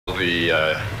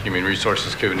The Human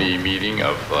Resources Committee meeting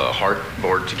of HART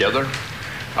board together.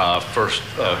 First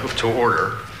to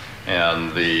order,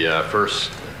 and the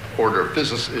first order of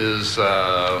business is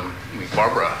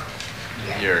Barbara.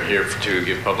 You're here to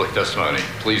give public testimony.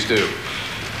 Please do.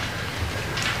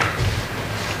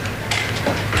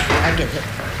 I'll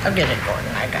get it,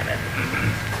 Gordon. I got it.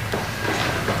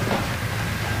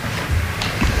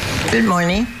 Good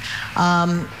morning.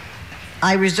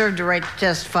 I reserved the right to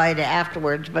testify to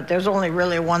afterwards, but there's only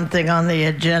really one thing on the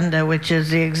agenda, which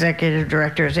is the Executive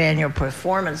Director's annual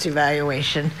performance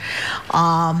evaluation.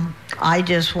 I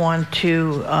just want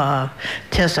to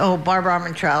Barbara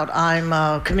Armentrout, I'm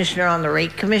a commissioner on the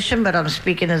Rate Commission, but I'm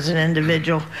speaking as an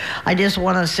individual. I just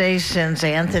want to say, since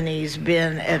Anthony's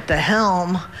been at the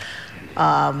helm,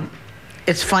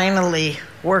 it's finally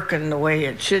working the way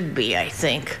it should be, I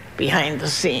think, behind the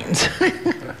scenes.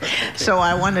 So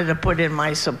I wanted to put in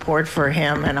my support for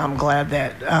him, and I'm glad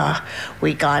that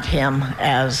we got him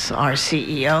as our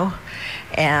CEO.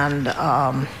 And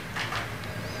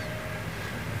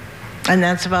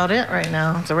that's about it right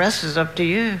now. The rest is up to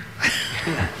you.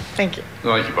 Thank you.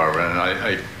 Thank you, Barbara. And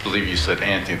I believe you said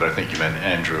Anthony, but I think you meant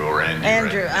Andrew or Andy.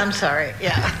 Andrew, right? I'm sorry.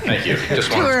 Yeah. Thank you.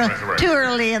 Just too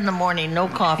early in the morning. No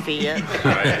coffee yet.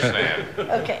 I understand.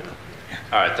 Okay.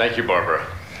 All right. Thank you, Barbara.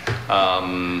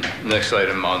 Next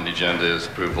item on the agenda is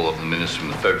approval of the minutes from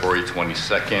the February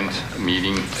 22nd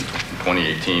meeting,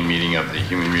 2018 meeting of the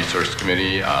Human Resources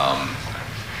Committee.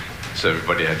 So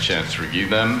everybody had a chance to review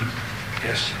them.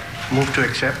 Yes. Move to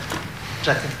accept.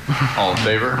 Second. All in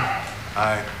favor?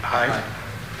 Aye. Aye.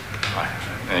 Aye.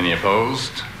 Any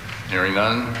opposed? Hearing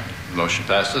none. Motion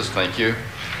passes. Thank you.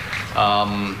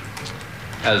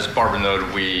 As Barbara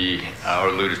noted,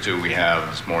 alluded to, we have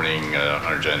this morning on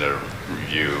our agenda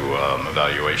review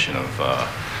evaluation of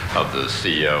the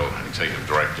CEO, Executive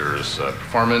Director's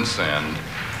performance, and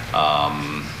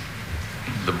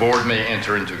the board may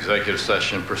enter into executive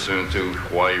session pursuant to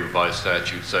Hawaii Revised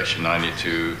Statute Section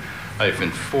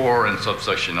 92-4 and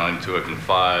subsection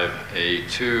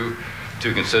 92-5A2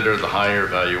 to consider the hire,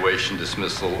 evaluation,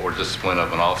 dismissal, or discipline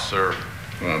of an officer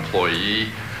or employee,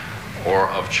 or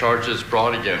of charges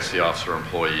brought against the officer or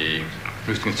employee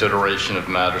whose consideration of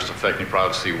matters affecting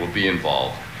privacy will be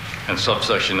involved, and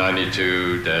subsection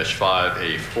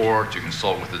 92-5A4 to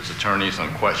consult with its attorneys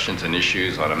on questions and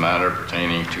issues on a matter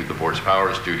pertaining to the board's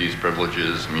powers, duties,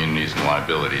 privileges, immunities, and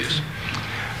liabilities.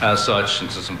 As such,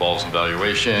 since this involves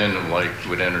evaluation, I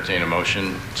would entertain a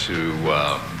motion to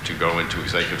go into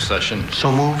executive session.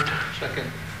 So moved. Second.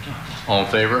 All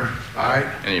in favor? Aye.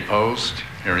 Any opposed?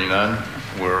 Hearing none,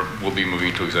 we'll be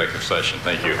moving to executive session.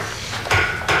 Thank you.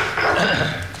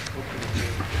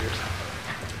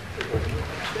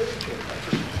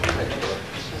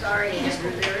 Sorry,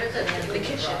 Andrew, there is an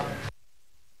application.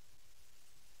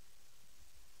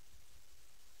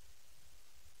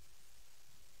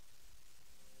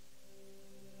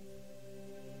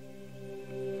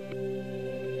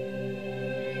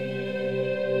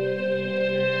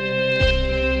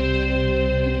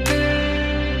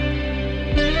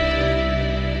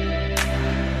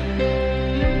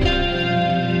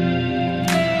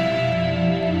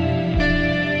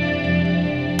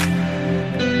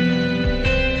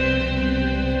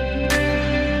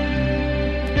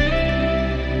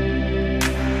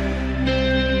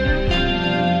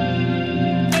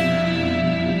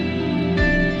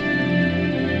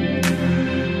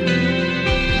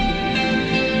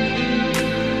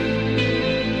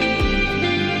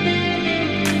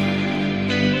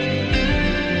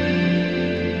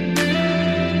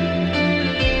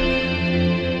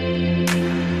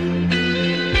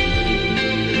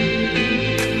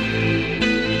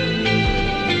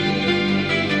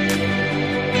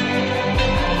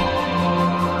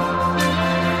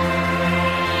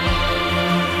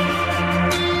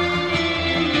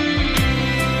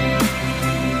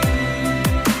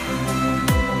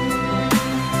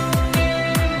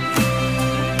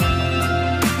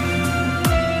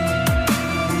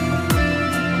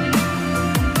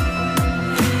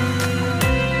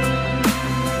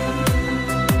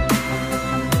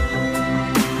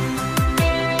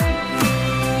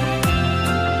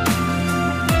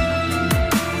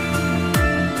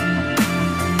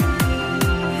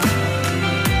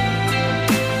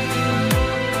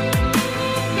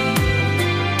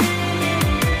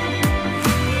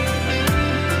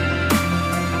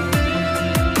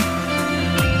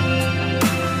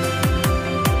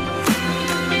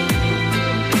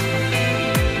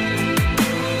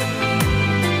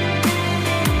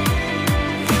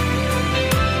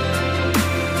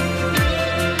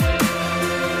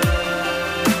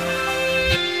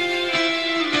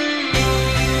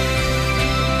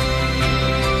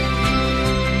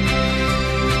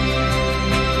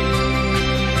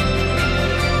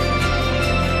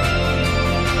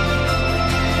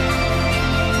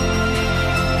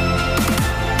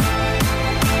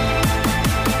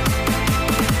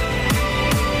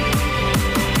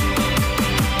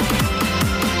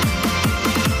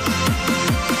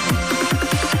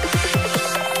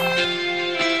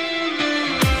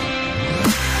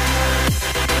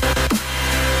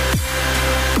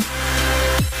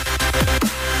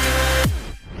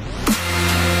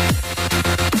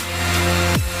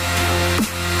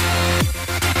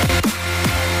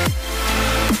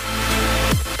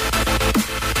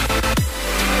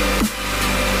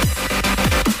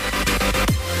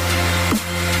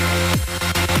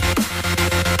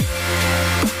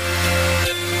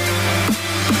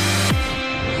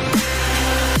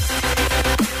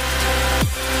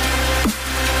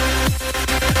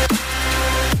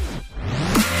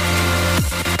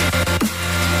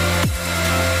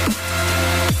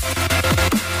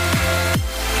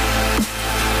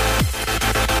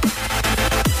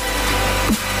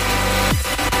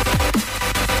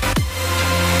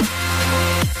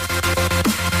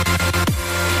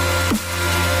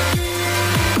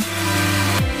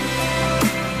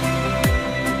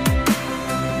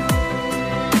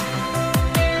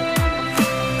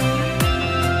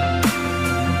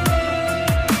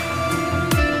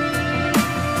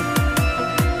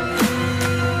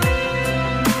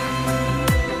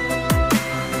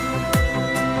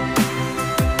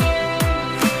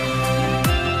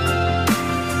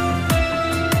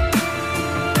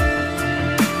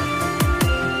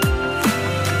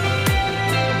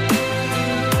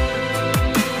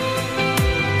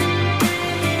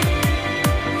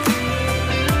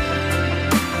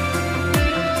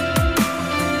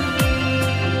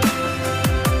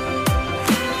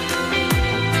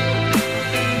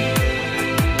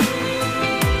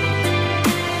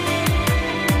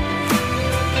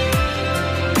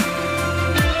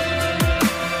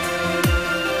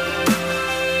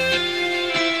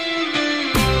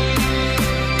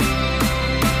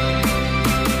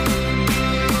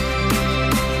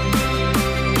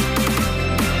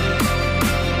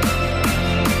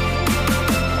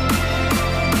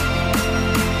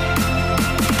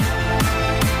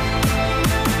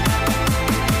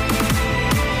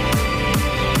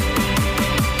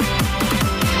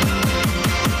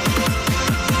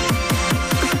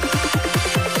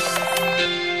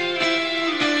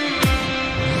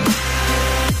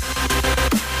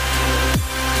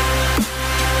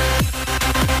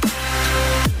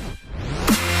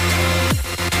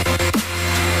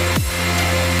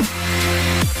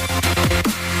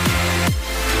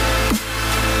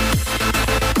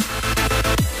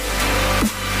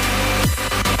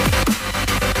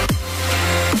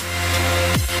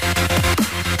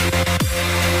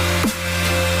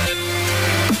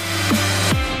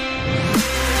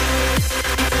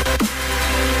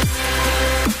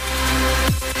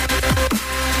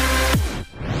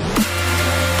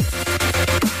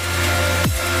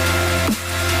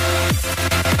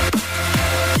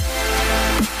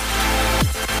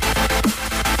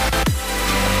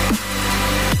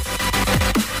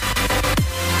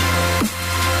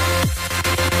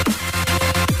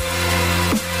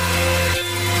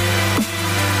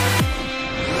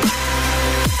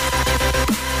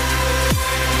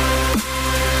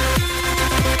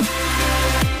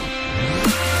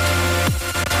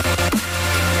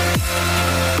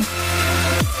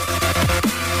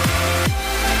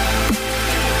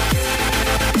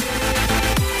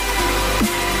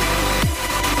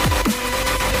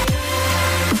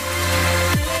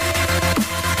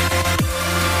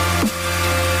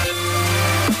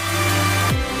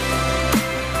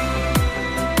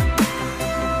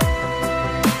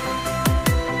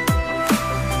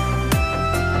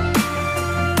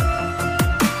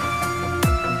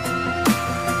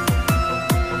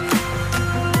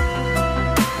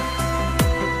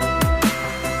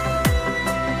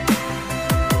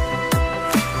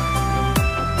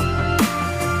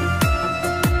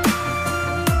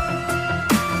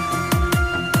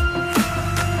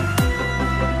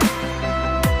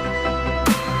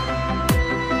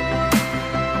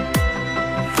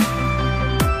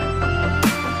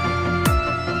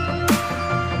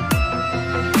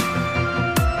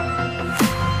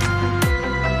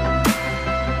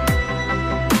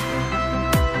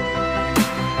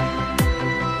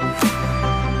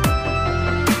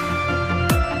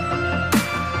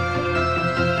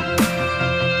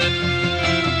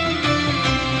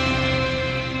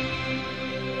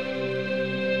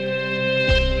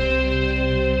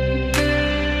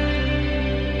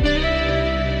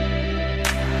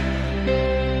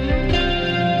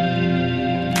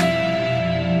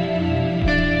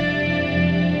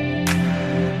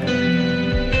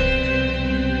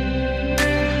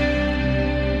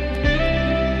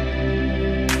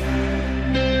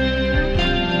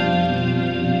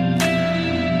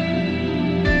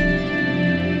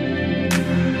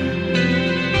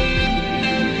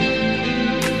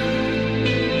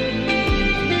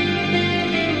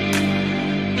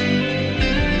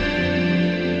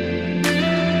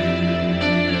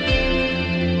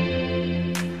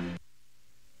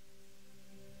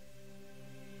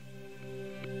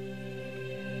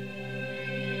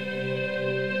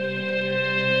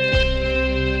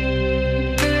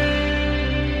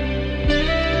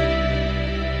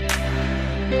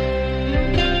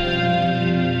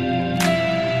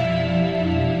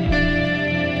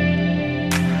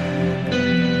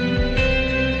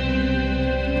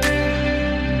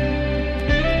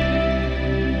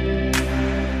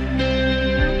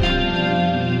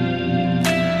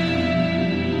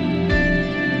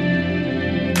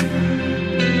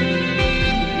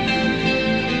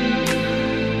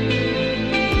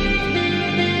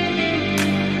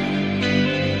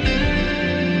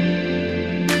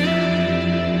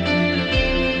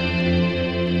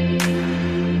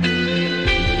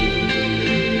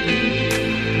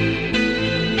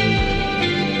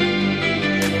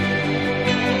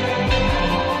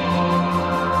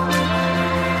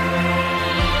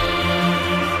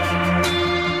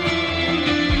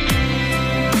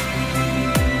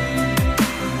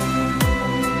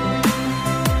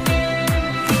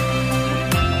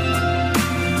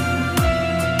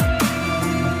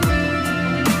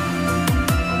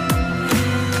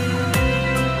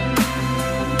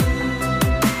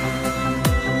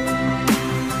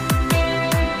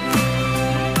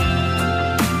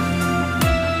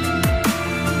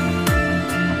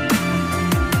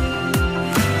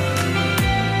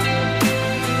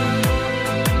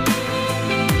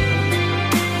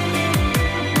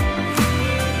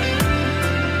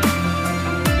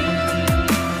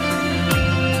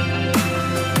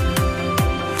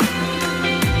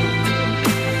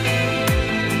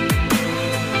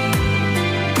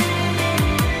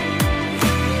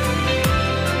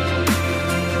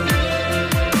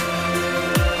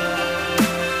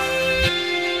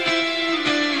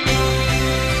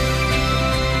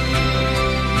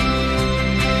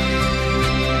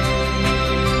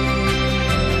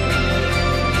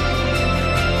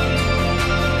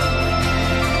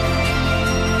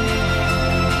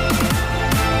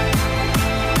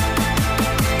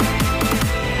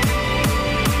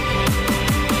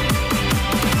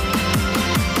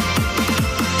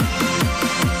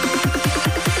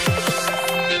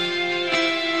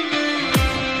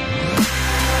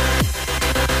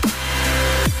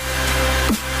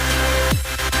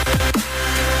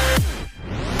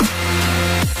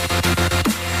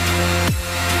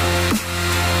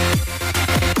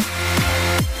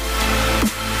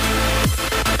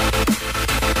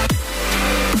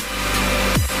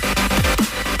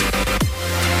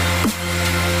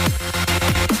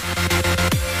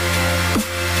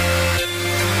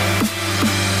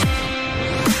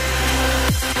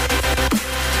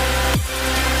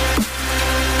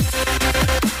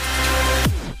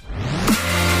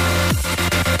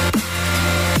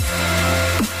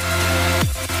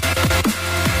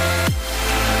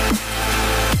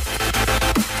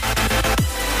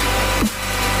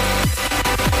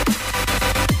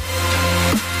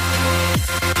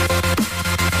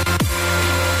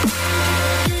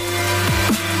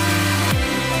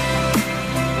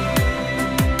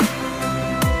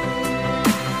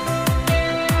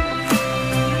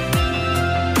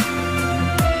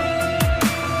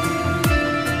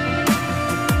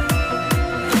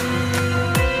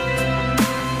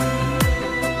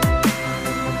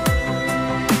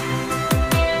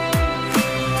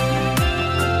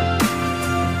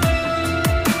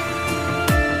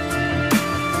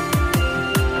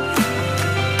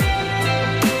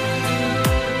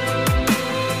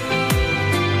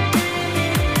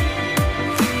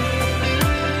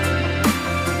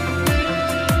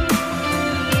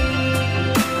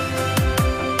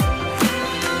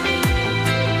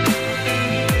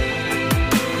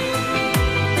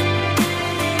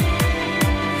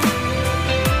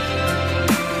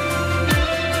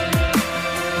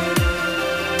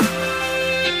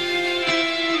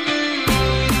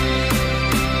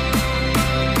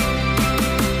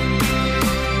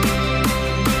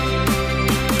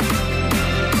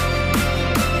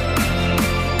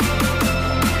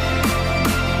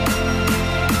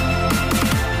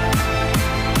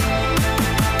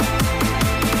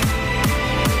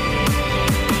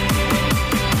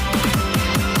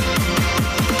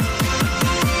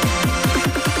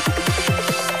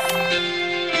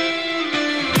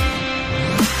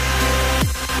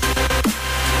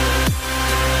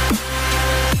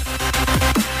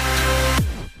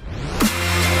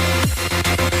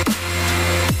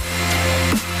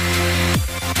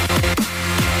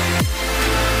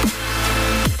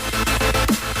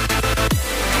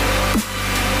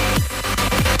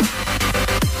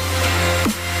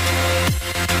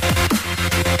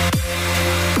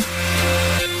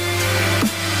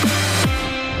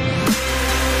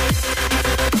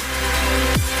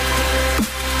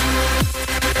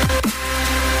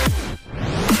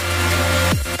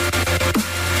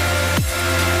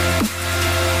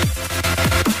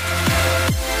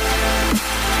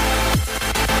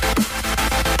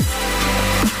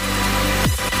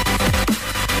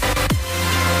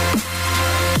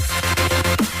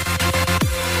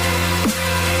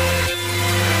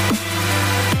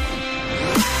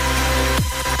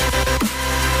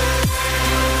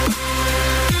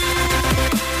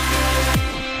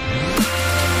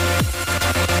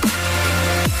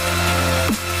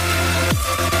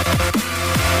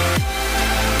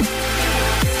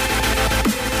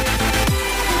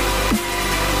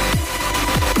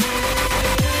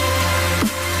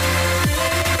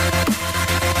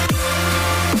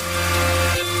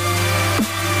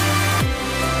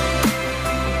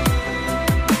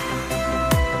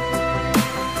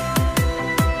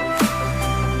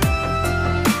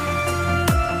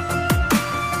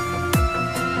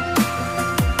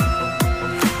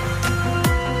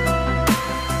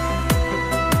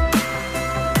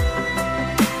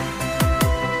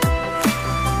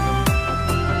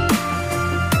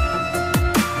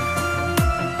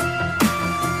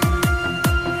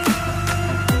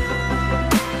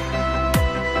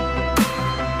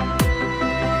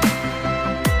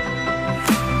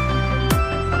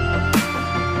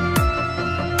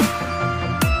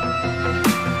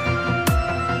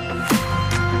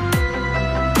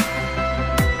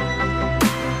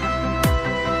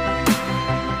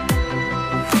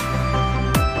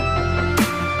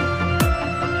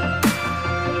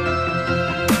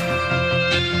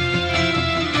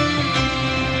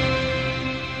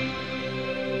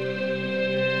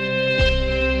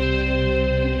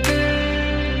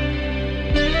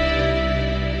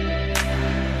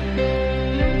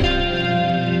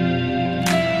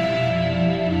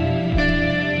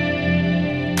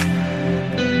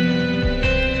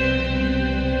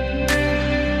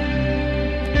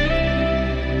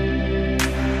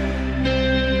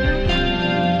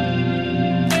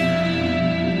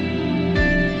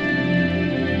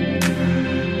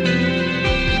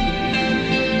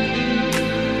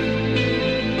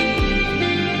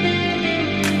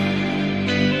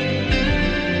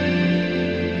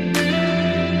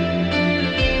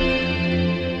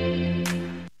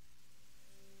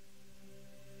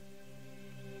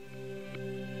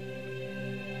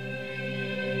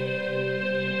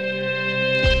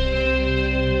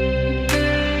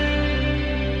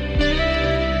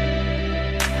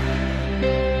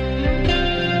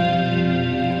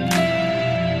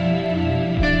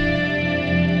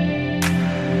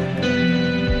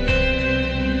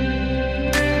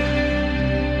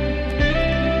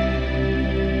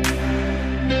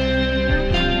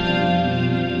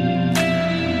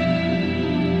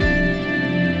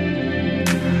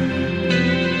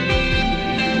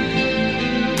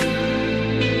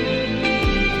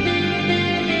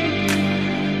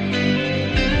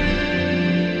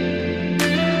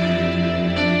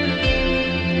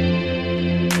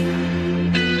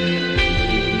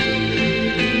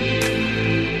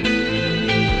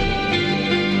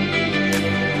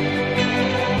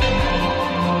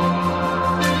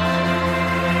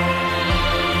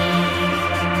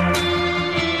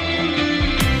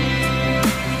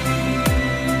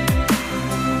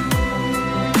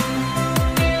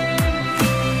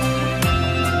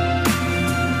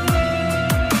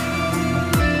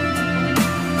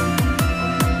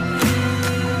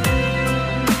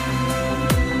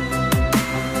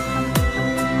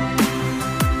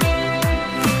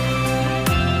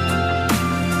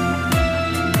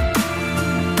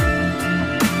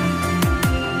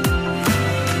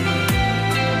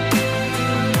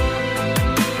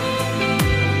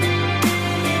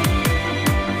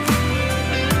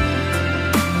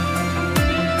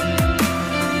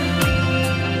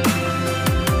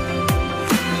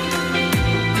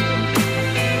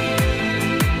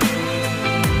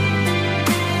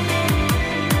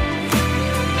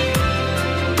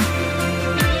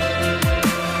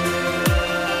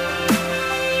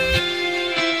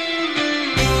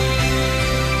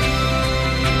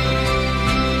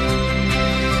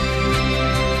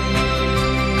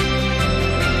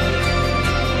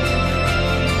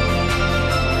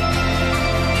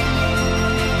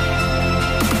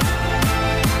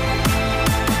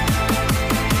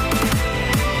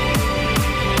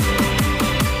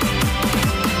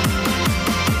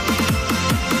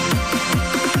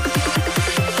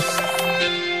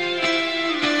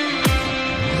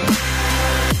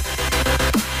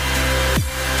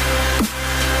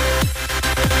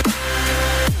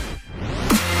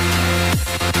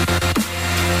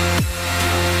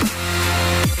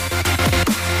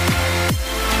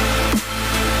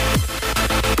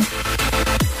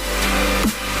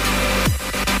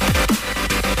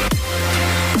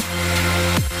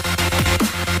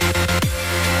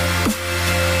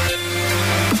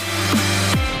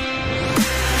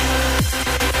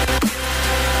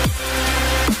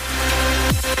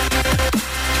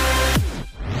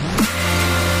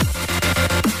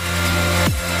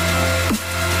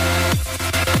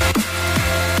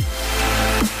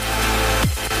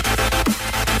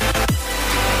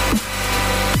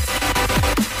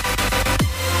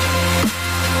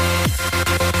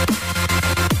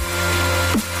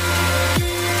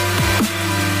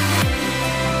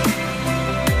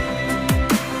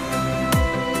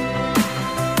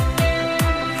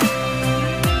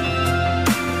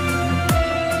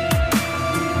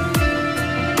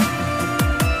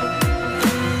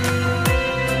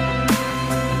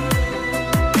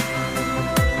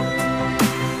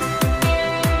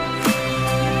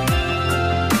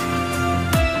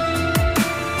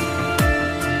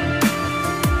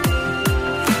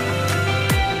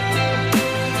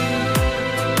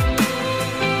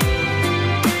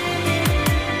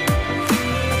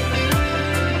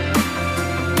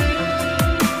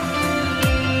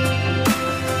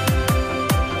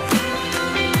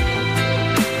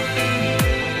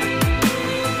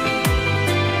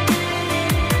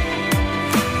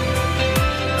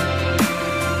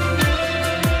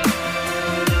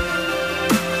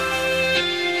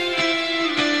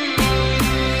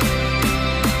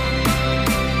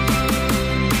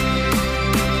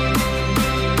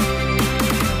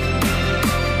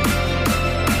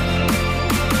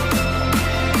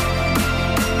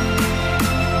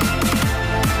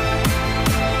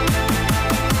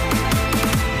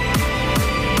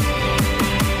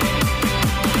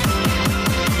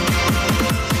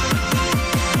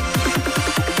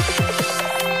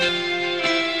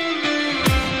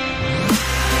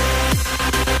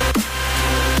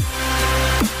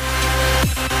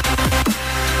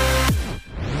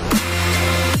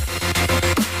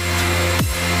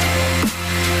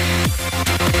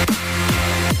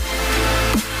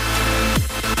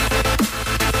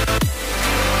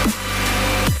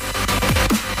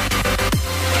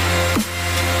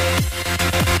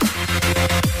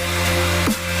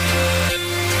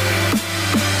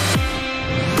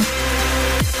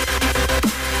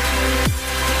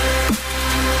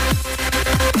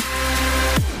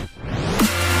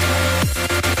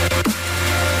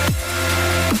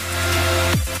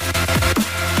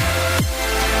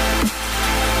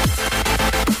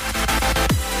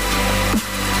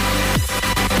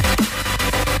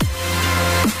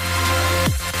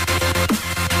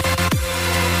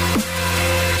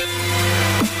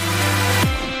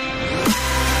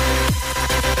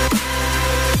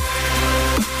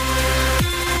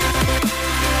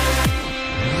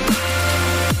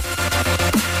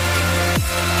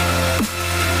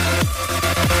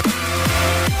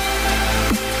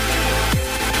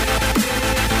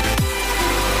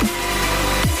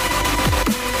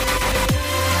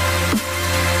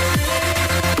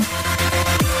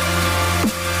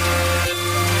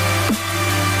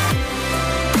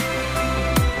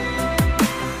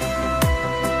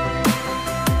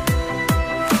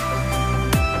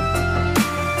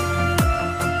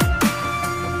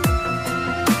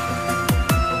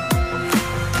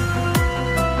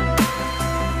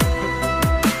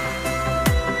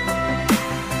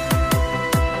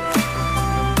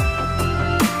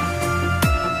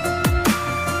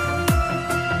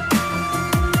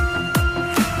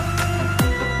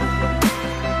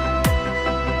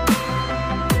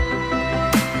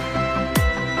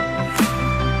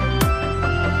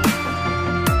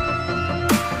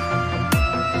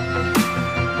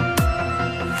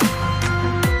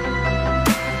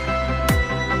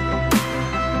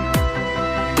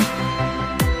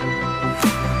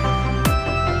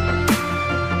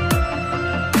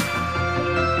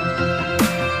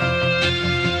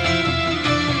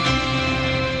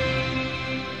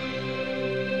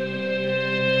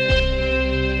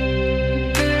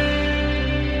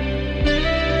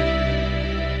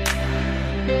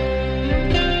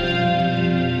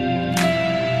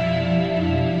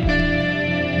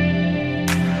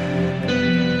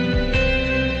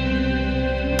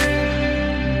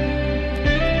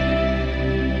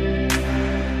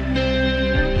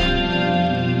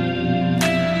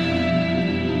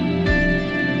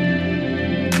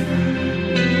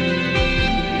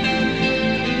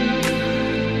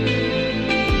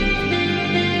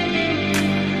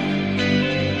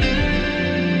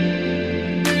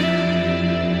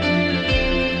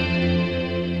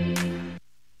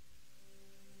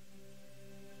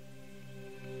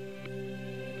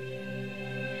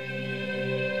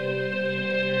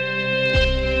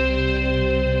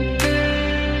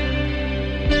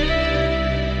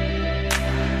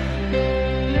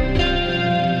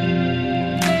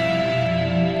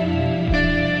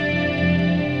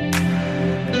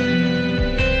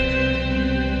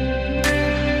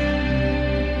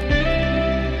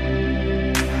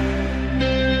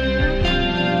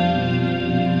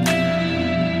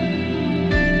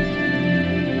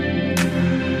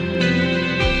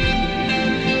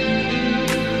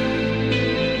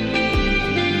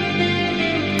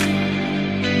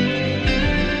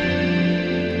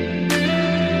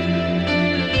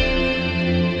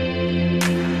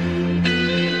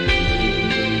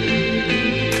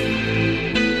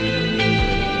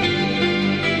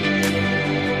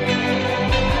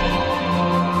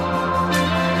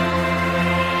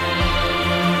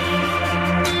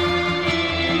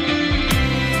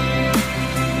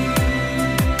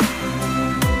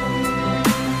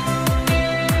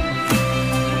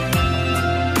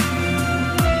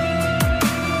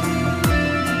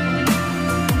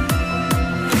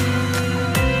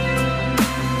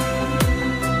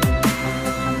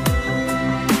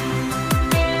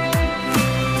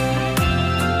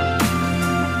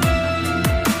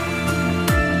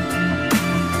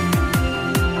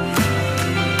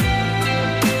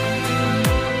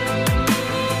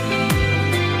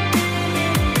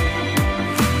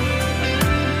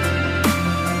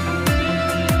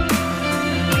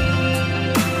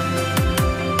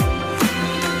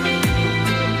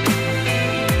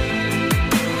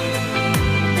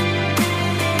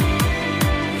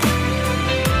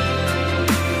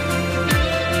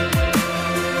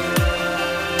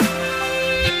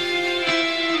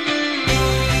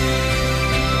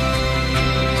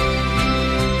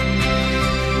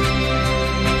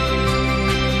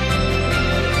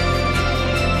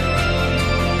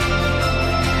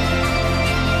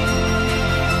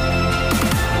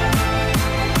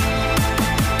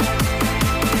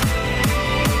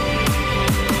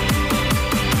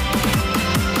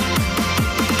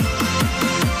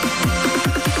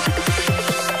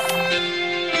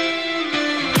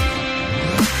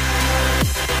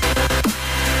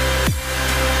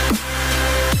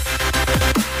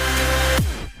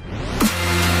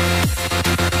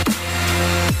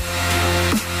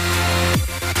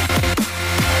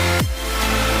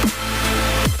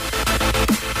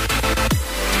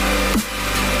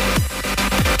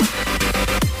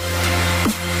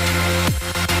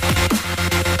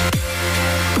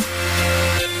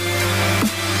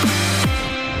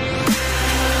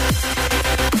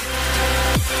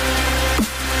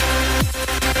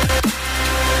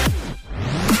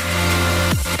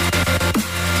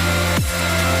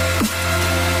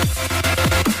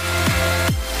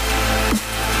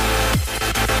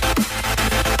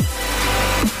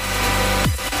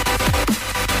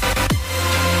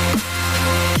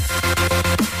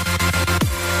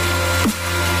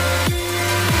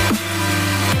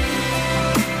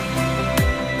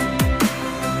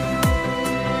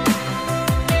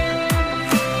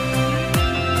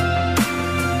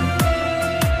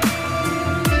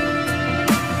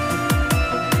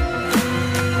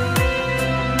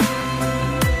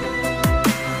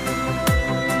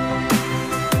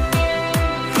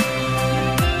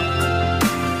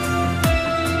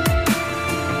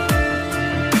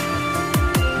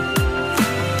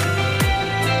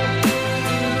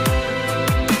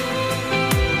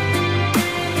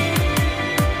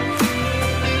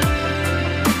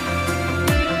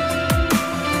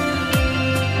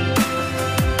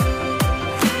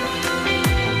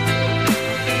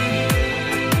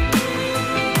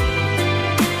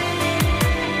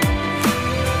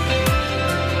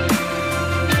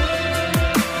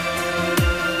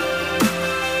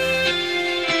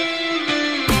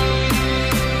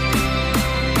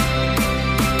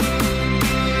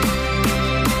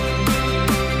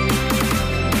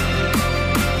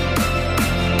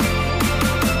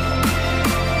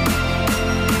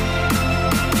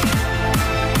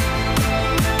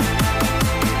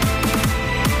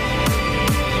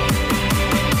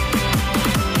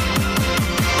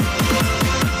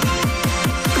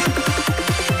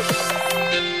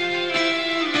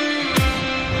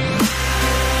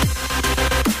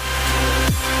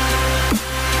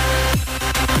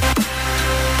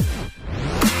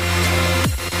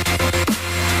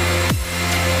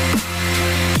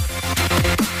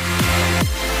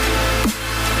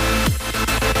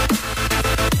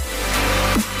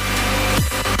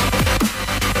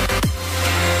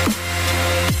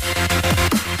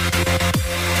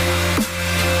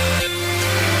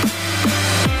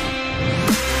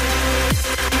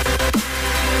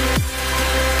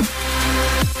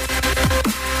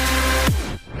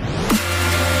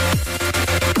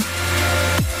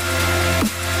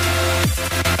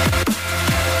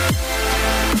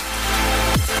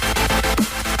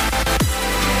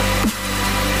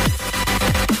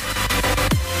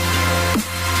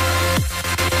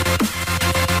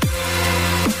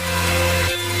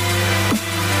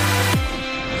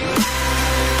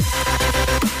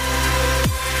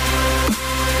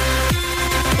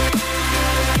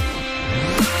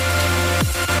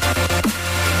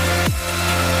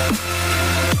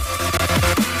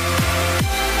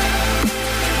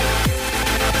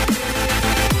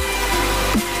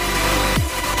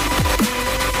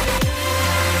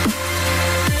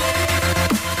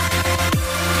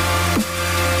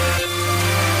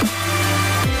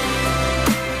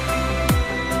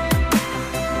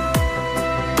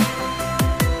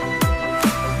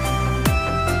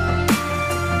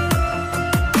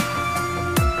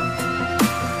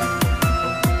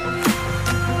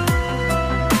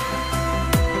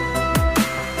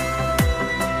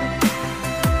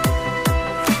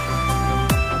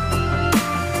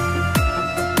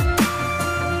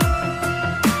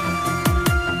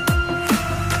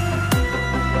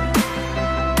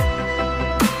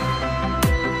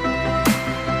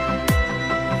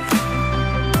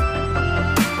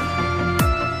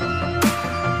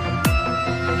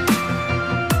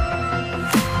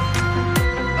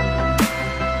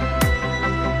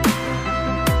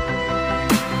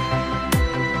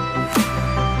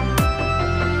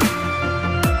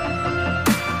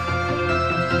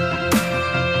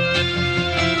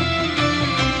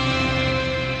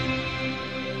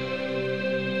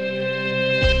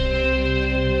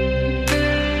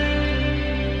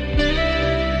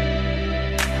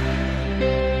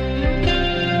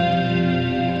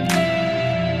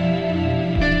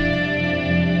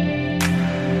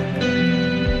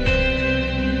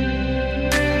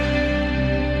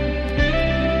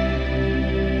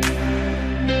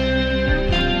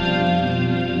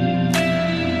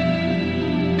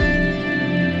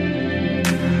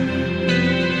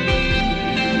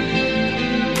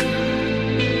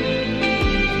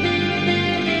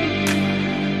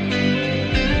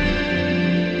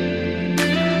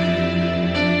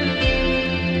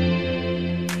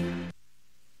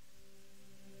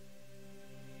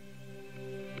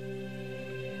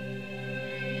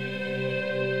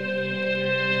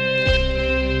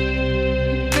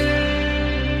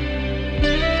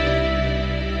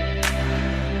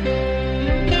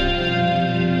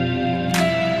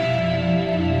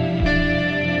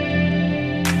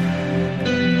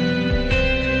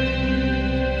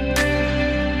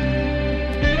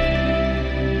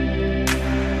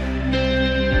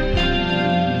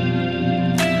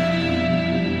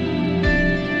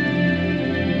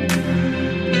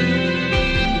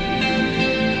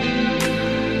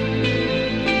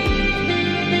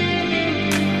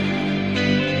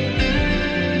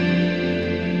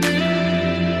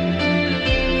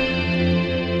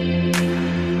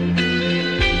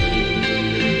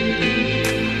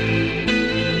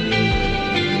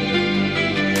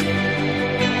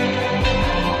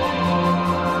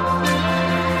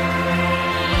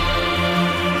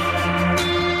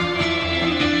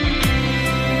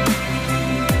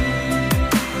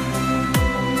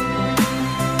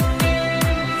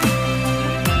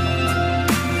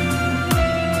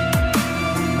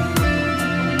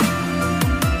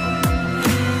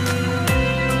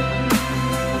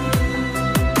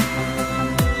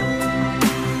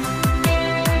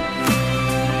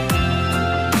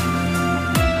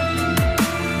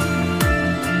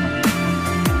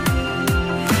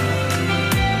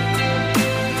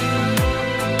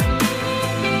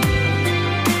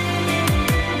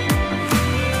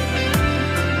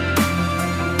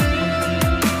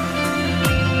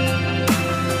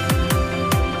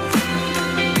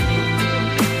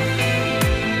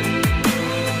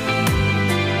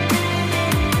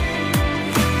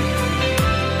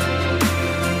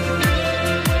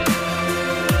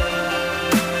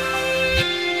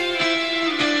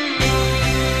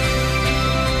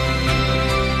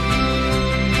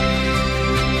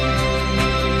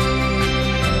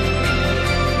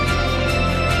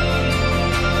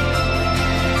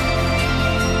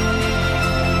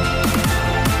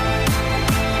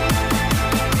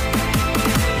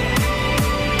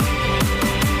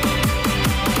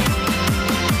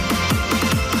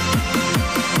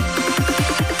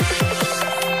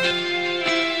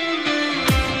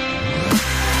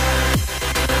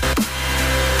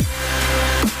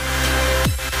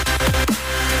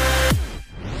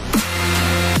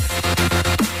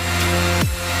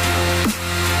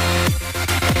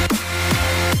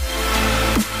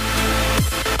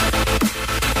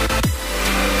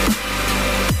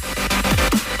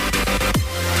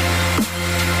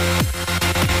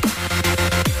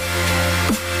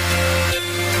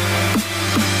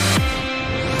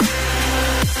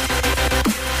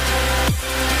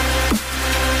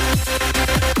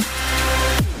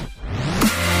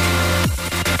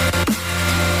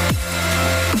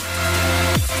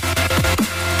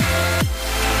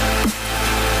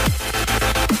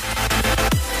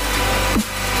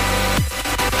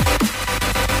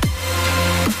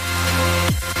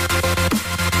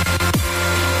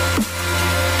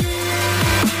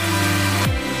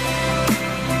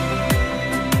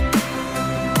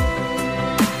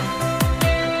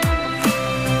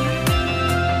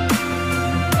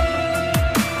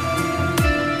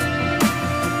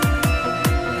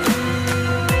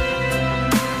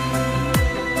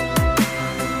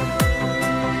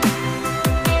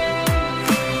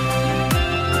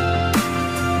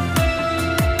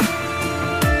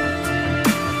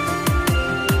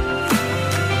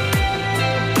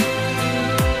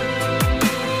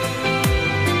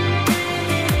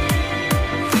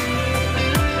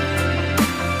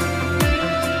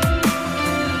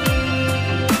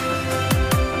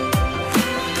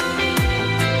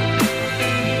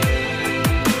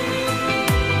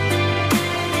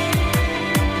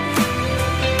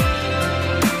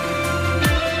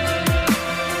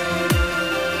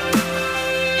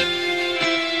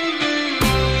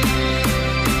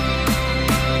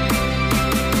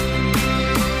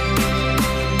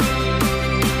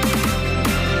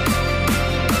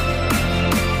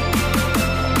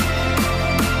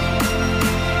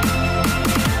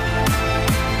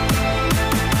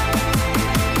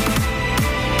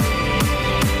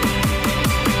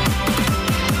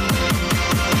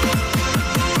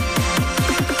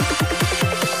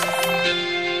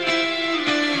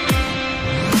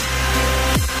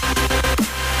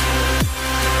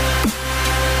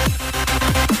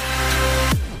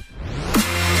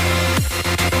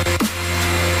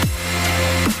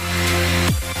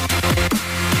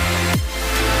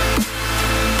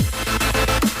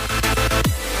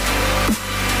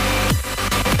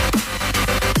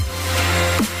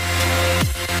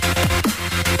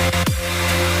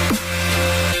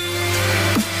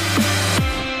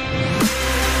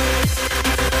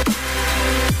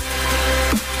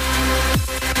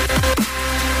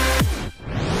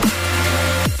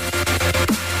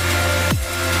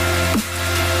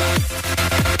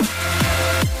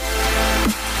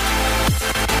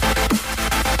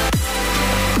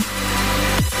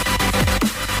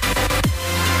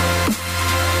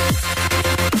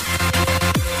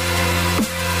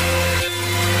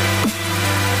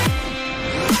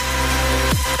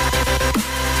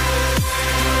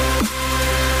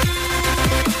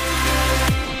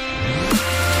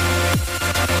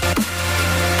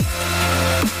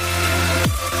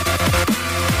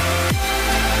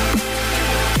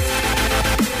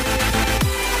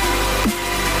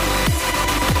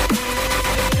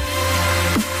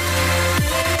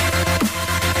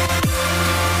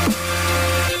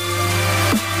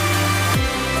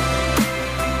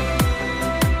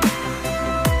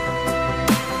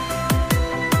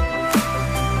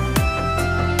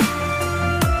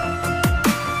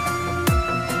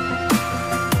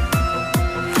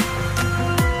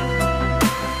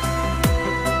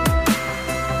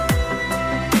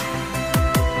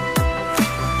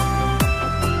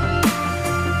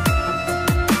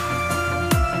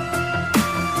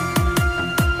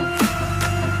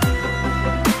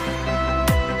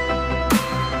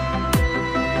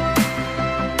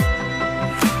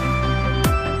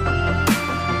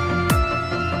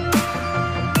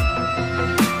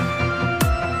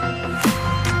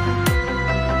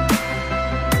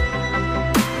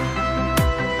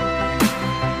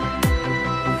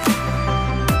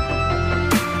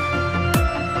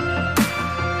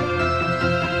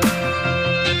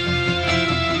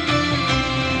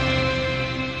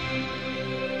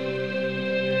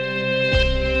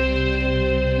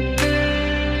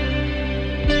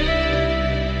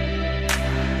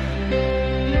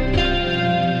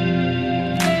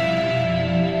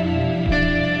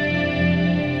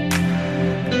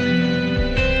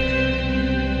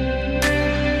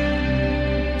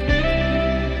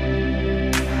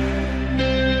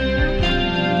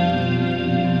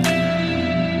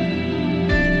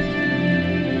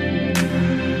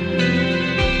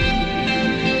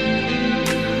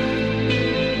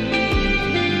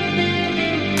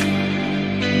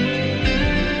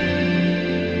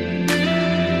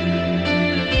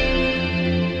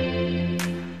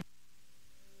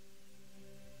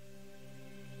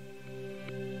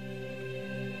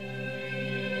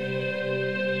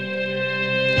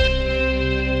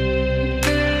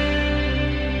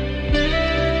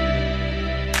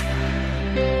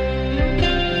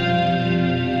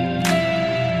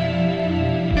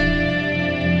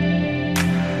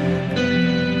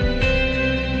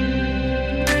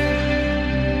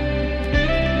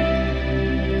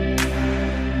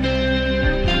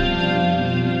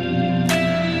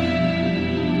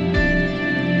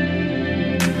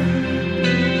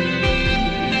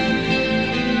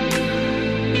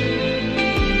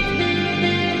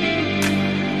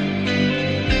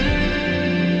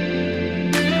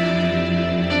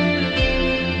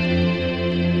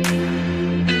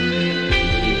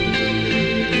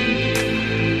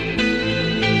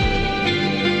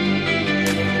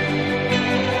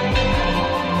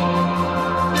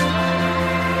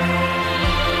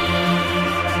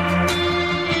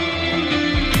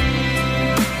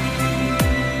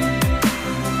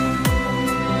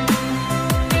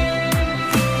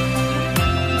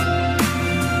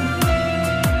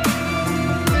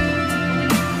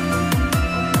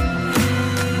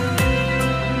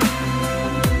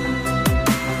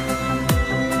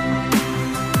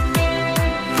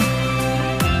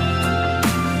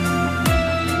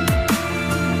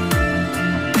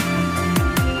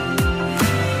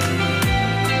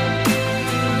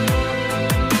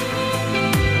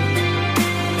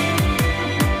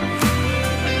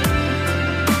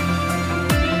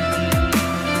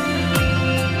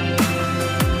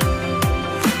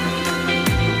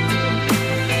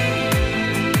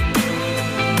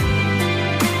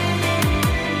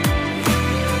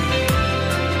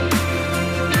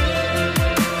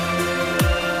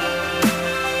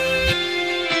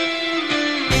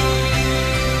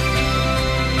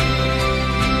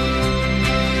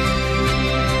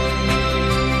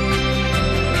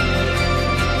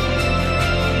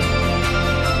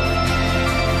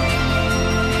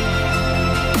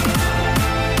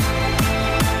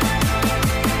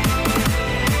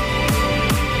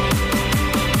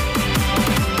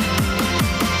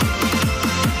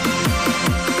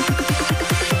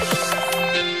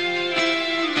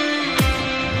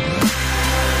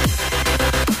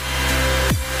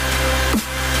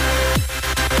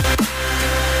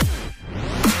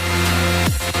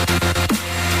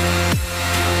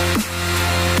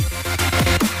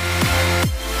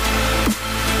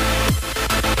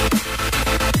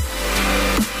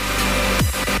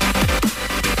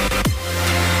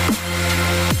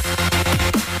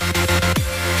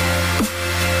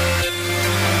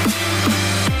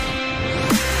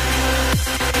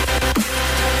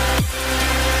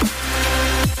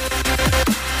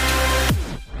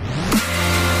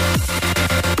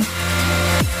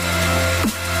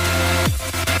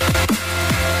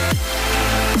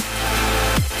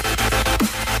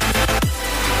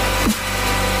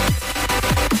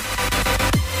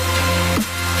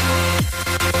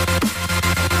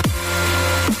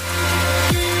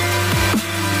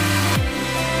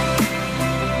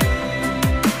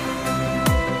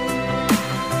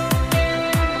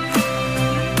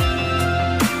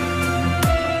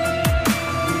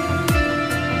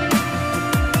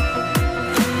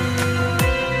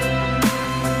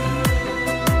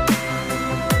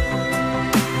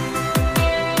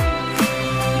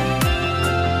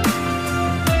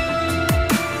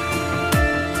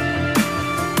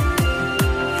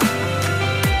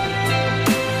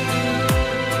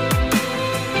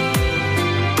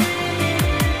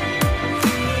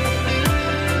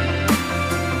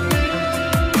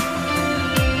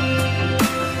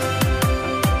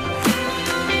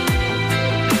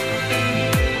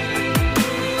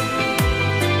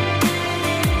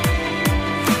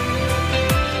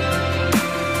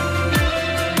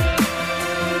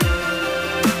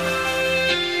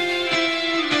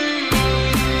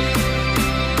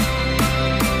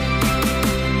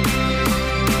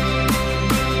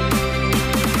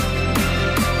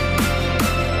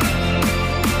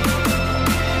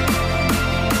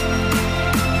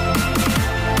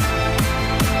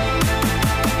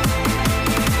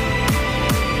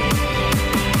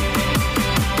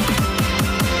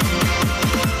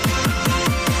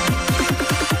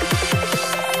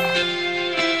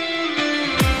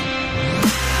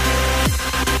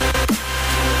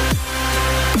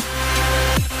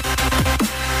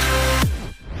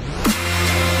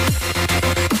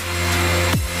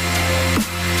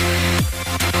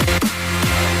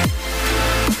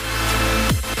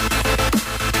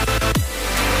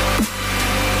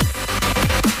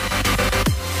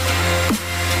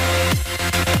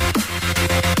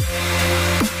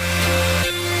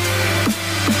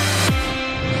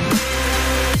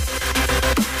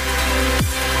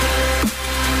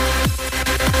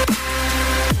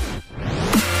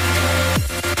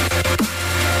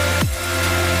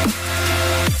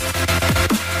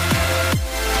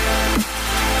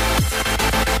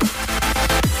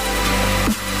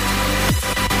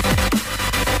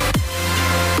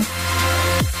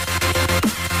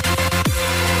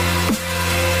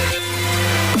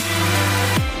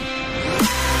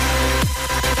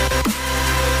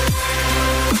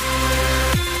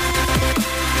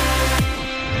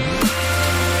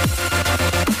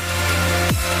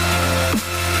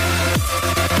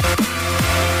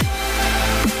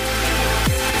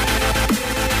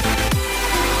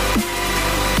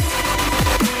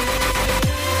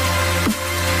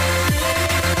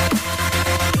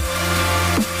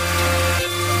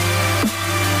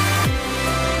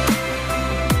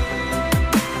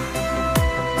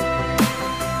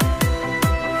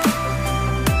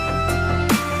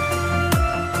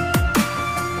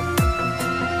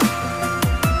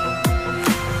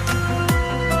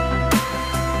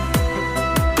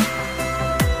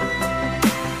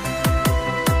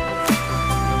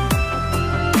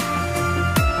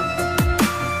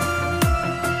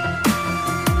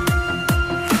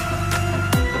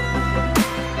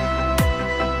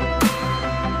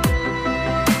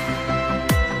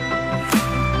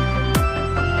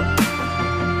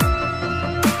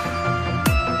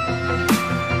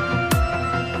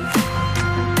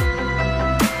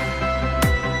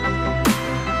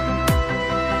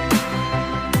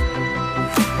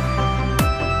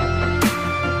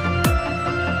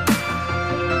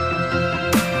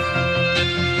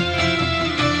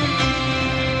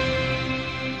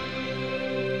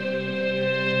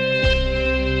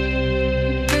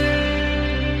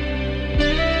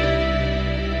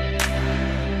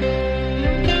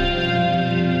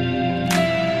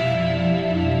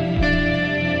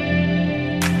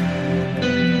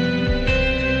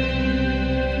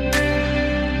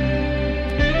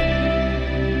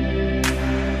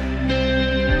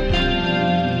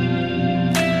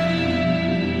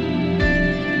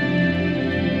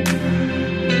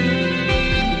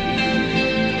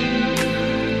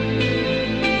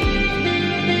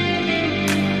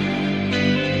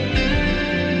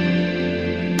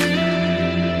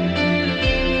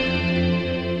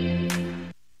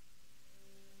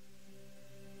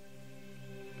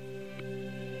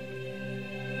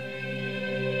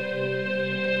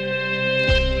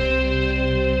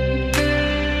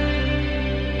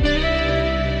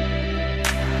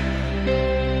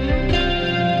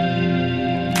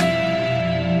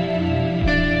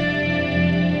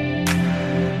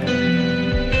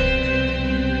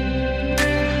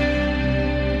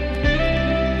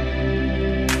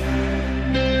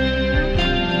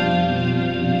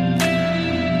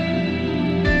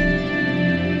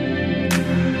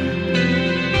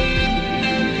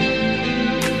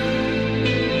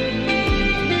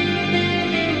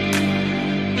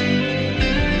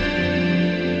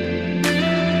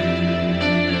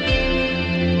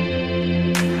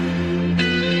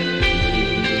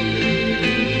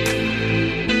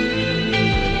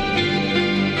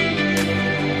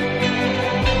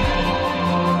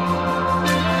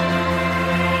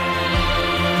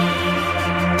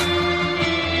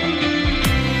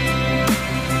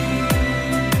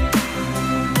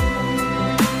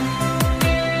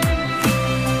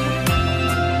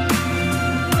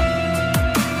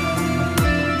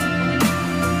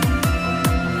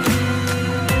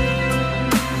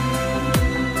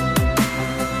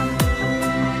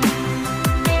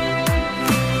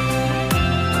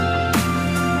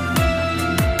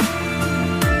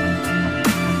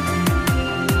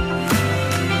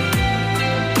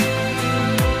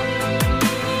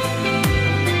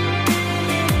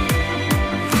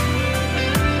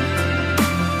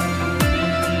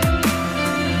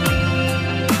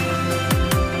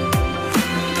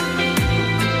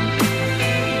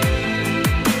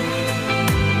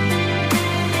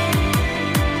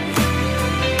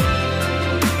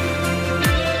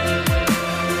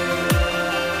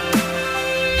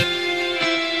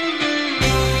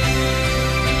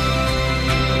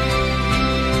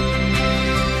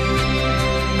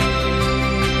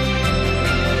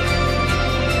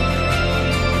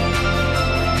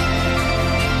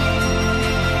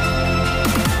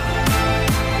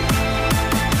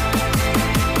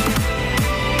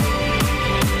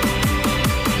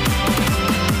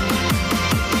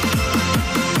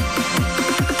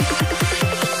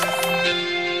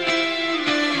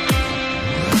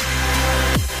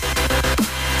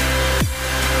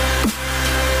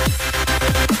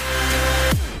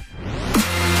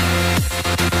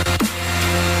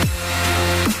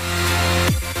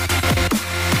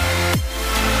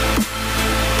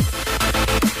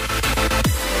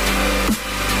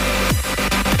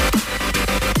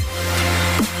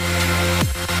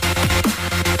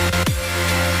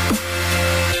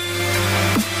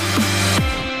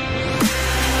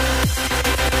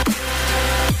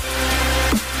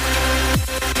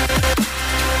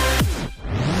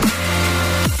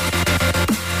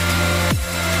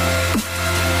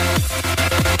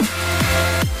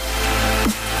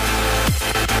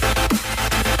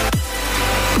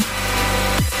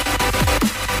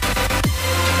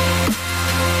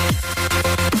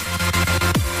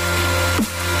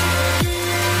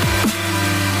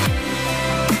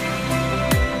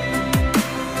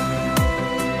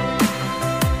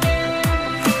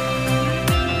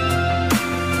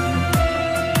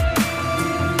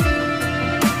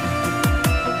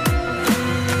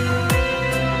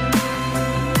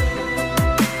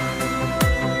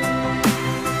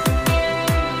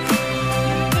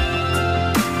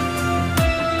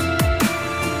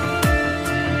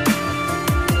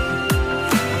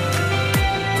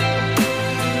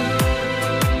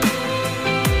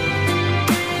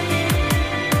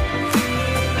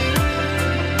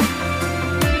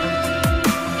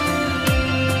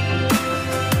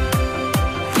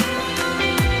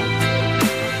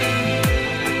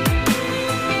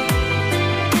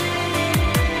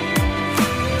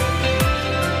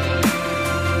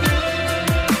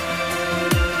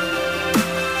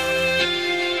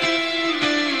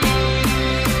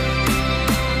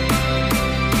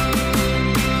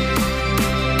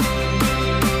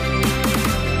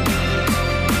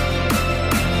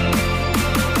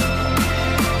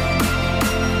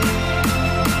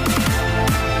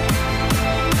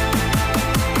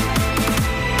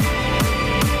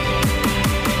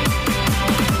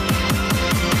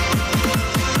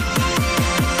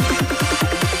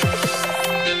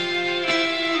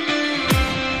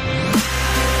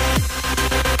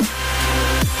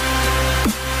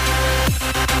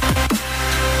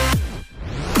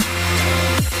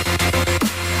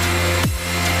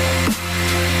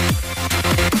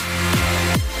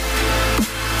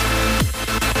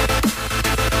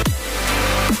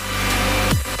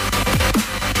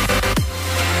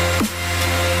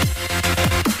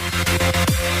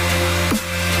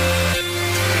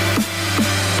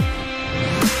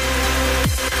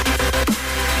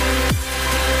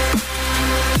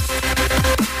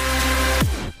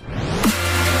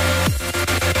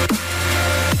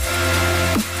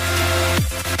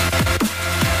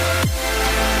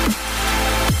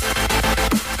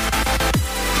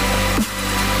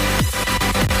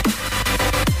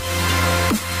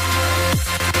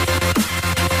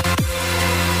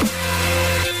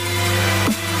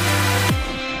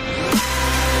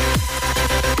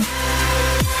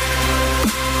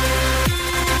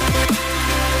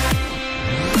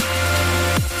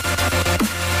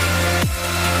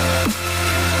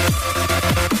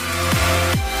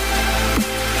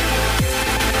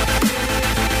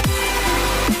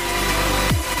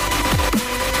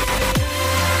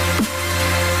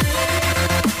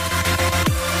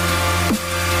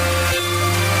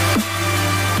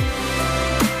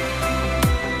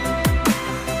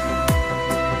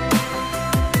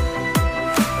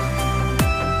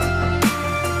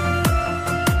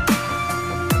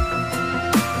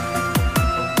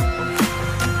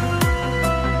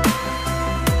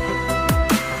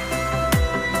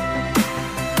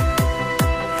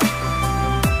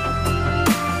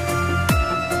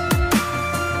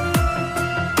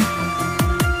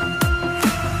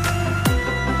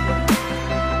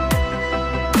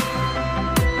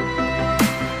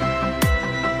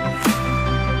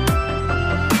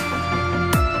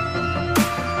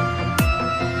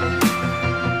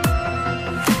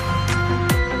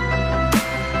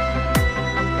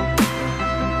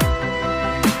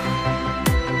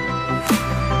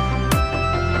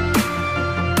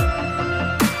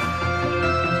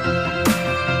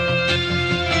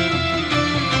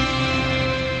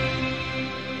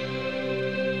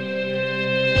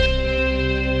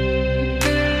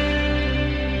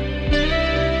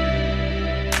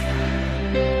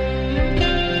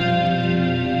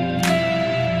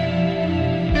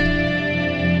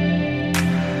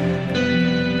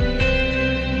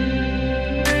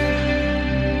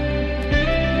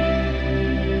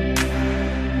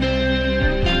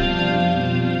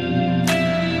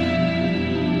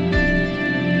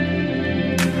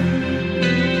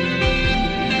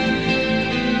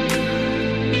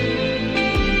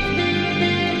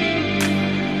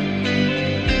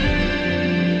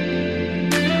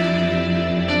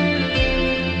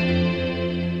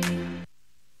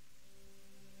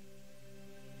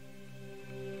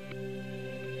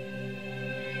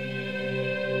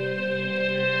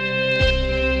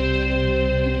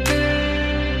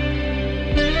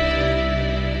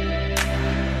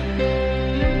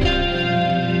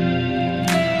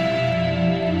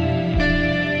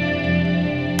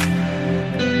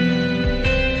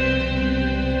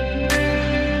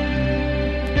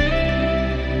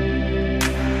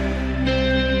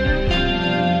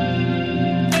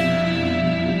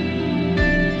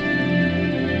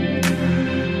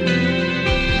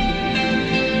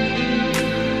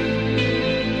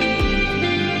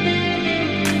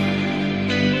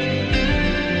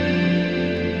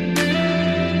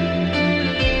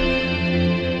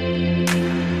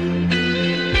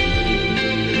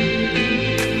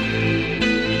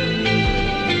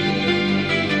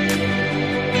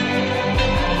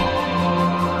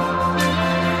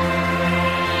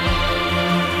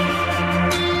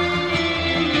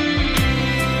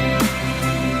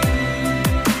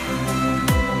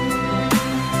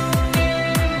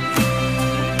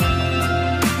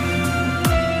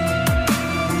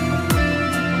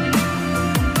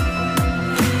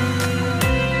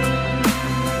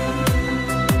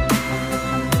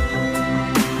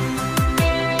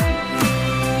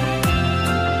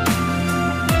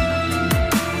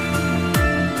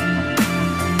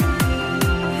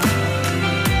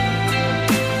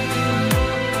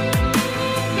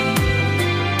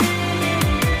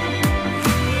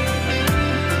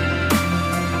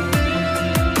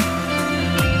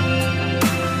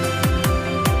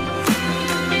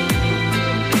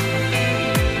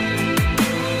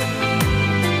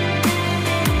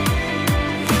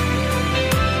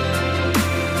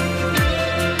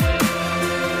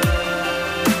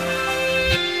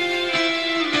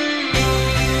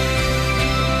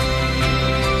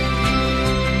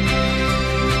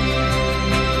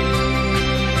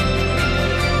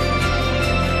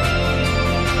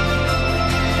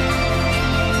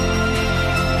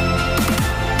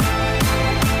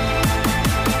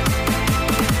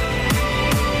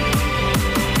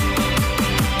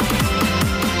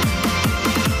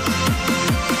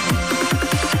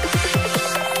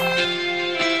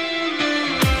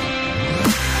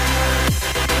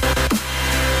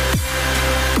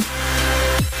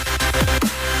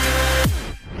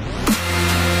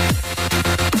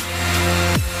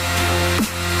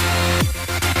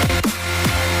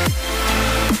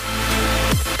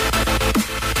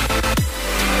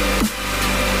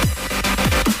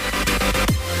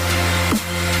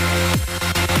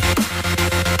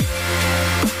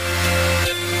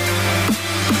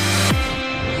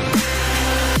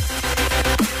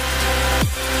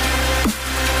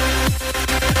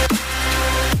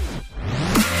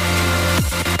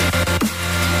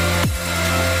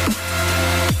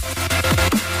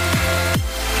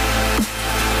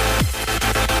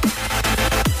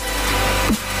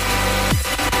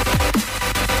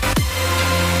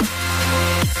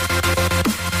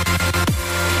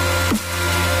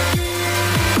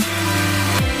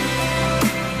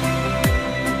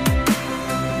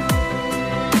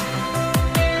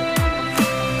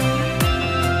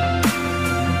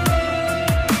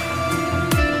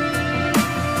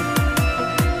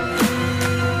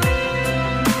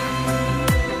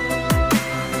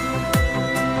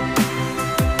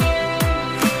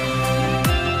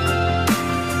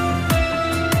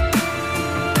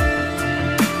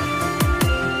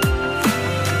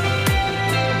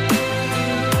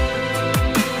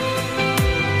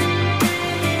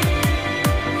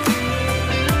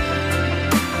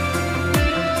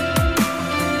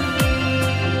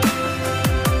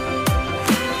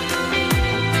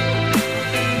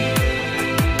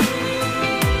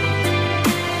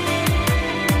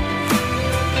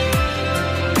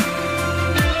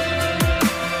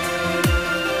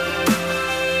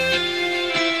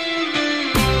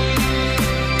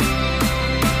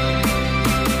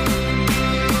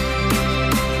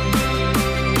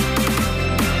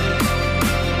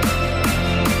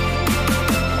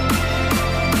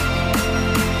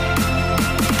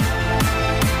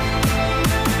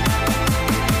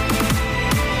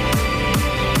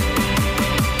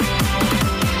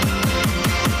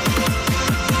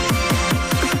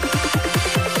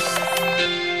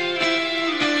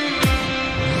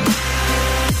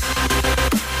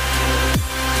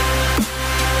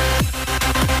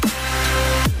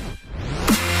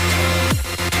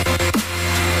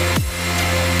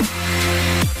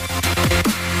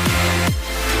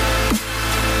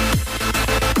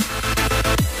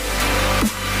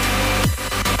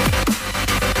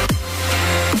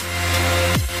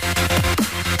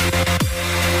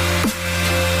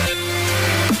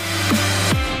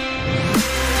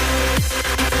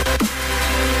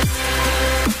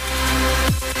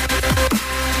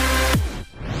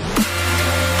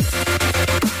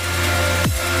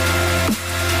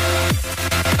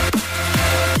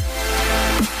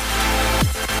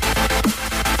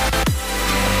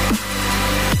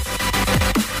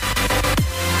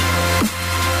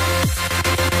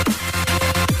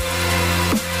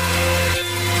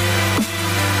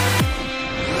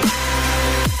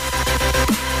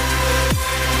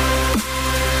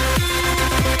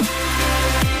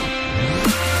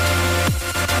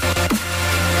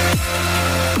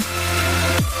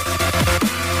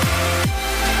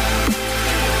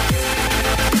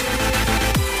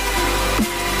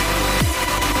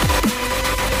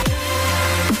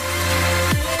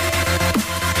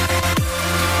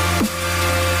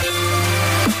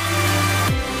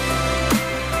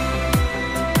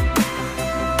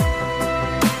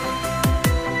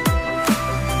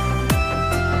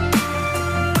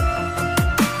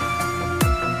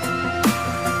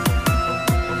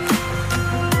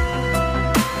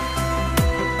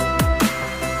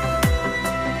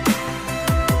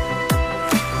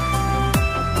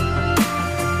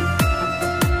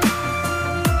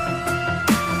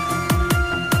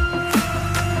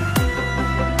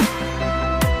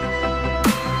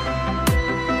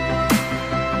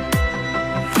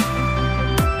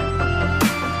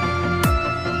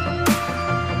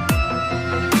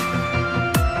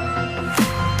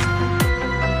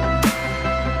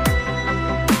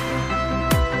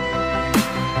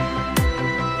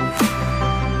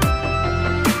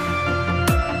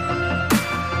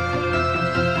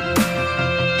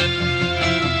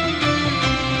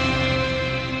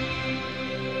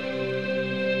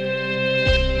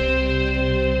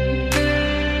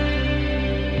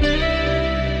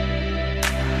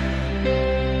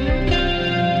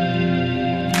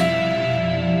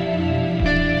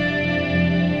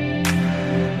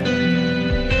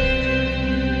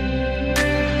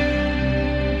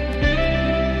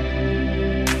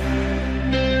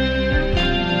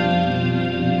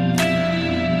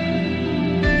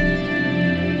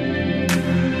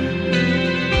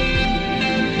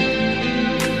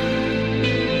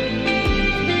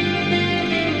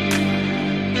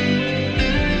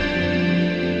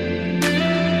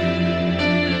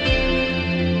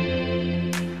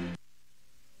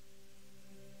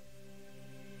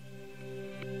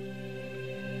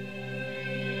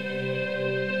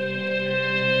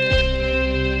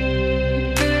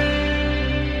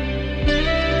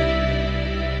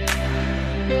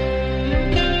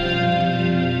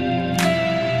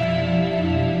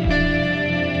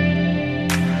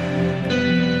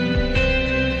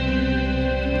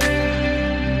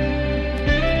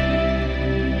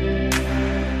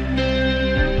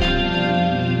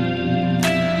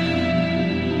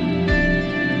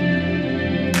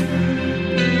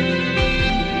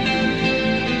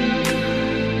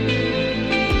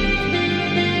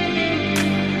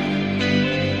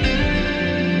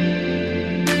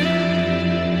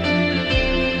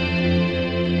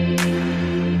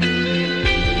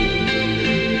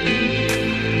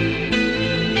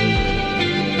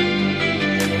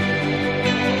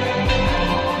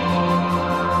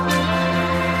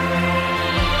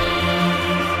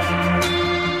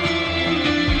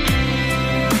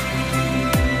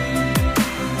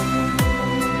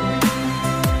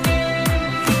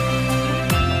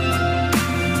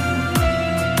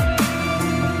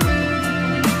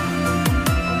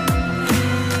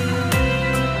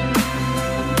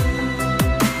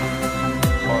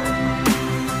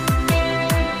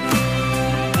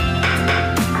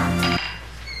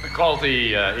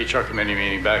 the HR committee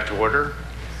meeting back to order.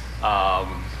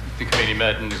 The committee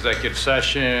met in executive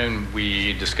session.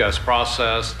 We discussed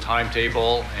process,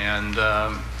 timetable, and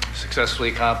successfully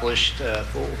accomplished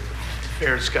full,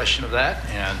 fair discussion of that.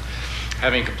 And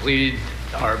having completed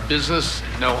our business,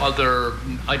 no other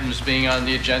items being on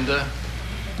the agenda,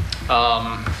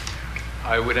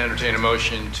 I would entertain a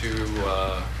motion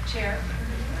to... Chair,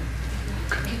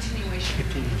 continuation.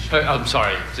 I'm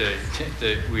sorry,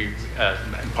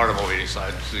 part of what we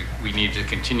decided, we need to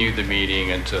continue the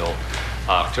meeting until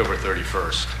October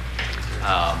 31st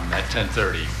at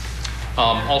 10:30.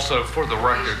 Also, for the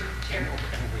record, Chair,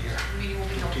 meeting will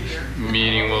be held here.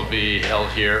 meeting will be held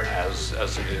here as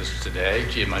it is today.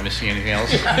 Gee, am I missing anything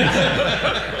else?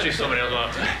 Gee, somebody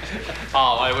else.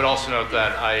 I would also note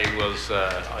that I was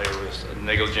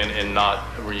negligent in not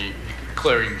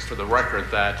clearing for the record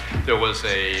that there was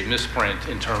a misprint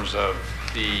in terms of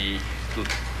the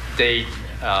date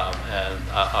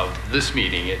of this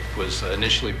meeting. It was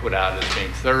initially put out as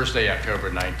being Thursday, October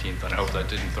 19th, and I hope that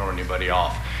didn't throw anybody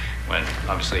off when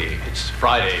obviously it's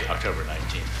Friday, October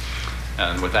 19th.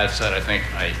 And with that said, I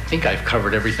think I've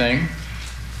covered everything.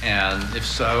 And if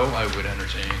so, I would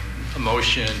entertain a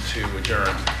motion to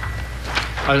adjourn.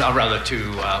 Rather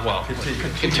to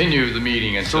continue the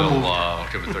meeting until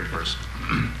October 31st.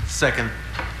 Second.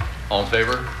 All in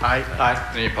favor? Aye.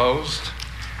 Aye. Any opposed?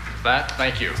 That,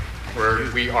 thank you.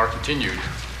 We are continued.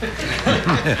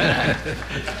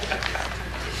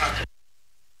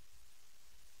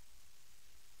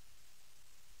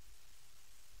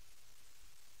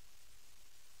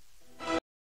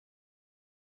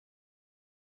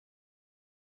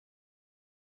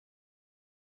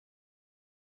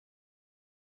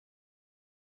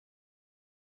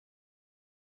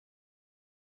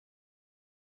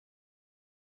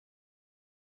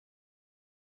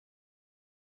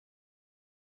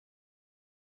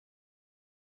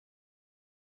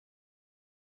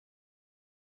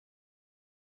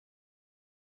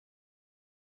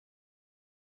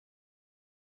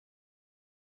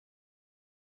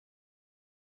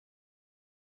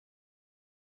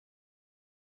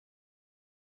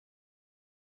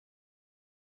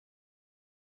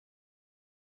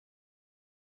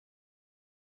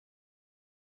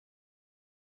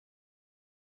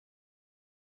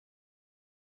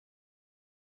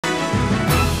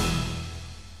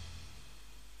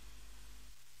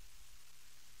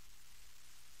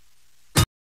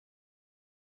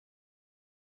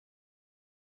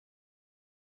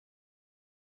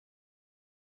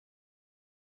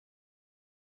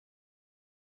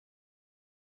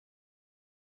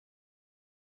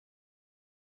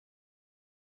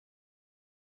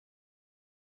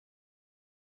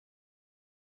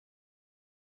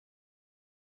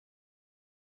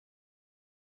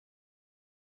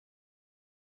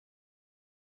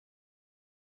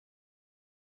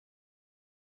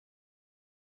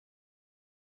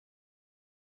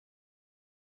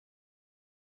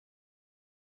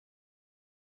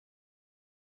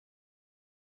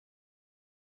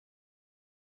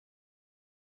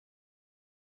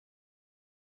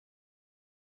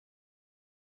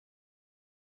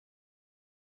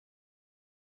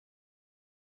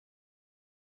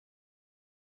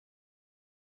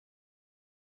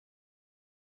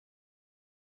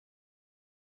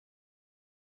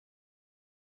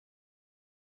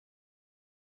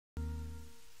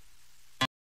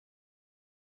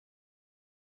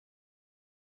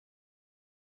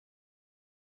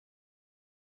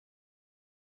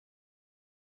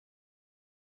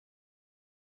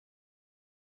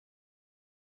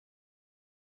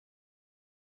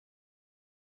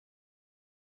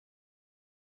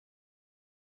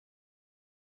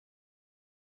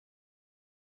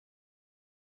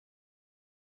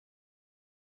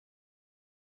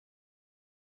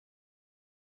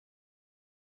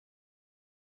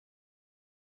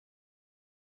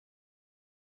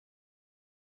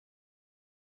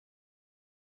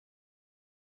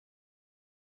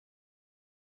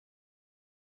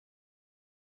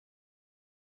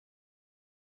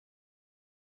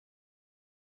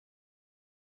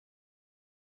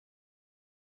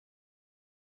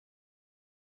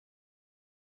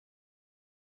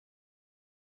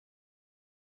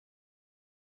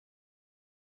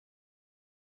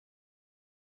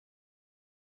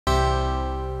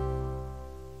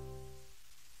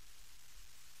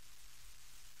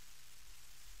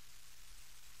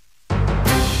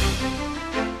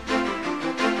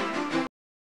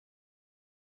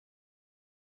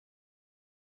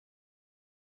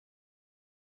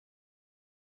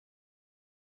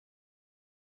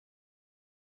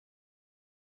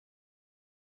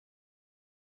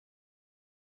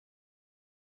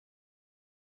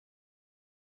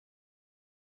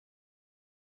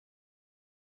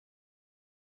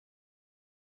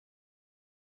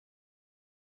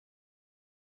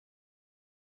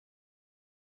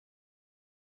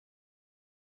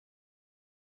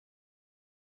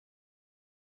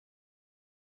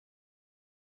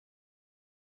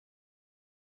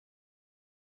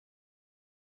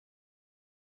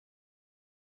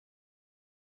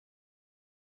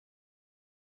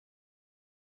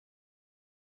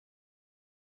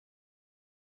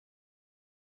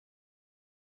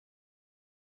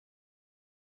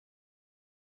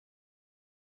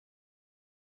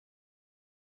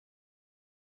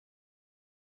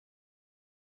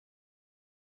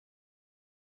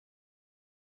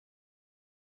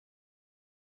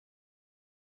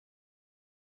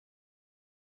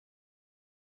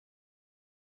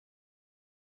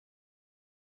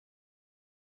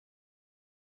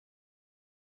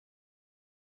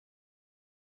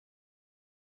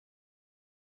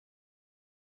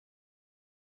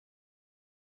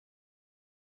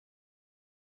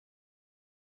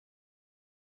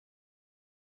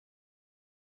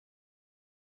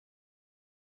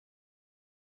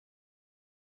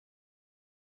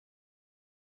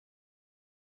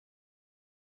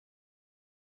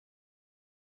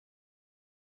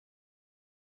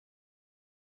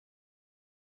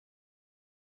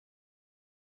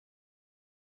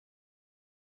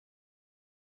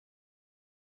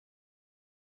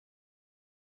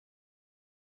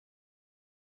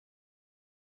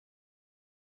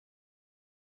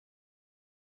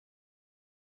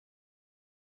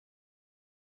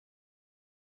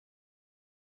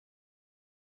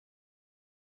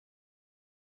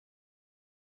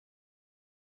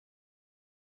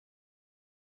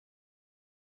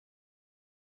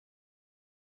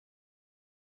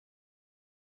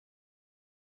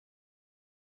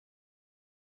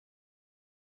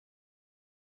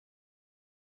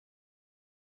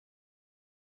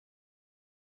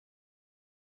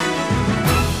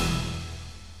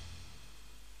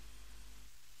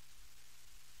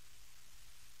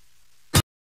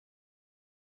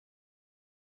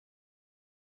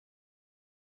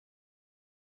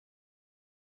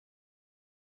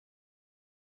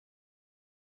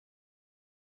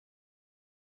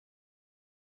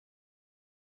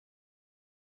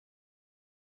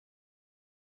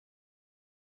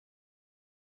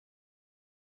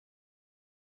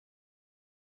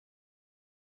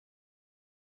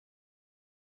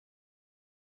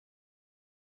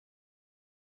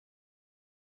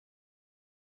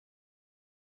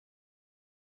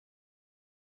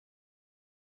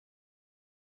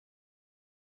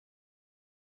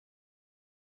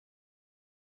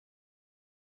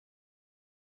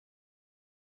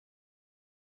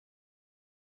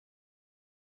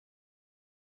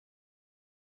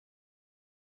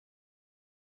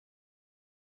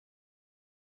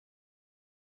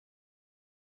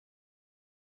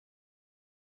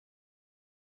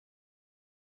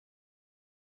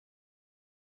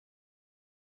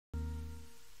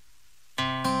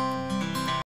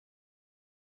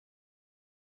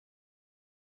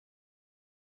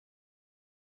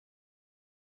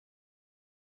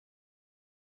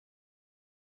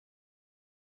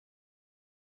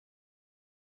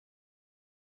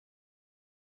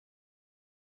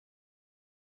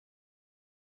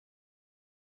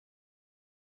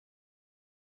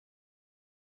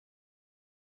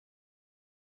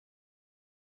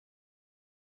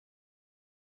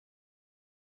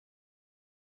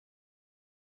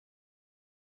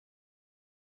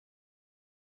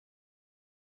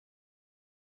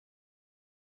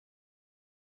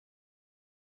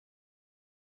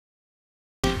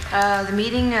 The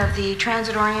meeting of the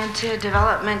Transit-Oriented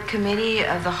Development Committee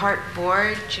of the HART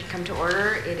Board should come to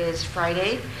order. It is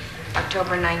Friday,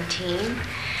 October 19.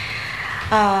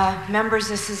 Members,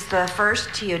 this is the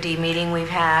first TOD meeting we've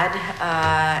had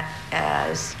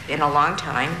in a long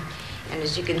time. And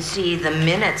as you can see, the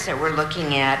minutes that we're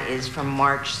looking at is from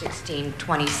March 16,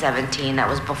 2017. That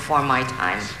was before my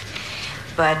time.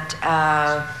 But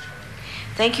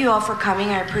thank you all for coming.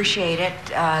 I appreciate it.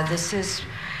 This is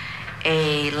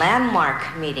a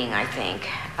landmark meeting, I think,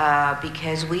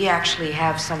 because we actually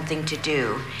have something to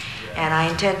do. And I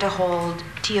intend to hold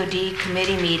TOD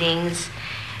committee meetings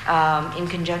in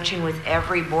conjunction with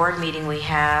every board meeting we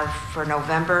have for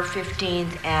November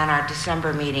 15th and our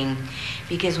December meeting,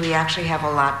 because we actually have a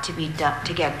lot to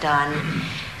get done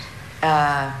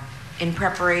in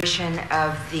preparation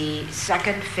of the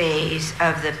second phase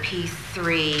of the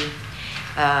P3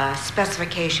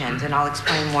 specifications, and I'll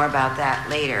explain more about that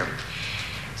later.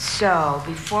 So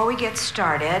before we get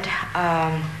started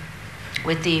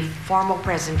with the formal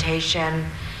presentation,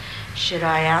 should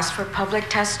I ask for public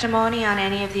testimony on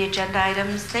any of the agenda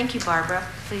items? Thank you, Barbara.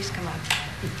 Please come up.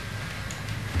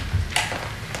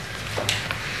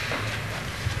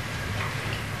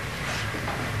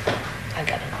 I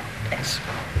got it. Thanks.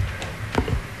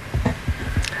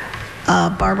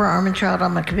 Barbara Armentrout,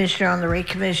 I'm a commissioner on the Rate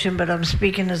Commission, but I'm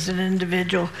speaking as an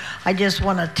individual. I just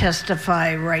want to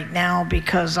testify right now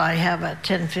because I have a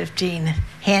 10:15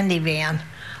 handy van,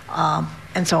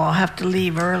 and so I'll have to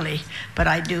leave early. But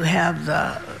I do have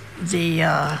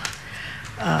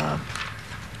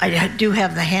I do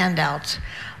have the handouts.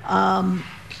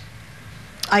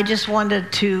 I just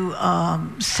wanted to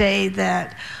say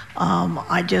that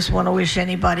I just want to wish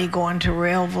anybody going to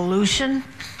Railvolution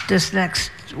this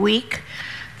next week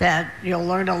that you'll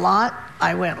learn a lot.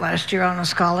 I went last year on a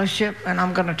scholarship, and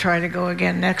I'm going to try to go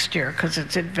again next year because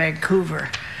it's in Vancouver.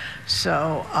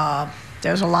 So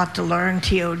there's a lot to learn,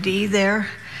 TOD there.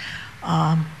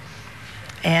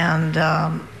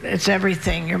 It's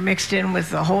everything. You're mixed in with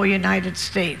the whole United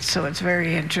States, so it's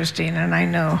very interesting. And I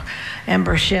know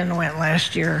Ember Shin went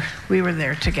last year. We were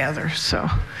there together, so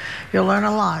you'll learn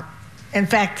a lot. In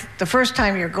fact, the first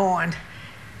time you're going,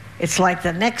 it's like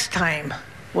the next time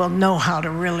we'll know how to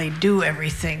really do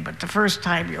everything. But the first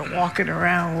time you're walking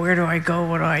around, where do I go,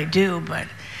 what do I do? But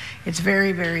it's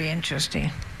very, very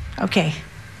interesting. Okay,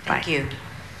 Thank you.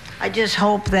 I just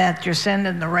hope that you're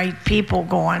sending the right people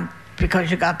going,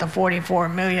 because you got the 44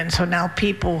 million, so now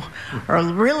people are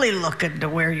really looking to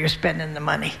where you're spending the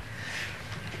money.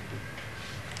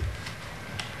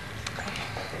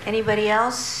 Anybody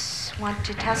else want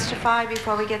to testify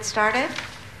before we get started?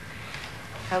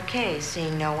 Okay,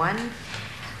 seeing no one.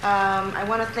 I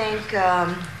want to thank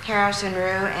Harrison Rue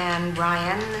and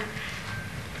Ryan.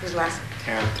 Who's last?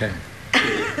 Tim.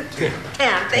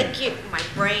 Tam, thank you. My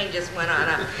brain just went on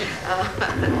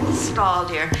a stalled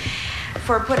here.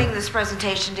 For putting this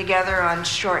presentation together on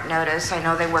short notice. I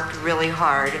know they worked really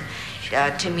hard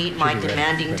to meet my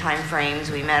demanding time frames.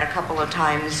 We met a couple of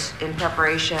times in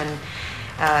preparation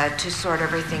to sort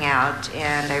everything out,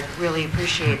 and I really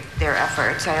appreciate their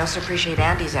efforts. I also appreciate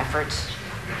Andy's efforts.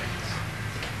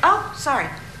 Oh, sorry.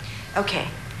 Okay.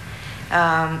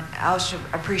 I also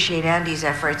appreciate Andy's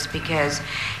efforts because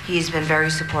he's been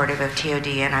very supportive of TOD,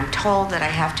 and I'm told that I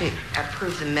have to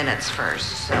approve the minutes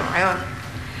first. So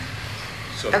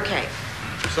okay.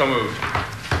 So moved.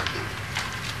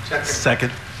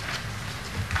 Second.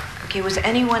 Okay, was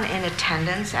anyone in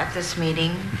attendance at this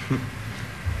meeting?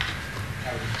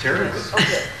 Terry was.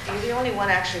 Okay, you're the only one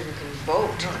actually who can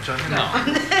vote on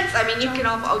this. I mean, you can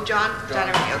all, oh, John,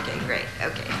 okay, great,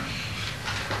 okay.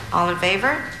 All in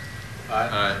favor?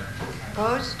 Aye.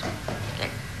 Opposed? Okay.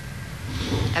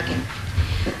 Okay.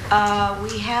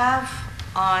 We have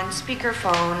on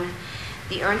speakerphone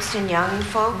the Ernst & Young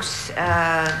folks.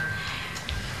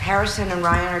 Harrison and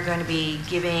Ryan are going to be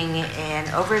giving an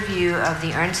overview of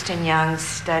the Ernst & Young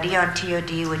study on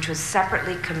TOD, which was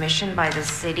separately commissioned by the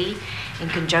city in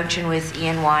conjunction with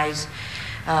E&Y's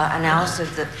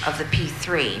analysis of the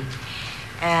P3.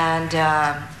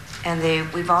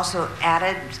 We've also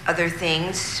added other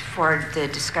things for the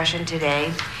discussion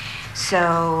today.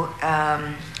 So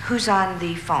who's on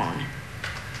the phone?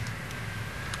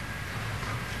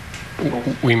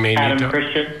 We may need Adam to.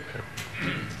 Christian.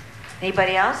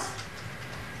 Anybody else?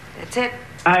 That's it.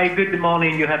 Hi, good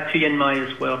morning. You have Tuyen Mai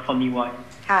as well from EY.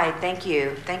 Hi, thank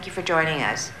you. Thank you for joining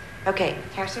us. Okay,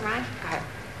 Harrison, Ryan, go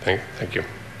ahead. Thank you.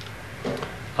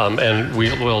 And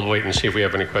we'll wait and see if we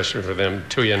have any questions for them.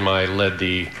 Tuyen Mai led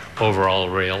the overall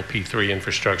rail P3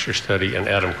 infrastructure study, and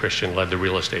Adam Christian led the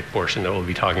real estate portion that we'll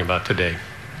be talking about today.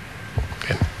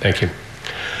 Okay, thank you.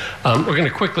 We're going to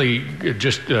quickly,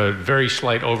 just a very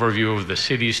slight overview of the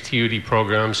city's TOD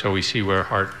program so we see where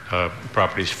HART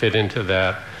properties fit into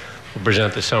that. We'll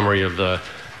present the summary of the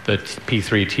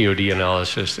P3 TOD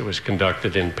analysis that was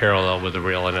conducted in parallel with the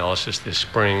rail analysis this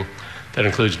spring. That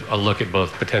includes a look at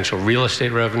both potential real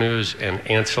estate revenues and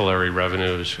ancillary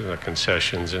revenues,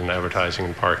 concessions and advertising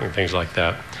and parking, things like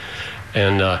that.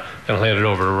 And then I'll hand it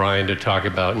over to Ryan to talk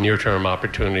about near-term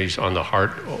opportunities on the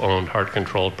HART-owned,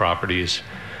 HART-controlled properties.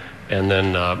 And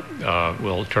then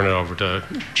we'll turn it over to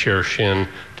Chair Shin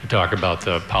to talk about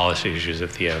the policy issues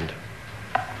at the end.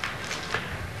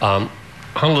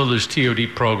 Honolulu's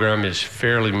TOD program is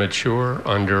fairly mature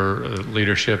under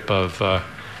leadership of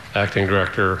Acting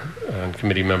Director and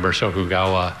Committee Member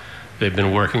Sokugawa. They've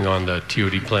been working on the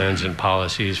TOD plans and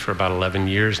policies for about 11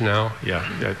 years now.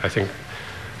 Yeah, I think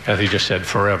Kathy just said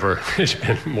forever. It's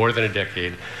been more than a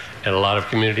decade and a lot of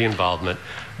community involvement.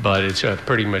 But it's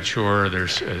pretty mature.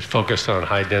 It's focused on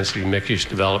high-density mixed-use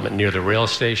development near the rail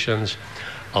stations,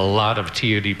 a lot of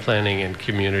TOD planning and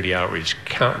community outreach,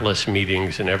 countless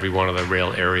meetings in every one of the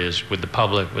rail areas with the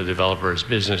public, with developers,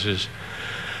 businesses.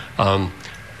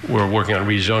 We're working on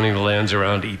rezoning the lands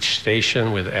around each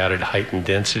station with added height and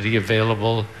density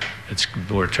available.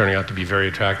 We're turning out to be very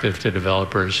attractive to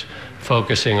developers,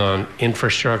 focusing on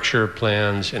infrastructure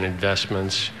plans and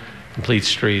investments, complete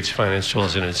streets, finance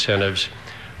tools and incentives.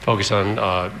 Focus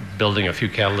on building a few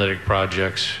catalytic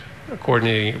projects,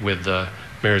 coordinating with the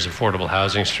mayor's affordable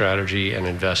housing strategy and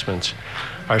investments.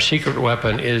 Our secret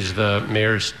weapon is the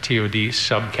mayor's TOD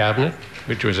sub-cabinet,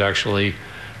 which was actually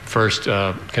first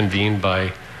convened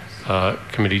by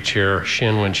Committee Chair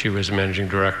Shin when she was managing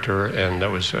director, and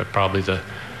that was probably the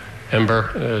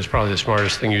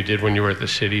smartest thing you did when you were at the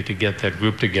city, to get that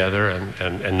group together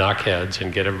and knock heads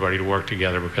and get everybody to work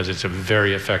together, because it's a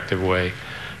very effective way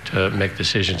to make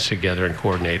decisions together and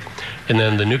coordinate. And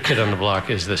then the new kid on the block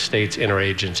is the state's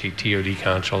interagency TOD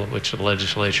council, which the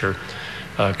legislature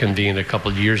convened a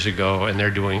couple of years ago, and they're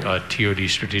doing a TOD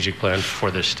strategic plan for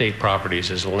the state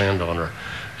properties as a landowner.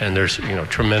 And there's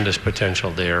tremendous potential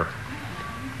there.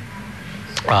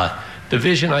 The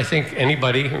vision, I think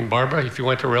anybody, and Barbara, if you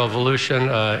went to Revolution,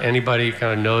 anybody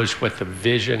kind of knows what the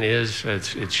vision is.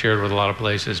 It's shared with a lot of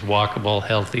places: walkable,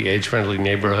 healthy, age-friendly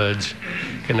neighborhoods,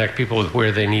 connect people with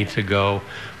where they need to go.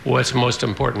 What's most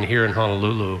important here in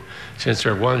Honolulu, since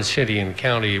they're one city and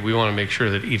county, we want to make sure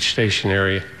that each station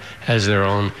area has their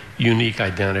own unique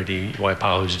identity.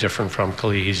 Waipahu is different from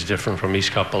Kalihi, is different from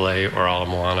East Kapolei or Ala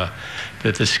Moana.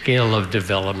 That the scale of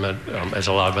development, as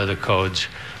allowed by the codes,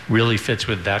 really fits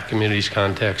with that community's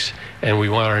context, and we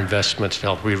want our investments to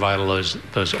help revitalize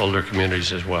those older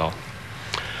communities as well.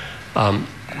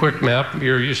 Quick map.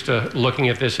 You're used to looking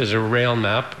at this as a rail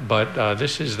map, but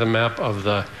this is the map of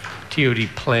the TOD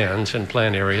plans and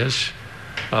plan areas.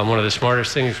 One of the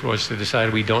smartest things was to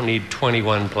decide we don't need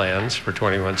 21 plans for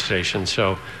 21 stations,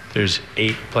 so there's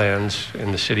 8 plans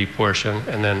in the city portion,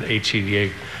 and then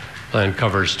HCDA plan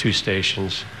covers 2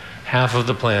 stations. Half of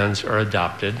the plans are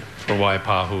adopted for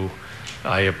Waipahu,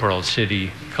 Aiea Pearl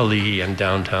City, Kalihi, and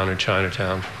downtown and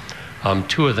Chinatown.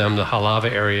 2 of them, the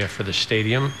Halava area for the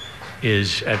stadium,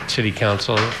 is at City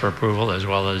Council for approval, as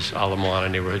well as Ala Moana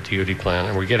Neighborhood TOD Plan,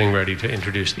 and we're getting ready to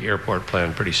introduce the airport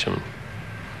plan pretty soon.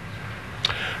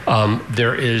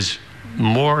 There is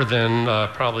more than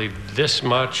probably this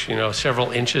much,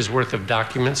 several inches worth of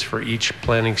documents for each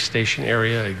planning station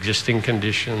area, existing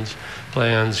conditions,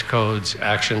 plans, codes,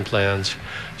 action plans.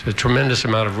 So a tremendous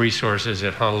amount of resources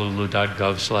at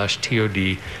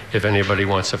honolulu.gov/TOD if anybody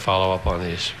wants to follow up on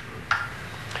these.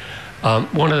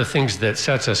 One of the things that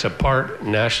sets us apart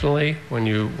nationally, when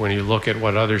you look at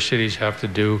what other cities have to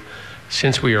do,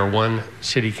 since we are one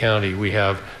city county, we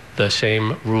have the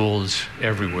same rules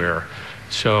everywhere.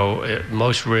 So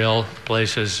most rail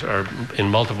places are in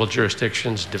multiple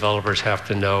jurisdictions. Developers have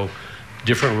to know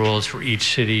different rules for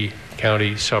each city,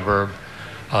 county, suburb.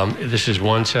 This is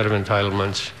one set of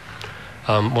entitlements.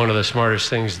 One of the smartest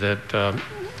things that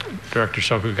Director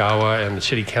Sokugawa and the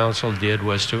City Council did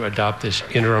was to adopt this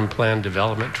interim plan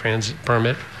development transit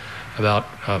permit about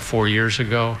 4 years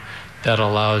ago. That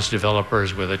allows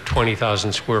developers with a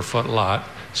 20,000 square foot lot,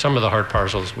 some of the HART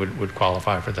parcels would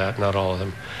qualify for that, not all of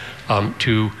them,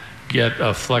 to get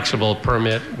a flexible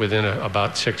permit within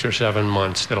about 6 or 7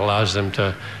 months that allows them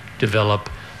to develop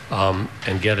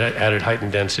and get added height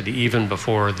and density even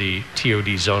before the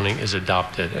TOD zoning is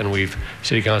adopted. And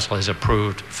City Council has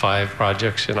approved 5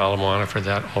 projects in Ala Moana for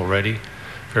that already,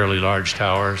 fairly large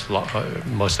towers.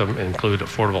 Most of them include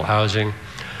affordable housing.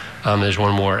 There's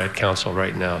one more at council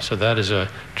right now. So that is a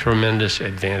tremendous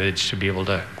advantage to be able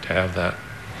to have that.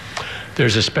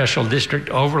 There's a special district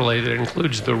overlay that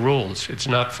includes the rules. It's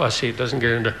not fussy. It doesn't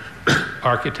get into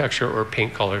architecture or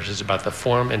paint colors. It's about the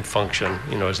form and function.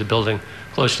 Is the building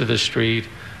close to the street?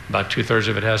 About 2/3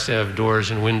 of it has to have doors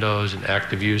and windows and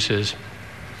active uses.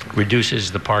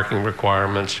 Reduces the parking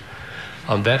requirements.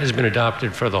 That has been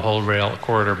adopted for the whole rail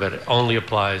corridor, but it only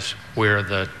applies where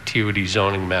the TOD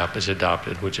zoning map is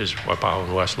adopted, which is Wapaho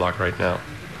and Westlock right now.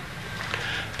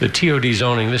 The TOD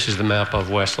zoning, this is the map of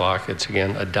Westlock. It's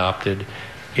again adopted.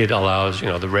 It allows,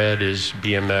 the red is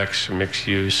BMX mixed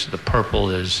use. The purple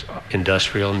is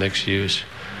industrial mixed use.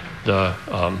 The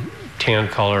tan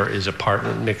color is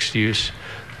apartment mixed use.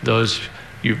 Those,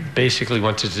 you basically,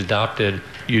 once it's adopted,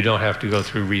 you don't have to go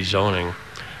through rezoning.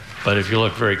 But if you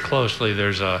look very closely,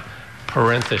 there's a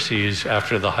parentheses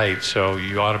after the height. So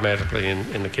you automatically,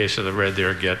 in the case of the red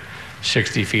there, get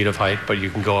 60 feet of height, but you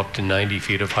can go up to 90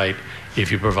 feet of height if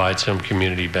you provide some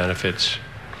community benefits.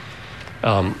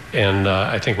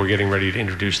 I think we're getting ready to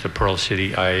introduce the Pearl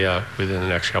City IA within the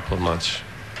next couple of months.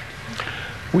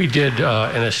 We did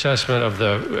an assessment of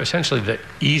essentially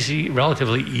the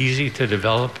relatively easy to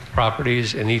develop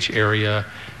properties in each area,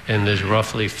 and there's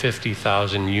roughly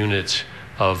 50,000 units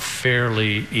of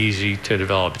fairly easy to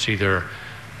develop. It's either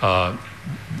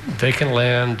vacant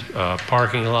land,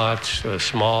 parking lots, a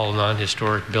small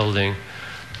non-historic building,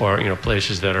 or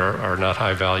places that are not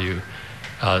high value.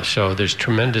 So there's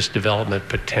tremendous development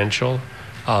potential.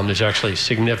 There's actually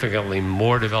significantly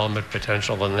more development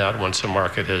potential than that once the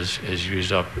market has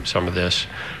used up some of this.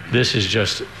 This is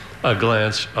just a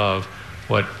glance of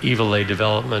what Evalay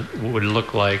development would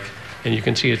look like. And you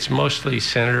can see it's mostly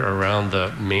centered around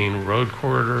the main road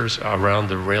corridors, around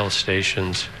the rail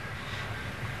stations.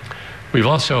 We've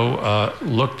also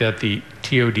looked at the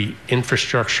TOD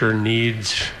infrastructure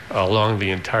needs along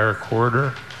the entire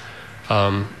corridor.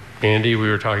 Andy, we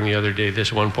were talking the other day,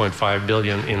 this $1.5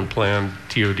 billion in planned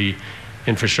TOD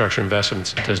infrastructure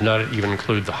investments does not even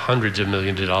include the hundreds of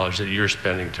millions of dollars that you're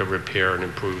spending to repair and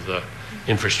improve the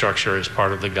infrastructure as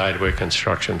part of the guideway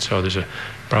construction. So there's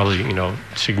probably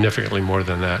significantly more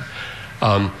than that.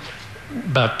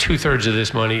 About 2/3 of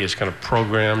this money is kind of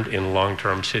programmed in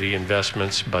long-term city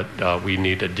investments, but we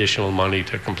need additional money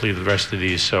to complete the rest of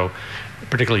these. So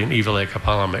particularly in Evalay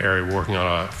Kapalama area, we're working on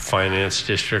a finance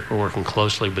district. We're working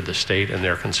closely with the state and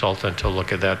their consultant to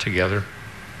look at that together.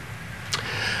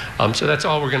 So that's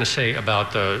all we're going to say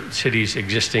about the city's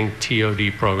existing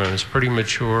TOD program. It's pretty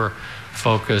mature,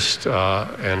 focused,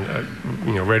 and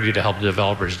ready to help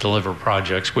developers deliver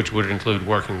projects, which would include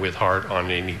working with HART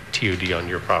on any TOD on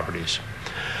your properties.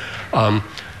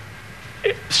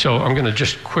 So I'm going to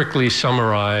just quickly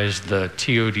summarize the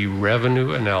TOD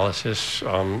revenue analysis.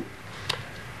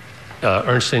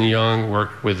 Ernst & Young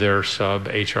worked with their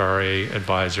sub-HRA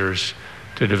advisors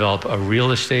to develop a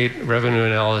real estate revenue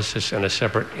analysis and a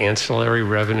separate ancillary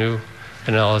revenue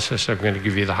analysis. I'm going to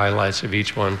give you the highlights of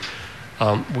each one.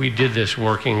 We did this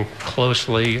working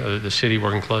closely, the city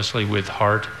working closely with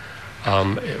HART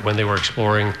when they were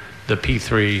exploring the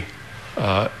P3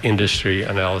 industry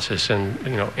analysis. And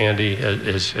Andy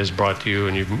has brought to you,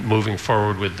 and you're moving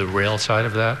forward with the rail side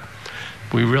of that.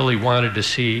 We really wanted to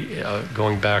see,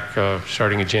 going back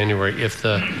starting in January, if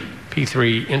the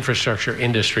P3 infrastructure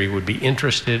industry would be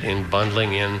interested in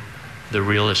bundling in the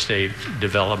real estate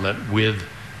development with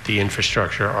the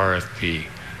infrastructure RFP.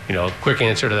 Quick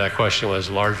answer to that question was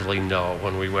largely no.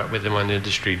 When we went with them on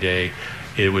Industry Day,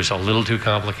 it was a little too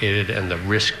complicated, and the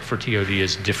risk for TOD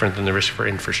is different than the risk for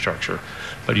infrastructure.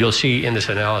 But you'll see in this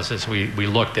analysis, we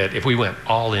looked at, if we went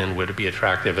all in, would it be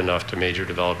attractive enough to major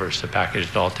developers to package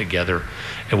it all together,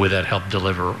 and would that help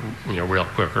deliver real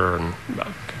quicker and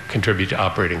contribute to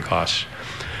operating costs?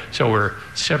 So we're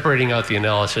separating out the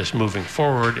analysis moving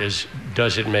forward is,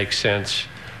 does it make sense?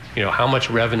 How much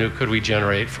revenue could we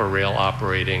generate for rail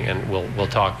operating? And we'll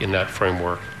talk in that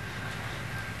framework.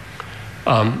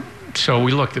 So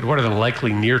we looked at what are the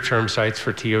likely near-term sites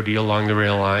for TOD along the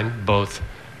rail line, both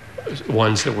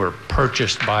ones that were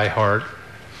purchased by HART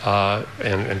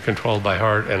and controlled by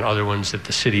HART, and other ones that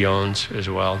the city owns as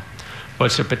well.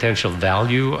 What's the potential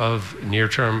value of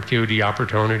near-term TOD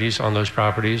opportunities on those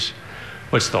properties?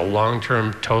 What's the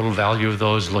long-term total value of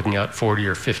those looking out 40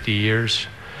 or 50 years?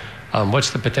 What's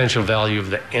the potential value of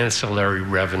the ancillary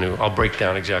revenue? I'll break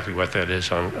down exactly what that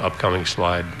is on an upcoming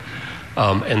slide.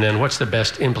 And then what's the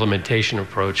best implementation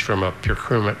approach from a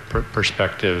procurement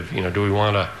perspective? Do we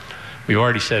want to, we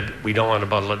already said we don't want to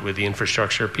bundle it with the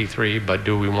infrastructure P3, but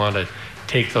do we want to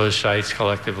take those sites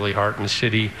collectively, HART and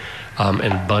city,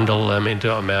 and bundle them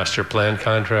into a master plan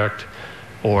contract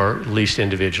or leased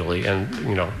individually? And,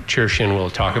 Chair Shin will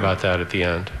talk about that at the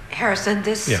end. Harrison,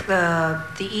 this Yeah.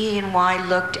 the E&Y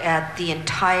looked at the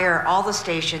entire, all the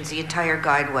stations, the entire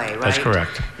guideway, right? That's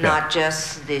correct. Not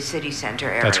just the city center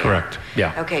area. That's correct.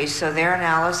 Yeah. Okay, so their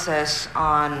analysis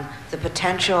on the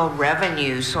potential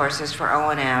revenue sources for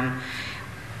O&M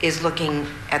is looking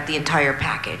at the entire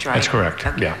package, right? That's correct.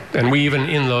 Okay. Yeah. And we even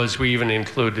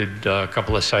included a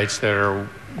couple of sites that are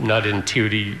not in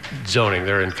TOD zoning.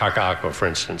 They're in Kaka'ako, for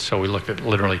instance. So we looked at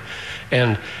literally,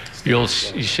 and you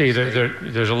see that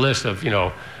there's a list of,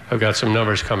 I've got some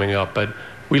numbers coming up, but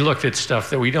we looked at stuff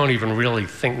that we don't even really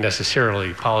think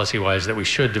necessarily policy-wise that we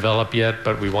should develop yet,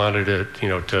 but we wanted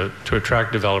to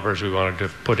attract developers, we wanted to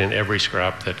put in every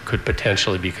scrap that could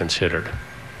potentially be considered.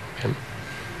 Okay.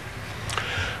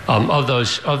 Of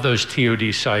those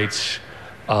TOD sites,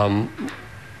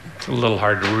 it's a little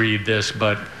hard to read this,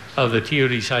 but of the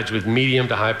TOD sites with medium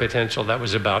to high potential, that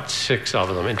was about 6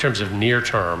 of them. In terms of near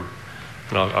term,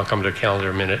 and I'll come to the calendar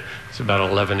in a minute, it's about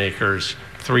 11 acres.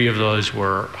 3 of those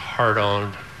were HART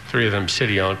owned, 3 of them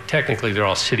city owned. Technically, they're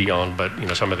all city owned, but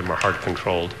some of them are HART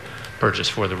controlled,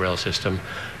 purchased for the rail system.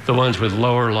 The ones with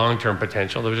lower long-term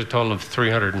potential, there was a total of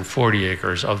 340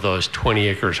 acres. Of those, 20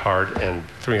 acres HART and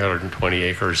 320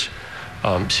 acres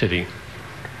city.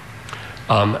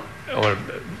 I want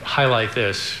to highlight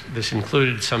this. This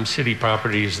included some city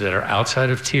properties that are outside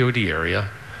of TOD area,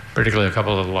 particularly a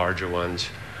couple of the larger ones.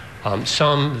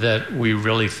 Some that we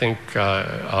really think,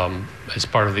 as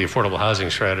part of the affordable housing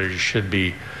strategy, should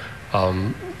be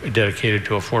dedicated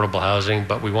to affordable housing,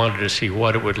 but we wanted to see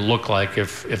what it would look like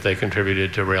if they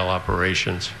contributed to rail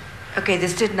operations. Okay,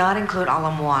 this did not include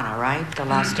Ala Moana, right? The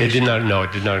last It station? did not, no,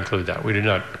 it did not include that. We did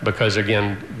not, because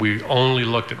again, we only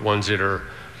looked at ones that are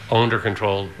owned or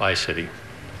controlled by city.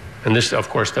 And this, of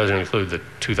course, doesn't include the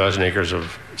 2,000 acres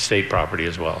of state property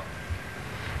as well.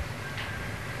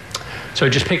 So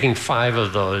just picking 5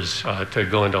 of those to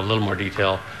go into a little more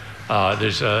detail.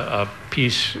 There's a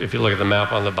piece, if you look at the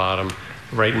map on the bottom,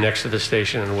 right next to the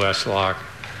station in West Lock.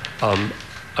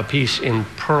 A piece in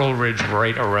Pearl Ridge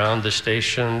right around the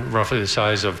station, roughly the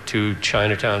size of 2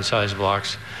 Chinatown-sized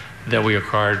blocks that we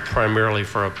acquired primarily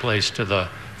for a place for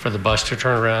the bus to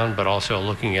turn around, but also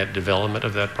looking at development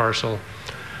of that parcel.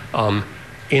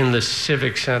 In the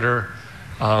Civic Center,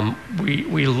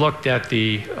 we looked at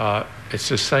it's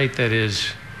a site that is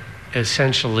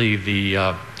essentially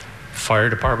the fire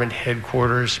department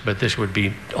headquarters, but this would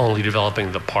be only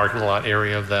developing the parking lot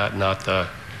area of that, not the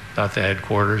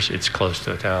headquarters. It's close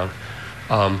to the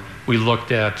town. We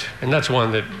looked at, and that's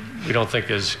one that we don't think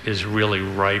is really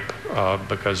ripe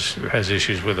because it has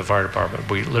issues with the fire department.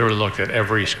 We literally looked at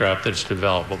every scrap that's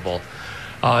developable.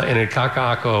 And in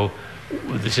Kaka'ako,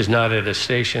 this is not at a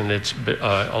station, it's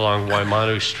along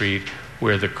Waimanu Street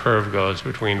where the curve goes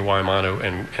between Waimanu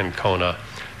and Kona.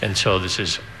 And so this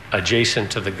is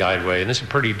adjacent to the guideway, and this is a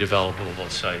pretty developable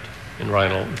site. And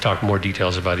Ryan will talk more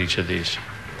details about each of these.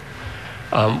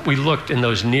 We looked in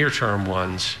those near-term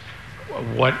ones,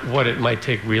 what it might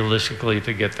take realistically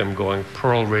to get them going.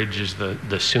 Pearl Ridge is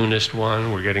the soonest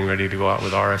one. We're getting ready to go out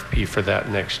with RFP for that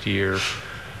next year.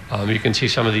 You can see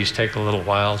some of these take a little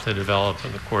while to develop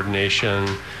and the coordination.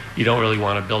 You don't really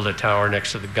want to build a tower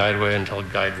next to the guideway until the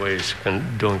guideway is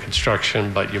doing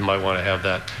construction, but you might want to have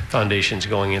that foundations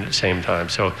going in at the same time.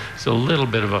 So it's a little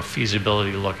bit of a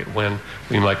feasibility look at when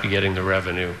we might be getting the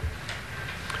revenue.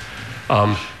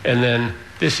 And then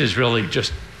this is really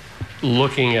just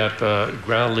looking at the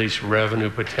ground lease revenue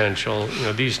potential.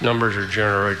 These numbers are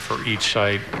generated for each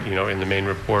site, in the main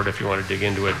report if you want to dig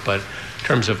into it. But in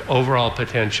terms of overall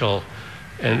potential,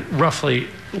 and roughly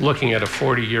looking at a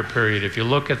 40-year period, if you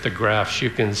look at the graphs, you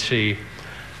can see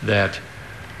that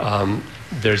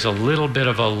there's a little bit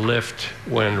of a lift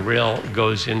when rail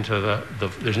goes into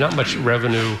there's not much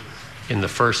revenue in the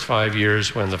first 5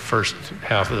 years when the first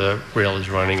half of the rail is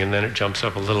running, and then it jumps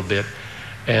up a little bit.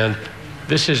 And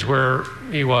this is where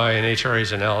EY and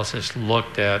HRA's analysis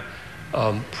looked at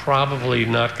probably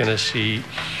not going to see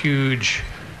huge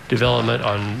development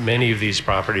on many of these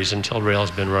properties until rail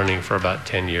has been running for about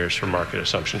 10 years for market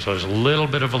assumption. So there's a little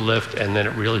bit of a lift, and then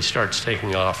it really starts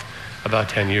taking off about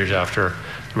 10 years after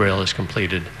the rail is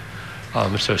completed.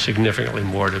 So significantly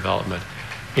more development.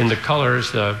 In the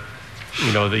colors, the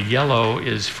yellow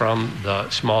is from the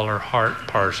smaller HART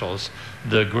parcels.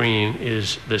 The green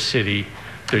is the city.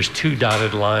 There's 2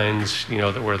 dotted lines,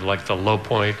 that were like the low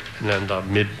point and then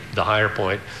the higher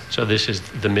point. So this is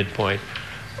the midpoint.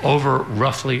 Over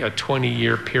roughly a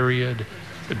 20-year period,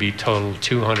 it'd be total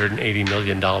 $280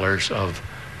 million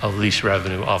of lease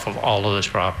revenue off of all of those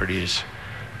properties.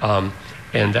 And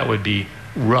that would be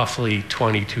roughly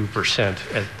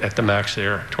 22% at the max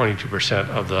there, 22%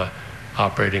 of the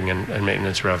operating and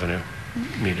maintenance revenue.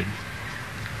 needed.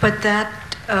 But that,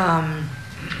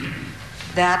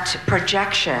 that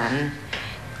projection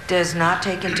does not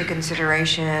take into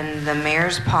consideration the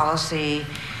mayor's policy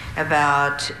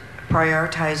about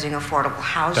prioritizing affordable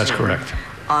housing. That's correct.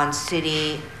 On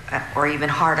city or even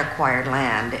HART acquired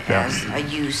land Yeah. as a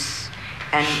use.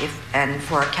 And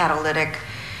for catalytic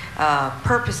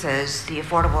purposes, the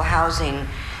affordable housing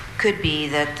could be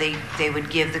that they would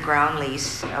give the ground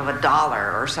lease of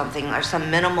 $1 or something, or some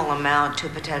minimal amount to a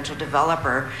potential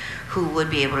developer who would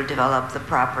be able to develop the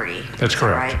property. That's Is that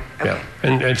correct. right? Yeah.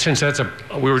 Okay. And since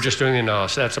we were just doing the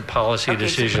analysis, that's a policy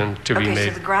decision to be Okay, made.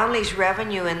 so the ground lease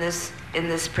revenue in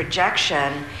this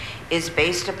projection is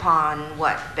based upon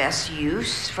what, best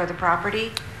use for the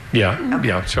property? Yeah, Okay.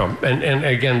 yeah. So, and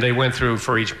again, they went through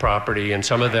for each property, and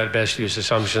some of that best use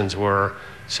assumptions were,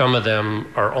 some of them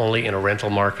are only in a rental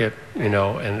market,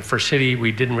 and for city,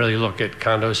 we didn't really look at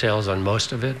condo sales on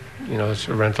most of it, it's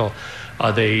a rental.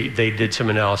 They did some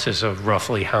analysis of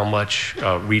roughly how much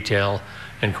retail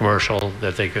and commercial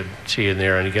that they could see in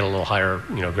there, and you get a little higher,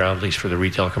 ground lease for the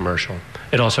retail commercial.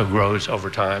 It also grows over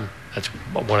time. That's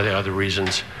one of the other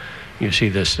reasons you see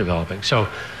this developing. So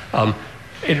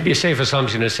it'd be a safe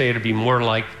assumption to say it'd be more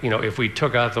like, if we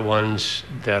took out the ones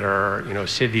that are,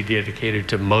 city dedicated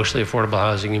to mostly affordable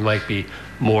housing, you might be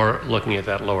more looking at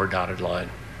that lower dotted line.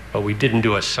 But we didn't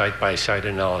do a site-by-site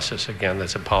analysis. Again,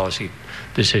 that's a policy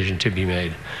decision to be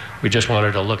made. We just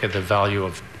wanted to look at the value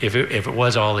of, if it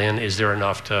was all in, is there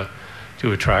enough to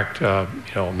attract, a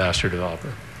master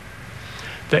developer?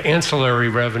 The ancillary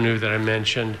revenue that I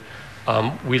mentioned,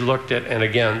 we looked at, and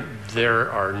again,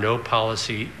 there are no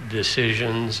policy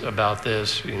decisions about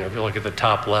this. If you look at the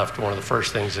top left, one of the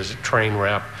first things is a train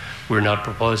wrap. We're not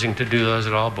proposing to do those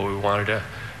at all, but we wanted to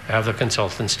have the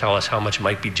consultants tell us how much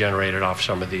might be generated off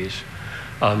some of these.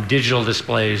 Digital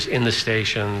displays in the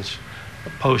stations,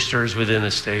 posters within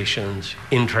the stations,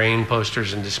 in-train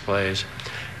posters and displays,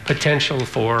 potential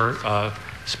for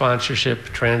sponsorship,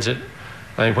 transit.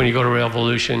 When you go to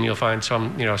Revolution, you'll find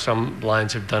some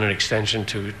lines have done an extension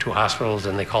to hospitals,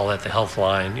 and they call that the health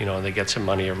line, and they get some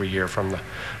money every year from the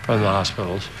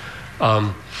hospitals.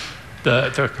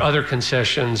 The other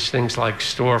concessions, things like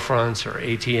storefronts or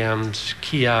ATMs,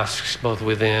 kiosks, both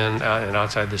within and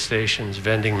outside the stations,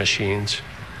 vending machines.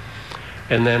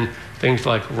 And then things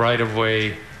like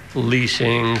right-of-way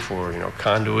leasing for,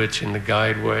 conduits in the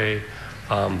guideway,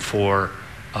 for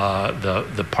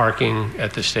the parking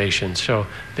at the station. So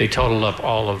they totaled up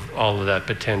all of that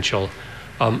potential.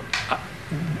 I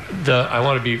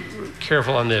want to be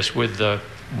careful on this. With the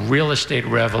real estate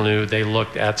revenue, they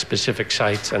looked at specific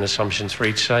sites and assumptions for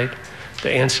each site.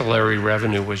 The ancillary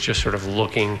revenue was just sort of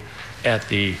looking at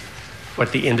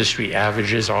what the industry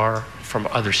averages are from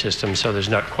other systems, so there's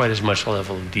not quite as much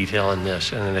level of detail in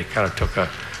this, and then they kind of took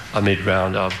a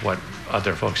mid-ground of what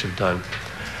other folks have done.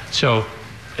 So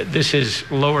this is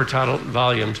lower total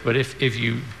volumes, but if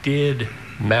you did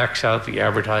max out the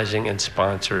advertising and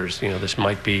sponsors, this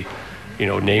might be,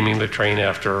 naming the train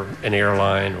after an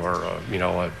airline or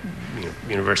a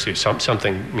university,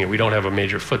 something. We don't have a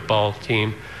major football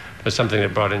team, but something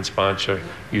that brought in sponsor,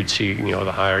 you'd see,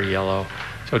 the higher yellow.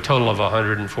 So a total of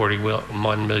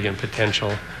 141 million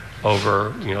potential over,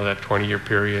 that 20-year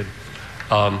period.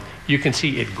 You can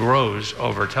see it grows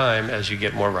over time as you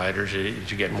get more riders,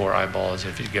 as you get more eyeballs,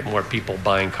 if you get more people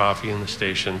buying coffee in the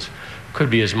stations.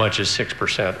 Could be as much as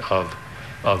 6%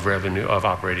 of revenue, of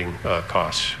operating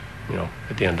costs,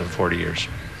 at the end of 40 years.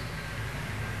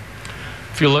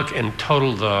 If you look in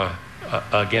total,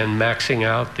 again, maxing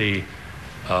out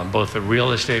both the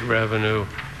real estate revenue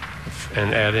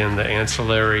and add in the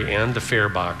ancillary and the fare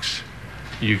box,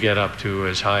 you get up to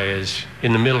as high as,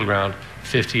 in the middle ground,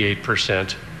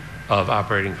 58% of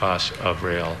operating costs of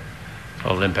rail.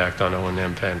 Total impact on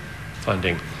O&M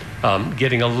funding.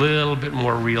 Getting a little bit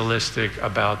more realistic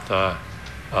about the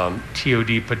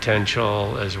TOD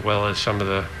potential as well as some of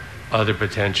the other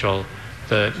potential.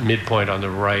 The midpoint on the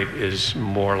right is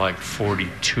more like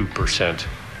 42%,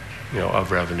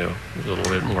 of revenue, a little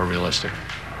bit more realistic.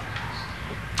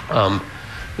 Now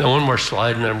one more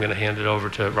slide, and then I'm going to hand it over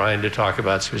to Ryan to talk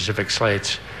about specific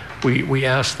sites. We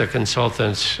asked the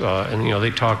consultants, and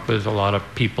they talked with a lot of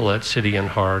people at City and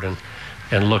HART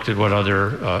and looked at what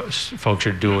other folks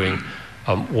are doing.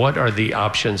 What are the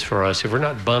options for us if we're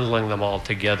not bundling them all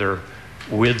together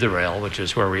with the rail, which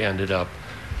is where we ended up?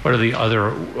 What are the other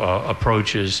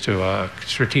approaches to a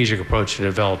strategic approach to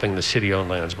developing the city-owned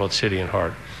lands, both City and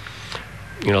HART?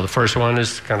 The first one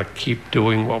is to kind of keep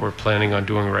doing what we're planning on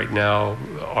doing right now,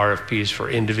 RFPs for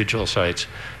individual sites.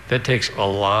 That takes a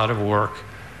lot of work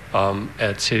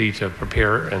at City to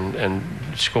prepare and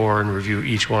score and review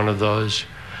each one of those.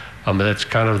 That's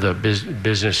kind of the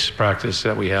business practice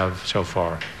that we have so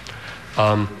far.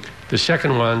 The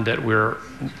second one that we're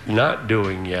not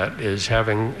doing yet is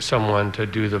having someone to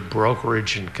do the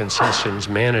brokerage and concessions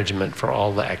management for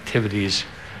all the activities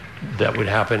that would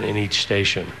happen in each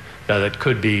station. Now, that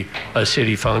could be a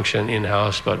city function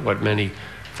in-house, but what many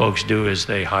folks do is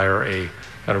they hire a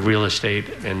kind of real estate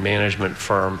and management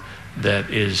firm that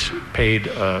is paid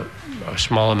a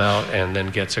small amount and then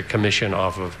gets a commission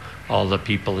off of all the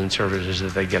people and services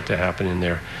that they get to happen in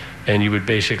there. And you would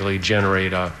basically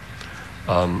generate a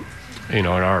an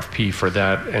RFP for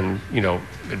that, and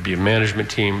it'd be a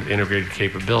management team with integrated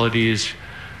capabilities.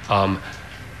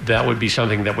 That would be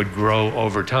something that would grow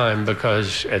over time,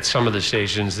 because at some of the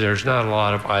stations there's not a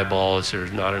lot of eyeballs,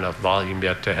 there's not enough volume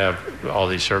yet to have all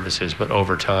these services, but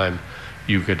over time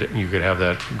you could have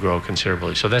that grow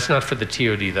considerably. So that's not for the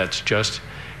TOD, that's just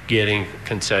getting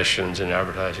concessions and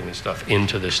advertising and stuff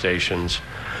into the stations.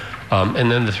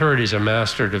 And then the third is a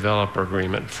master developer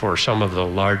agreement for some of the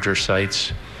larger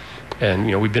sites. And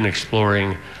we've been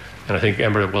exploring, and I think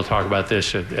Ember will talk about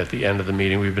this at the end of the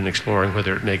meeting, we've been exploring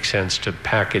whether it makes sense to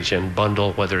package and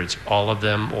bundle, whether it's all of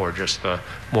them or just the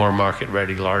more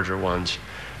market-ready larger ones,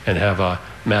 and have a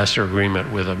master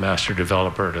agreement with a master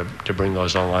developer to bring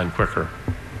those online quicker.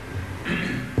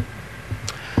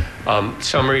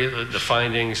 Summary of the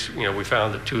findings, we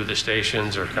found that 2 of the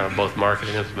stations are kind of both market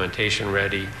and implementation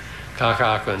ready.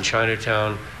 Kaka'ako and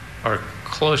Chinatown are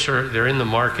closer, they're in the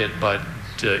market, but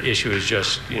the issue is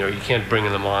just, you can't bring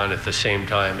them on at the same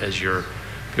time as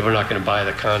people are not going to buy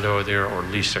the condo there or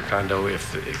lease the condo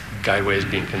if the guideway is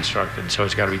being constructed, so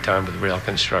it's got to be timed with rail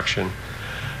construction.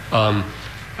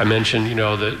 I mentioned,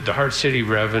 the HART City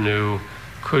revenue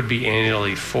could be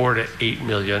annually $4 to $8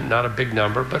 million, not a big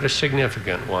number, but a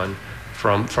significant one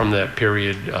from that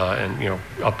period, and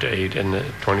up to 8 in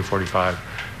 2045,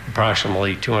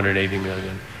 approximately $280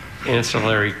 million.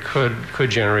 Ancillary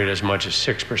could generate as much as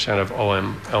 6% of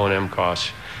O&M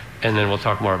costs, and then we'll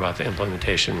talk more about the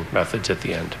implementation methods at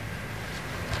the end.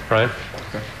 Ryan?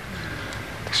 Okay.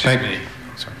 Excuse me.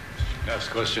 Sorry. Next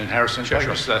question, Harrison. Sure.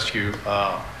 Can I just ask you,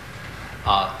 the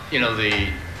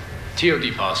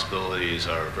TOD possibilities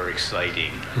are very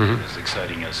exciting, as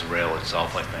exciting as the rail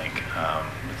itself, I think,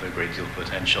 with a great deal of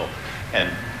potential. And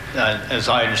as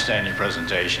I understand your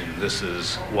presentation, this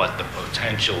is what the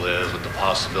potential is, what the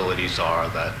possibilities are,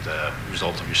 that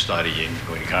result of your study and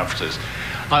going to conferences.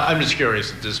 I'm just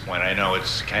curious at this point, I know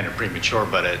it's kind of premature,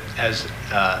 but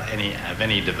have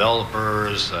any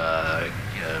developers,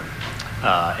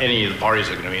 any of the parties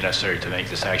that are going to be necessary to make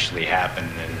this actually happen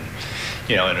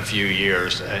in a few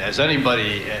years, has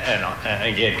anybody, and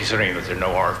again, considering that there are no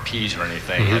RFPs or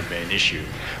anything have been issued,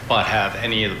 but have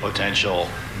any of the potential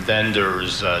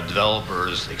vendors,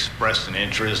 developers expressed an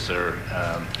interest or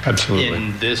Absolutely.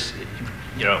 in this,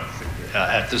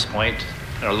 at this point,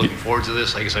 and are looking forward to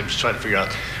this? I guess I'm just trying to figure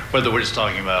out whether we're just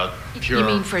talking about pure... You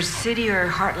mean for city or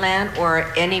Heartland,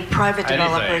 or any private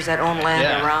developers that own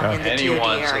land around in the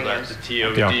TOD areas?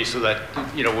 So that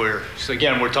the TOD, so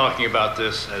that, we're talking about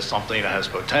this as something that has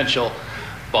potential,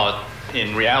 but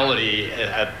in reality,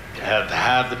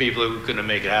 have the people who are going to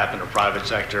make it happen, the private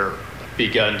sector,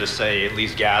 begun to say, at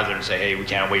least gather and say, hey, we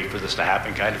can't wait for this to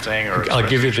happen kind of thing? Or I'll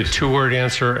give you the 2-word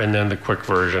answer and then the quick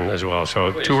version as well.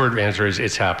 So 2-word answer is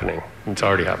it's happening. It's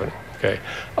already happening, okay?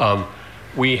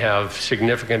 We have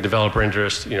significant developer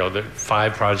interest. The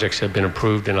 5 projects have been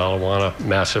approved in Alajuana,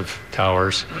 massive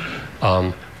towers.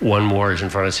 1 more is in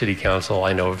front of City Council.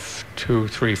 I know of 2,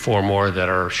 3, 4 more that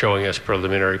are showing us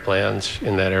preliminary plans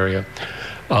in that area.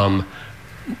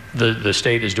 The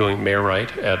state is doing mayor right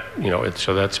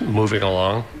so that's moving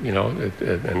along,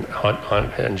 and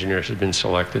Hunt Engineers has been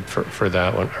selected for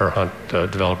that one, or Hunt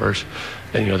developers,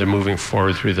 and they're moving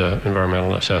forward through the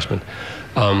environmental assessment.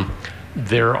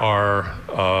 There are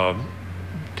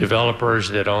developers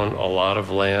that own a lot of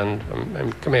land.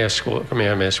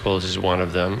 Kamehameha Schools is one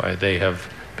of them. They have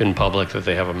been public that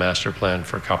they have a master plan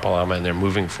for Kapalama, and they're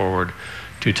moving forward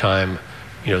to time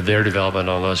their development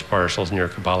on those parcels near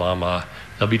Kapalama.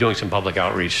 They'll be doing some public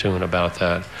outreach soon about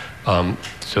that.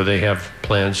 So they have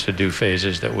plans to do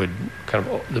phases that would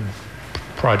the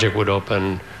project would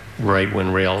open right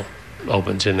when rail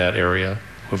opens in that area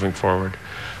moving forward.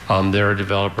 There are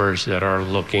developers that are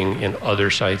looking in other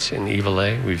sites in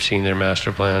Ivalé. We've seen their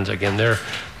master plans. Again,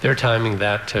 they're timing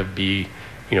that to be,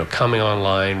 coming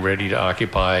online, ready to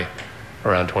occupy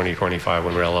around 2025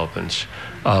 when rail opens.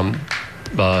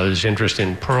 There's interest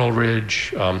in Pearl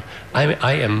Ridge.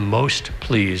 I am most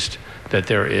pleased that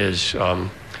there is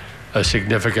a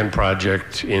significant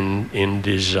project in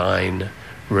design,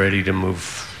 ready to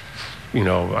move.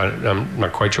 I'm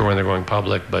not quite sure when they're going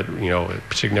public, but a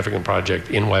significant project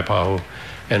in Waipahu,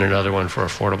 and another one for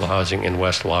affordable housing in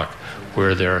West Lock,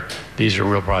 where these are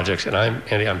real projects. And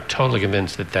I'm totally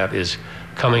convinced that is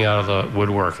coming out of the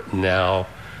woodwork now.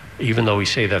 Even though we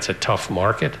say that's a tough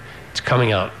market, it's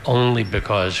coming out only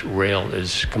because rail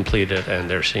is completed and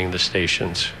they're seeing the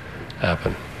stations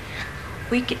happen.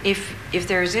 If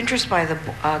there is interest by the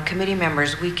committee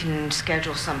members, we can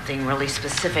schedule something really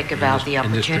specific about the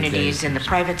opportunities in the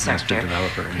private sector.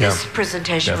 This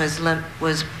presentation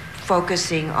was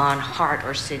focusing on HART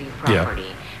or city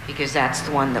property, because that's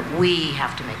the one that we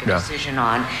have to make a decision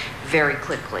on very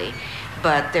quickly.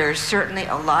 But there's certainly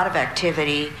a lot of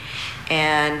activity,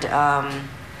 and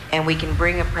we can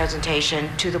bring a presentation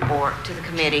to the board, to the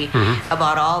committee,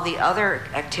 about all the other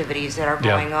activities that are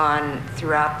going on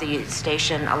throughout the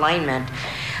station alignment.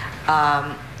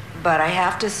 But I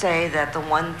have to say that the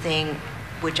one thing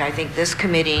which I think this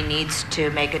committee needs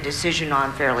to make a decision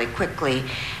on fairly quickly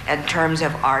in terms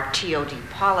of our TOD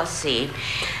policy,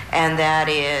 and that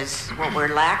is what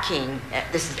we're lacking.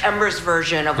 This is Ember's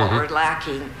version of what we're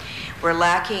lacking. We're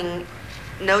lacking,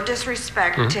 no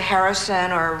disrespect to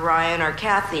Harrison or Ryan or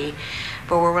Kathy,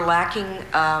 but we're lacking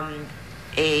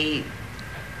a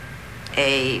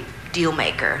deal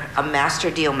maker, a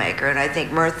master deal maker. And I think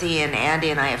Murthy and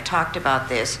Andy and I have talked about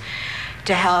this,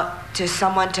 to help to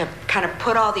someone to kind of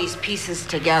put all these pieces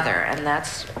together. And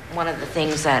that's one of the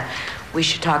things that we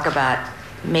should talk about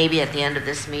maybe at the end of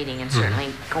this meeting, and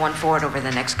certainly going forward over the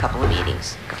next couple of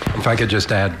meetings. If I could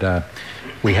just add,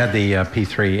 we had the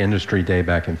P3 Industry Day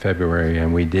back in February,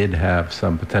 and we did have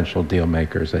some potential deal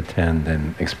makers attend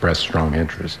and express strong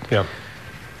interest at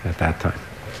that time.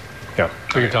 Yeah,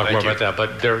 we can talk more about that,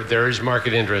 but there is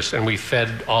market interest, and we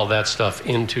fed all that stuff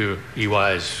into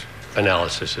EY's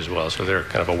analysis as well, so they're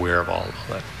kind of aware of all of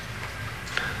that.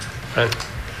 Right.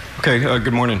 Okay,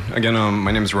 good morning. Again,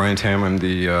 my name is Ryan Tam. I'm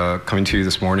coming to you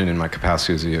this morning in my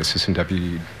capacity as the Assistant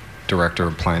Deputy Director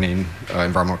of Planning,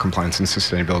 Environmental Compliance and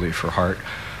Sustainability for HART.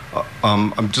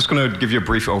 I'm just going to give you a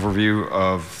brief overview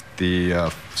of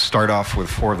start off with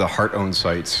 4 of the HART-owned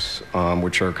sites,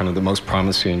 which are kind of the most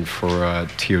promising for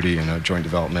TOD and joint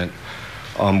development.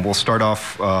 We'll start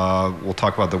off, we'll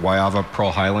talk about the Waiava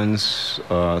Pearl Highlands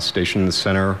station in the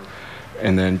center,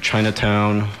 and then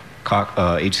Chinatown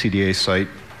HCDA site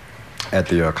at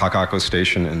the Kakako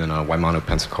station, and then Waimano,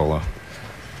 Pensacola.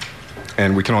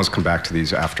 And we can always come back to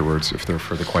these afterwards if there are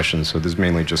further questions. So this is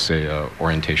mainly just a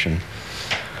orientation.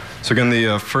 So again,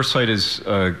 the first site is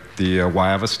the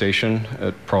Waiava station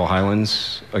at Pearl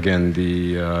Highlands. Again,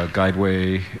 the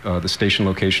guideway, the station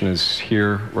location is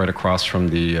here, right across from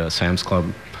the Sam's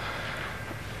Club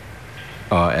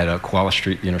at Koala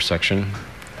Street intersection.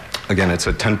 Again, it's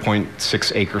a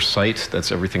 10.6 acre site.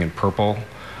 That's everything in purple.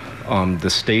 The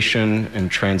station and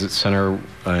transit center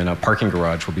and a parking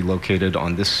garage will be located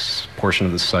on this portion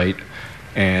of the site,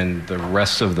 and the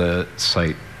rest of the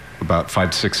site, about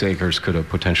 5 to 6 acres, could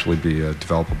potentially be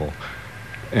developable.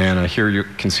 And here you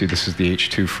can see this is the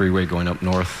H2 freeway going up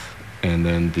north, and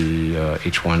then the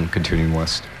H1 continuing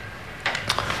west.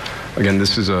 Again,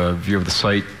 this is a view of the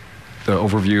site. The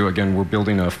overview, again, we're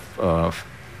building a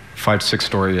 5 to 6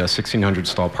 story 1,600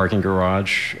 stall parking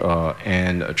garage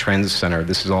and a transit center.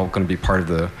 This is all going to be part of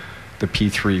the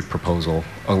P3 proposal,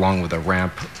 along with a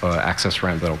ramp, access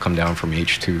ramp that'll come down from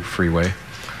H2 freeway.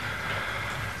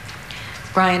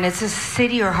 Brian, is this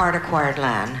city or HART acquired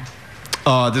land?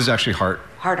 This is actually HART.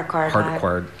 HART acquired HART land?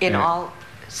 acquired.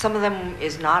 Some of them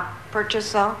is not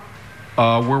purchased though?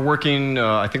 We're working,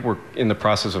 I think we're in the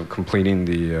process of completing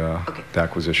the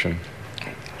acquisition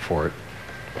for it.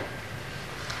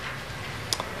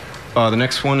 The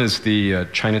next one is the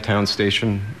Chinatown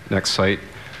station, next site.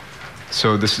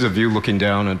 So this is a view looking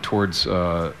down towards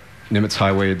Nimitz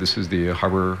Highway. This is the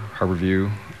harbor view.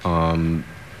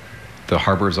 The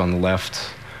harbor is on the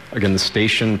left. Again, the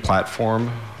station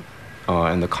platform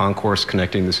and the concourse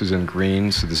connecting, this is in green,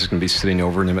 so this is going to be sitting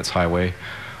over Nimitz Highway.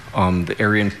 The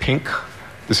area in pink,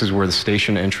 this is where the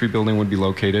station entry building would be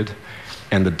located.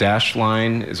 And the dashed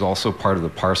line is also part of the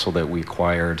parcel that we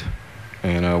acquired.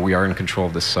 And we are in control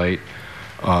of the site.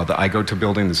 The IGOTA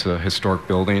building, this is a historic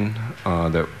building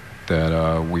that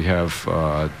we have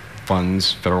federal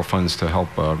funds to help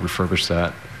refurbish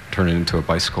that, turn it into a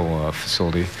bicycle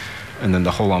facility. And then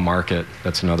the Hola Market,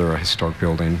 that's another historic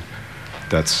building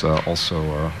that's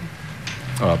also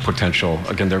potential.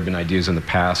 Again, there have been ideas in the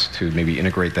past to maybe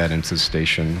integrate that into the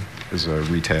station as a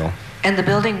retail. And the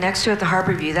building next to it, the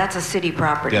Harbor View, that's a city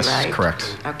property, Yes, right?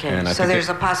 correct. Okay, And I so think there's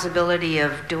a possibility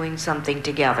of doing something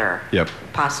together? Yep.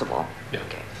 Possible? Yeah.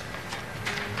 Okay.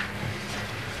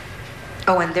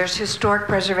 Oh, and there's historic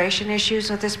preservation issues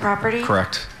with this property?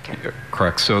 Correct. Okay. Yeah,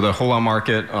 correct. So the Hola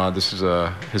Market, this is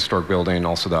a historic building,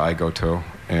 also the Igoto,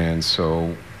 and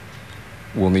so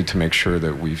we'll need to make sure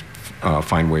that we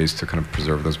find ways to kind of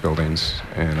preserve those buildings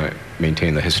and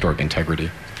maintain the historic integrity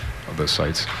of those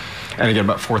sites. And again,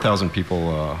 about 4,000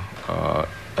 people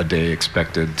a day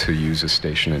expected to use this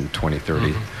station in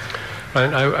 2030.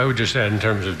 And I would just add in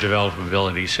terms of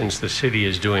developability, since the city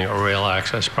is doing a rail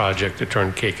access project to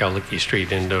turn Kekaliki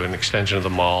Street into an extension of the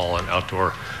mall and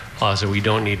outdoor plaza, we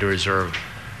don't need to reserve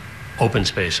open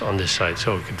space on this site,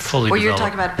 so it could fully Well, develop. you're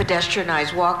talking about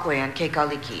pedestrianized walkway on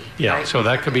Kekaliki, Yeah, right? so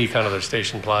that could be kind of the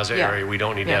station plaza Yeah. area. We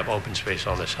don't need to Yeah. have open space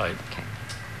on this site. Okay.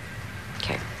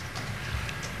 Okay.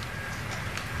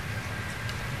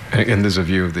 And there's a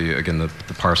view of the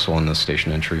parcel and the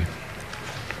station entry.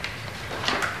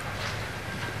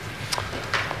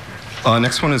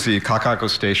 Next one is the Kakako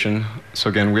station. So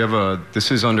again,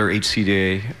 this is under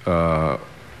HCDA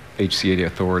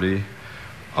authority.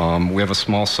 We have a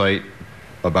small site,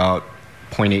 about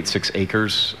 0.86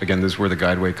 acres. Again, this is where the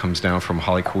guideway comes down from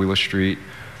Halikuila Street,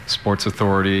 Sports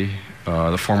Authority,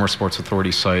 the former Sports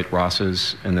Authority site,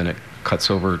 Ross's, and then it cuts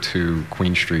over to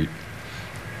Queen Street.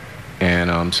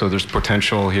 And so there's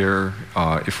potential here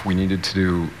if we needed to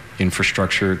do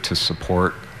infrastructure to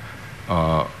support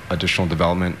additional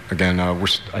development. Again,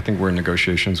 I think we're in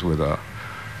negotiations with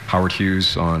Howard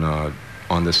Hughes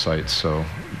on this site, so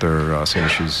there are some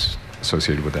issues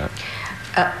associated with that.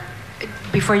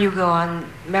 Before you go on,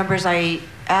 members, I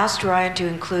asked Ryan to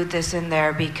include this in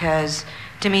there because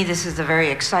to me this is a very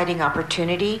exciting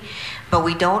opportunity, but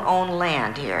we don't own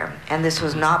land here, and this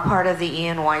was not part of the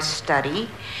E&Y study,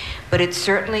 but it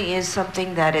certainly is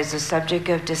something that is a subject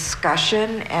of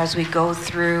discussion as we go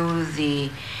through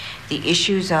the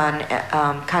issues on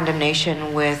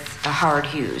condemnation with Howard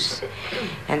Hughes.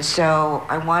 And so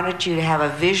I wanted you to have a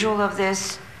visual of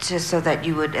this just so that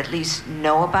you would at least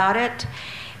know about it.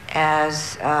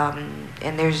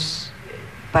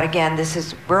 But again,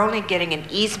 we're only getting an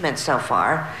easement so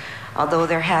far, although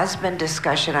there has been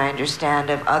discussion, I understand,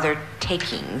 of other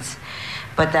takings.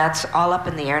 But that's all up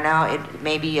in the air now. It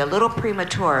may be a little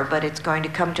premature, but it's going to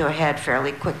come to a head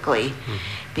fairly quickly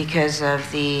because of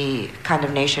the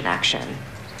condemnation action.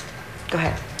 Go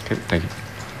ahead. Okay, thank you.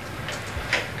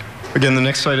 Again, the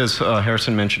next site, as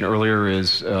Harrison mentioned earlier,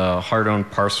 is HART-owned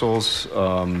parcels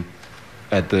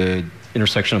at the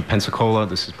intersection of Pensacola.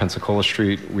 This is Pensacola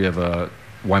Street. We have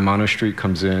Waimano Street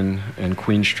comes in, and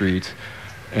Queen Street,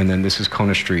 and then this is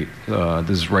Kona Street.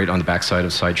 This is right on the backside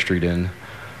of Side Street Inn.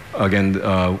 Again,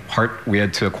 HART, we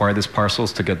had to acquire these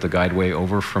parcels to get the guideway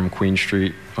over from Queen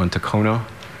Street onto Kona.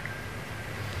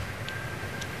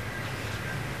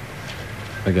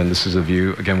 Again, this is a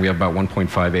view. Again, we have about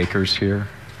 1.5 acres here.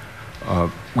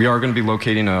 We are going to be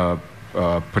locating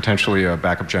potentially a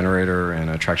backup generator and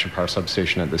a traction power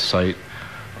substation at this site,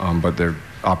 but there are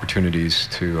opportunities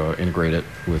to integrate it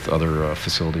with other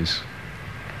facilities.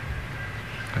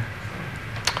 Okay.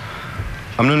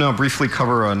 I'm going to now briefly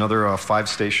cover another 5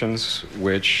 stations,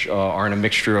 which are in a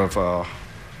mixture of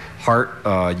HART,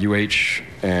 UH,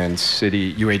 and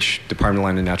City, UH Department of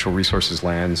Land and Natural Resources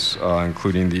lands,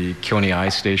 including the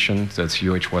Keoniai station, that's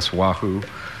UH West Oahu,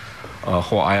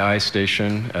 Ho'ai'ai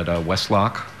station at West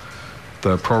Lock,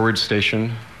 the Pro Ridge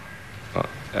station,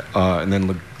 and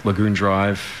then Lagoon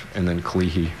Drive, and then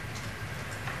Kalihi.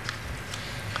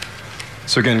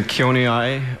 So again,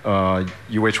 Keoniai,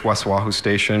 UH West Oahu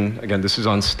station. Again, this is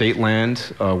on state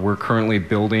land. We're currently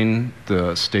building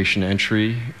the station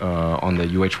entry on the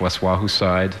UH West Oahu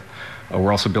side.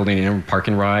 We're also building an inner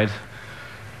parking ride.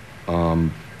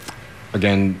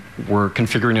 Again, we're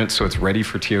configuring it so it's ready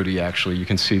for TOD actually. You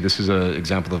can see this is an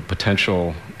example of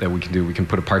potential that we can do. We can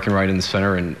put a parking ride in the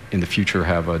center and in the future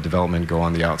have a development go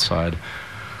on the outside.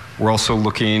 We're also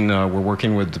we're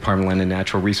working with Department of Land and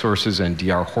Natural Resources and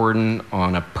DR Horton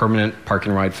on a permanent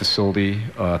parking ride facility,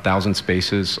 1,000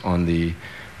 spaces on the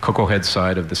Cocoa Head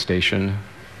side of the station,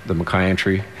 the Makai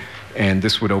entry, and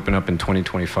this would open up in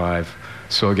 2025.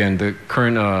 So again, the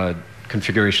current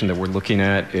configuration that we're looking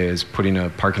at is putting a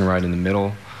parking ride in the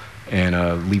middle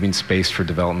and leaving space for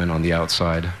development on the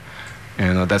outside.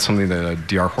 And that's something that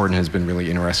DR Horton has been really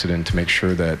interested in to make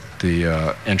sure that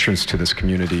the entrance to this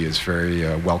community is very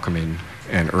welcoming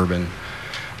and urban.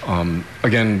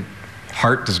 Again,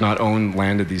 HART does not own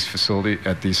land at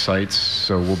these sites,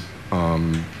 so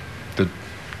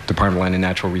the Department of Land and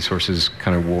Natural Resources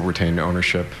kind of will retain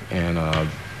ownership and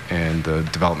the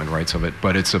development rights of it.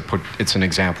 But it's an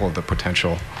example of the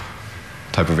potential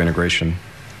type of integration.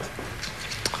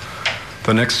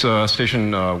 The next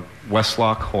station,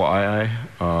 Westlock, Hawaii,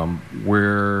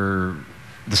 where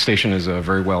the station is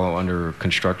very well under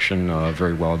construction,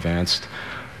 very well advanced.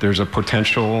 There's a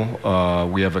potential,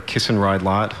 we have a kiss and ride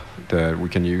lot that we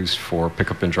can use for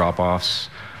pickup and drop-offs.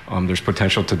 There's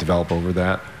potential to develop over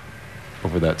that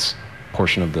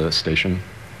portion of the station.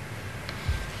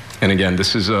 And again,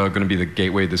 this is going to be the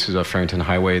gateway. This is Farrington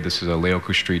Highway. This is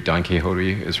Leoku Street. Don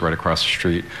Quixote is right across the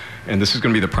street. And this is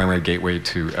going to be the primary gateway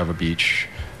to Eva Beach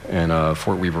and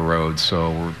Fort Weaver Road. So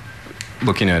we're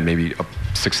looking at maybe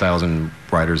 6,000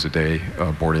 riders a day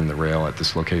boarding the rail at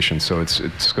this location. So it's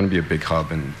going to be a big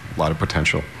hub and a lot of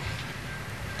potential.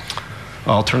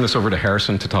 I'll turn this over to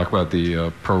Harrison to talk about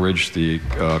the Pearl Ridge, the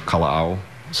Kala'au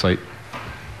site.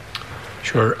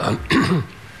 Sure.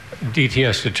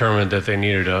 DTS determined that they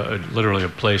needed literally a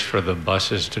place for the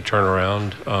buses to turn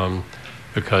around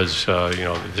because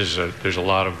there's a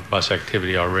lot of bus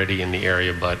activity already in the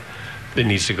area, but it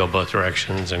needs to go both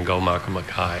directions and go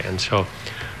Makamakai. And so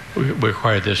we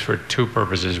acquired this for two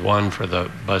purposes. One, for the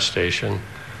bus station.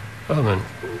 And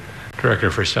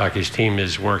Director Verstaki's team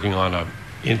is working on an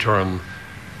interim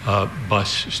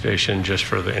bus station just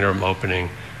for the interim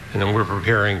opening. And then we're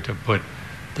preparing to put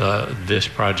this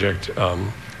project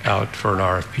out for an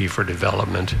RFP for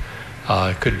development.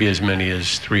 It could be as many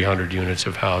as 300 units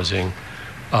of housing.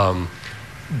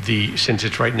 Since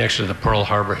it's right next to the Pearl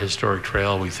Harbor Historic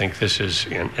Trail, we think this is,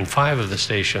 and 5 of the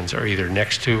stations are either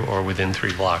next to or within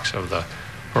 3 blocks of the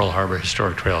Pearl Harbor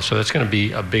Historic Trail. So that's going to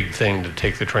be a big thing to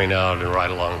take the train out and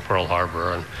ride along Pearl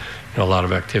Harbor, and a lot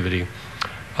of activity.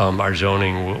 Our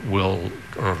zoning will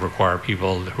require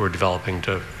people who are developing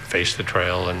to face the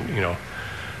trail and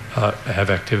have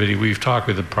activity. We've talked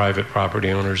with the private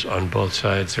property owners on both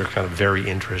sides. They're kind of very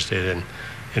interested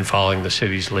in following the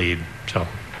city's lead. So,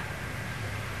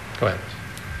 go ahead.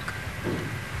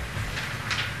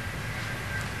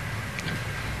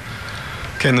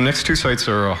 Okay, and the next 2 sites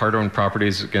are HART-owned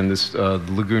properties. Again, this the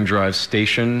Lagoon Drive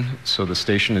station. So the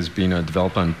station is being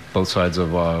developed on both sides of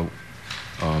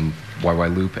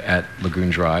YY Loop at Lagoon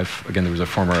Drive. Again, there was a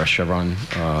former Chevron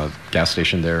gas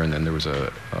station there, and then there was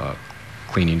a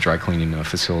dry cleaning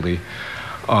facility.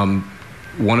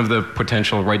 One of the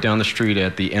potential right down the street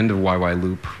at the end of YY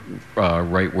Loop,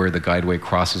 right where the guideway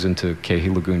crosses into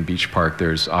Kehi Lagoon Beach Park,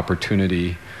 there's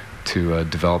opportunity to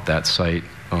develop that site.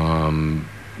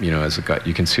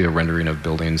 You can see a rendering of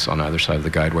buildings on either side of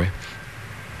the guideway.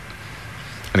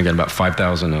 And again, about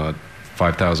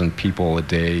 5,000 people a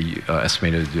day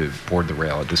estimated to board the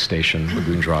rail at this station,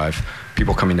 Lagoon Drive.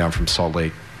 People coming down from Salt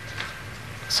Lake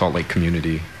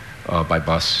community by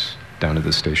bus down to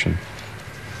this station.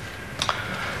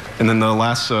 And then the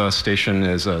last station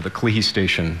is the Kalihi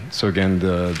station. So again,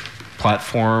 the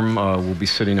platform will be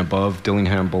sitting above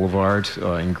Dillingham Boulevard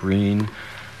in green.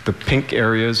 The pink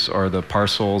areas are the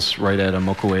parcels right at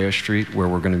Mokuea Street, where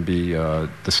we're going to be,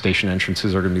 the station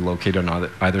entrances are going to be located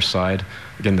on either side.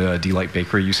 Again, the Delight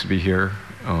Bakery used to be here,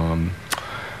 former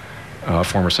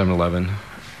 7-Eleven.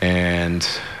 And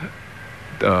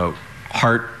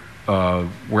HART,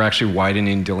 we're actually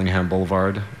widening Dillingham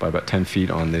Boulevard by about 10 feet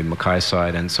on the Mackay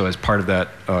side. And so as part of that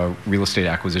real estate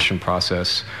acquisition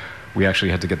process, we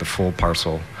actually had to get the full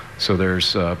parcel. So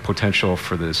there's potential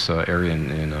for this area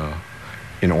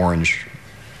in orange.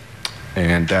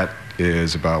 And that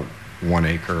is about 1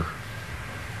 acre.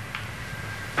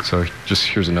 So just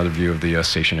here's another view of the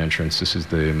station entrance. This is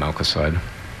the Mauka side.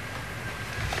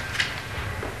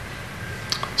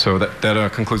 So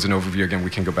that concludes an overview. Again, we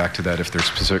can go back to that if there's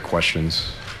specific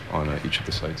questions on each of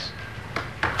the sites.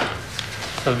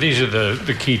 These are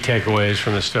the key takeaways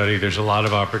from the study. There's a lot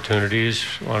of opportunities.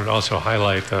 I wanted to also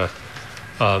highlight the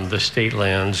state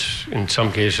lands. In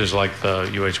some cases, like the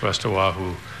UH West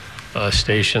Oahu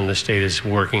station, the state is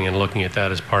working and looking at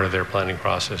that as part of their planning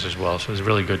process as well. So there's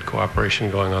really good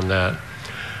cooperation going on that.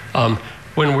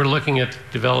 When we're looking at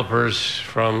developers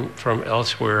from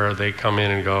elsewhere, they come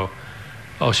in and go,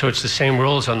 oh, so it's the same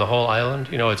rules on the whole island?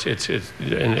 It's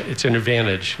an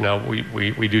advantage. Now,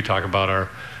 we do talk about our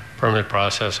permit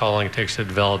process, how long it takes to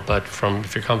develop, but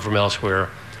if you come from elsewhere,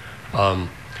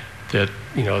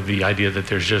 the idea that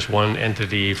there's just one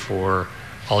entity for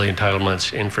all the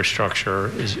entitlements, infrastructure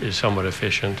is somewhat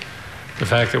efficient. The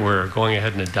fact that we're going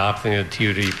ahead and adopting the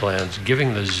TUD plans,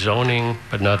 giving the zoning,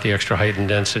 but not the extra height and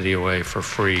density away for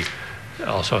free,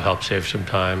 also helps save some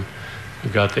time.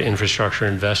 We've got the infrastructure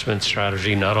investment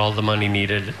strategy, not all the money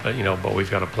needed, but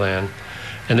we've got a plan.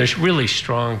 And there's really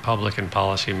strong public and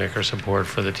policymaker support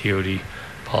for the TOD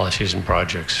policies and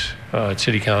projects.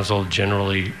 City Council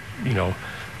generally,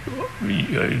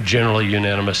 generally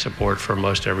unanimous support for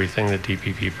most everything that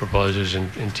DPP proposes in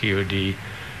TOD,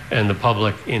 and the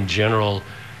public in general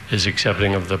is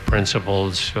accepting of the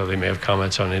principles. So they may have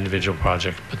comments on individual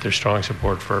projects, but there's strong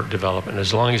support for development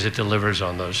as long as it delivers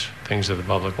on those things that the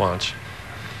public wants.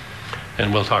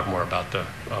 And we'll talk more about the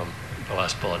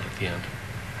last bullet at the end.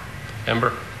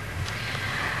 Ember?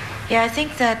 Yeah, I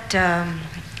think that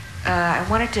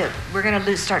we're going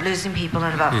to start losing people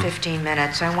in about 15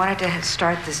 minutes. So I wanted to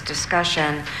start this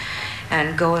discussion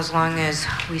and go as long as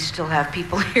we still have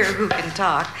people here who can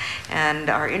talk and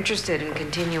are interested in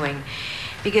continuing.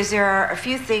 Because there are a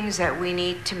few things that we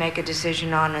need to make a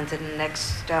decision on in the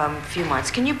next few months.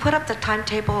 Can you put up the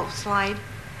timetable slide?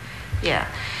 Yeah.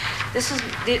 This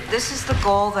is the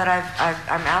goal that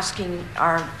I'm asking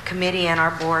our committee and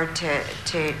our board to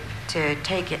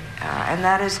take it, and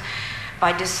that is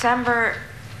by this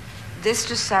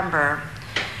December,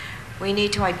 we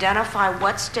need to identify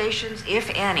what stations,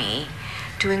 if any,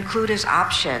 to include as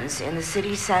options in the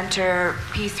city center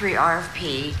P3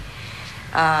 RFP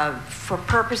for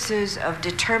purposes of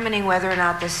determining whether or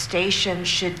not the station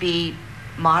should be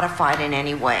modified in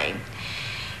any way.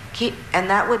 And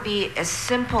that would be as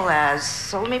simple as,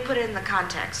 so let me put it in the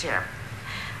context here.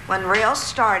 When rail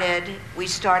started, we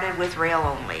started with rail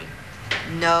only,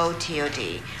 no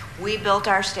TOD. We built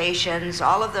our stations,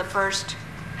 all of the first,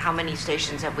 how many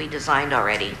stations have we designed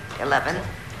already? 11?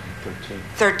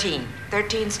 13.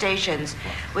 13 stations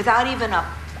without even an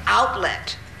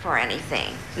outlet for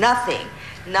anything, nothing.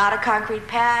 Not a concrete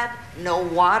pad, no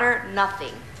water,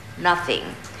 nothing.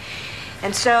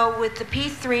 And so with the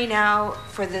P3 now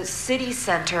for the city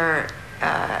center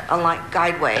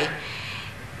guideway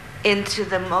into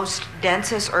the most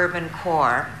densest urban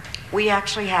core, we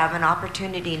actually have an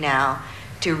opportunity now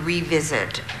to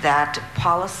revisit that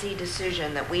policy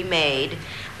decision that we made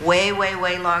way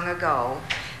long ago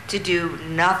to do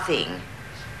nothing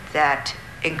that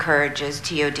encourages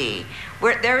TOD.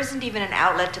 There isn't even an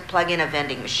outlet to plug in a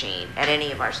vending machine at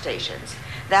any of our stations.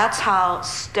 That's how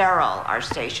sterile our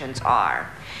stations are.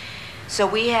 So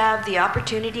we have the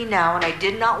opportunity now, and I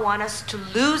did not want us to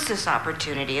lose this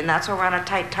opportunity, and that's why we're on a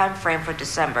tight time frame for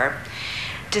December,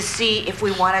 to see if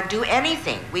we want to do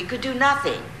anything. We could do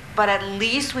nothing, but at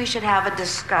least we should have a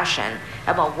discussion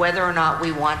about whether or not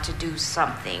we want to do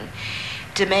something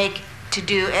to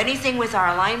do anything with our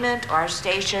alignment or our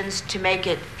stations to make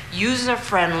it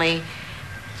user-friendly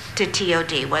to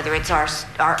TOD, whether it's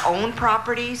our own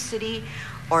property, city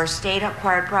or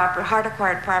state-acquired property,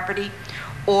 HART-acquired property,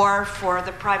 or for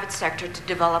the private sector to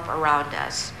develop around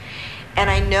us. And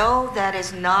I know that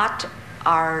is not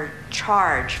our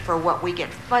charge for what we get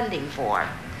funding for,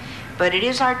 but it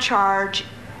is our charge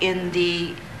in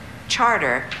the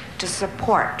charter to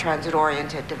support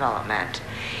transit-oriented development.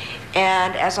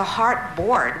 And as a HART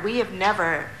board, we have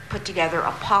never put together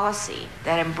a policy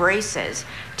that embraces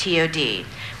TOD.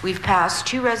 We've passed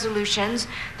 2 resolutions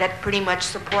that pretty much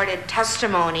supported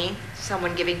testimony,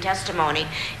 someone giving testimony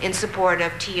in support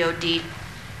of TOD,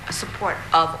 support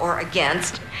of or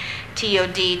against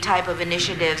TOD type of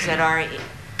initiatives that are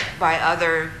by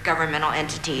other governmental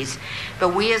entities.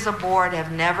 But we as a board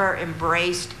have never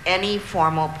embraced any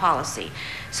formal policy.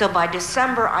 So by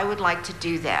December, I would like to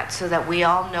do that so that we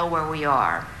all know where we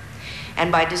are.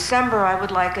 And by December, I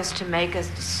would like us to make a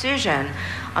decision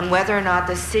on whether or not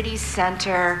the city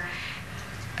center,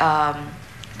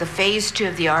 the phase 2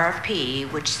 of the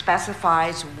RFP, which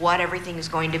specifies what everything is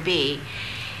going to be,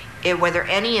 whether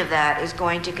any of that is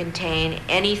going to contain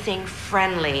anything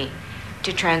friendly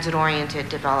to transit-oriented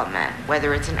development,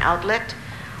 whether it's an outlet,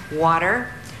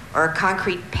 water, or a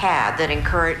concrete pad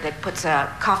that puts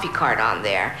a coffee cart on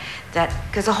there.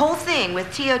 Because the whole thing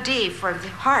with TOD for the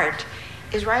HART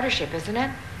is ridership, isn't it?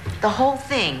 The whole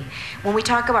thing. When we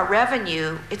talk about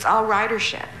revenue, it's all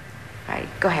ridership, right?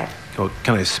 Go ahead. Oh,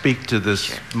 can I speak to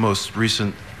this most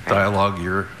recent dialogue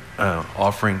you're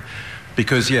offering?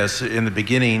 Because yes, in the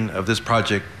beginning of this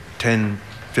project 10,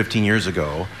 15 years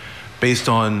ago, based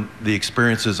on the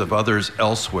experiences of others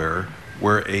elsewhere,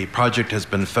 where a project has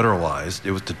been federalized,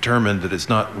 it was determined that it's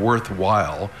not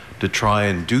worthwhile to try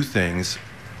and do things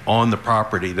on the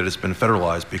property that has been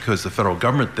federalized because the federal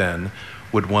government then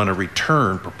would want a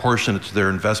return proportionate to their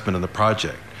investment in the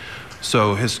project.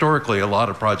 So historically, a lot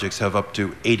of projects have up to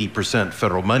 80%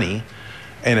 federal money,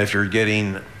 and if you're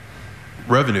getting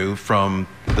revenue from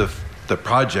the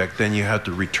project, then you have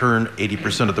to return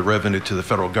 80% of the revenue to the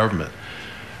federal government.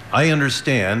 I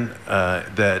understand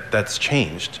that that's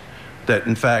changed, that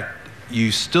in fact,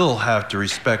 you still have to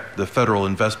respect the federal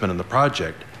investment in the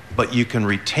project, but you can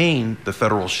retain the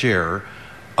federal share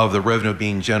of the revenue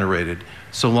being generated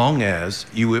so long as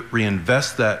you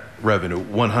reinvest that revenue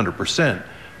 100%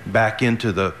 back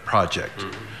into the project.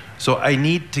 So I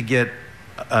need to get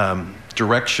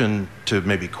direction to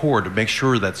maybe CORE to make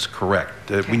sure that's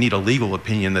correct. We need a legal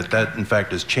opinion that in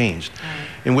fact has changed.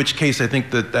 In which case I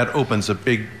think that opens a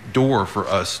big door for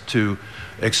us to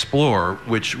explore,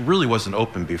 which really wasn't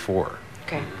open before.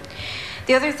 Okay.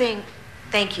 The other thing,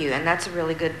 thank you, and that's a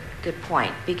really good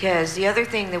point, because the other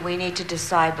thing that we need to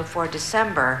decide before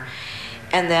December,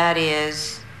 and that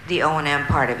is the O&M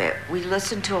part of it. We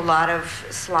listened to a lot of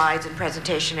slides and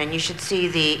presentation, and you should see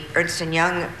the Ernst &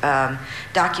 Young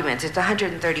documents. It's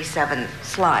 137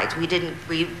 slides.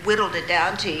 We whittled it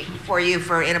down for you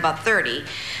in about 30,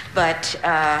 but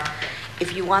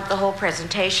if you want the whole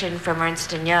presentation from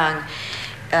Ernst & Young,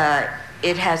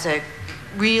 it has a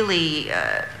really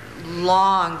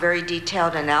long, very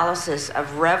detailed analysis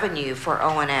of revenue for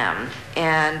O&M,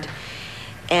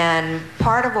 and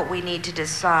part of what we need to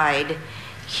decide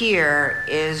here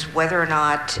is whether or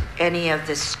not any of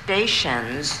the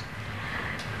stations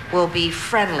will be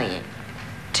friendly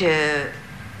to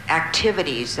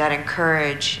activities that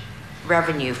encourage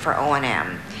revenue for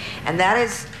O&M. And that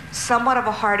is somewhat of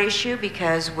a hard issue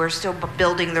because we're still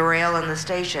building the rail in the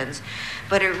stations,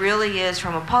 but it really is,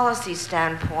 from a policy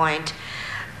standpoint,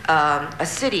 a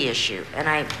city issue. And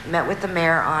I met with the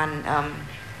mayor on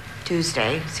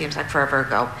Tuesday, seems like forever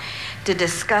ago, to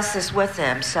discuss this with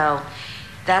him. So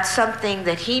that's something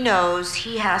that he knows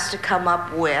he has to come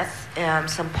up with,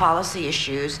 some policy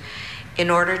issues in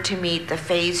order to meet the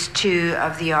phase 2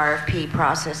 of the RFP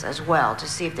process as well, to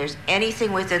see if there's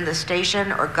anything within the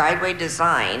station or guideway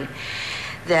design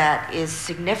that is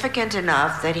significant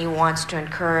enough that he wants to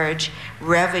encourage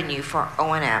revenue for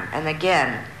O&M. And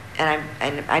again,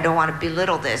 and I don't want to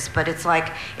belittle this, but it's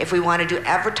like if we want to do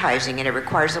advertising and it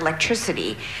requires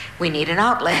electricity, we need an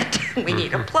outlet, we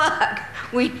need a plug,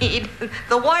 we need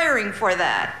the wiring for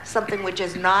that, something which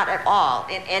is not at all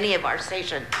in any of our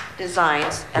station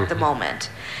designs at the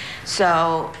moment.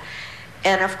 So,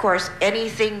 and of course,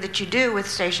 anything that you do with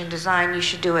station design, you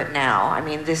should do it now. I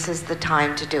mean, this is the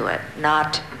time to do it,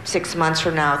 not 6 months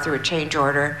from now through a change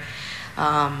order,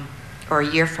 or a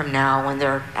year from now when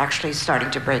they're actually starting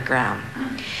to break ground.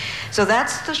 So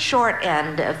that's the short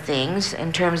end of things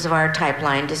in terms of our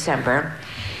pipeline, December.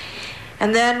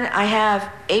 And then I have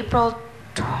April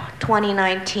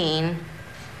 2019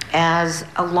 as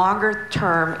a longer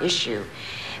term issue.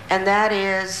 And that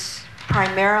is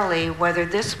primarily whether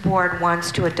this board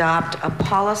wants to adopt a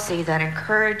policy that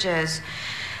encourages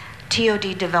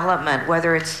TOD development,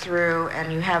 whether it's through,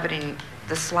 and you have it in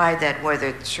the slide, that whether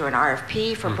it's through an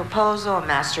RFP for proposal, a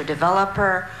master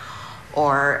developer,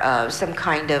 or some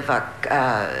kind of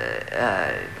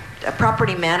a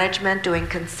property management, doing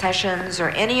concessions, or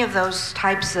any of those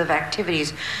types of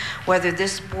activities, whether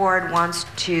this board wants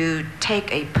to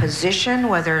take a position,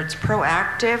 whether it's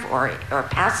proactive or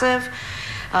passive,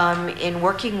 in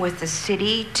working with the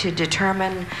city to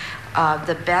determine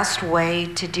the best way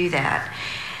to do that.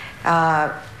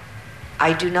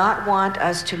 I do not want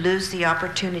us to lose the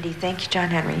opportunity. Thank you, John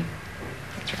Henry.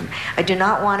 I do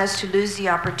not want us to lose the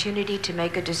opportunity to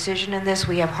make a decision in this.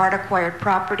 We have HART acquired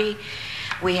property.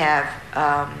 We have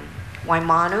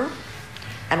Waimanu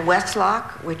and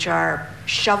Westlock, which are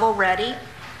shovel ready,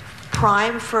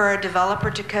 prime for a developer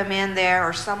to come in there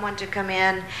or someone to come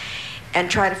in and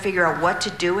try to figure out what to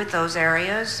do with those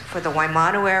areas. For the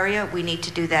Waimanu area, we need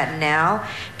to do that now,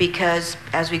 because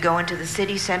as we go into the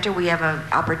city center, we have an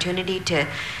opportunity to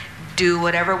do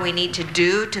whatever we need to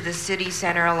do to the city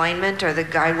center alignment or the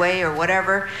guideway or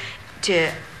whatever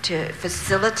to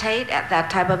facilitate at that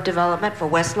type of development. For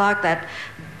Westlock, that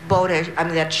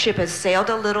that ship has sailed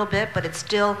a little bit, but it's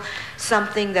still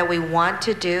something that we want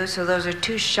to do. So those are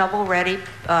two shovel-ready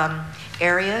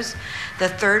areas. The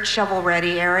third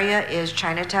shovel-ready area is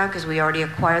Chinatown, because we already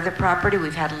acquired the property.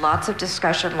 We've had lots of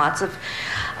discussion, lots of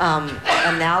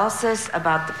analysis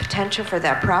about the potential for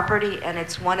that property, and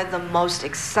it's one of the most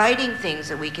exciting things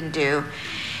that we can do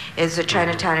is the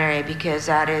Chinatown area, because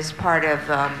that is part of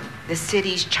the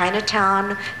city's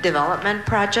Chinatown development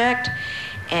project,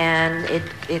 and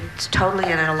it's totally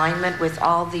in alignment with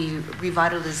all the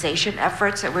revitalization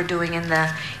efforts that we're doing in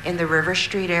the River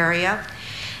Street area.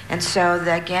 And so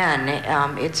again,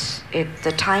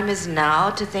 the time is now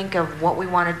to think of what we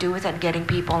want to do with it, and getting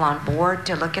people on board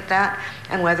to look at that,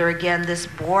 and whether again this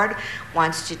board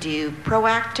wants to do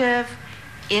proactive,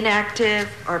 inactive,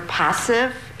 or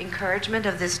passive encouragement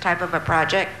of this type of a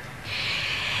project.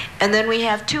 And then we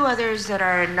have two others that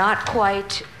are not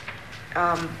quite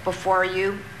before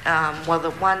you. Well,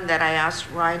 the one that I asked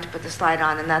Ryan to put the slide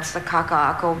on, and that's the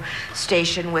Kaka'ako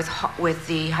station with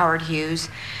the Howard Hughes.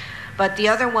 But the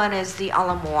other one is the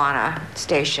Ala Moana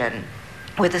station,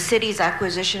 with the city's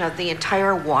acquisition of the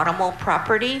entire Wadamo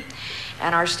property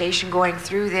and our station going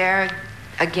through there.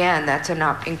 Again, that's an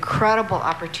incredible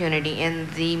opportunity in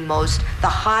the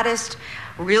hottest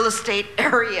real estate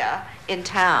area in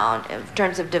town in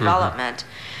terms of development,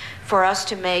 for us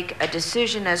to make a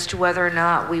decision as to whether or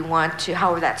not we want to,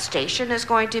 how that station is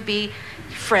going to be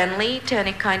friendly to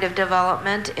any kind of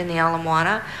development in the Ala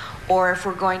Moana, or if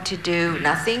we're going to do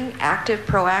nothing, active,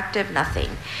 proactive, nothing.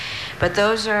 But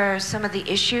those are some of the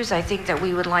issues I think that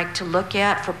we would like to look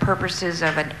at for purposes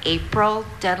of an April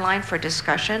deadline for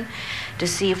discussion, to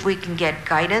see if we can get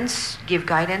guidance, give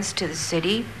guidance to the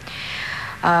city.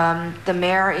 The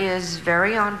mayor is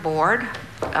very on board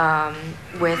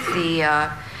with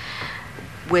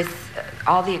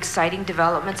all the exciting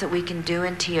developments that we can do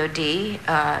in TOD.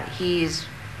 He's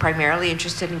primarily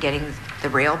interested in getting the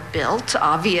rail built,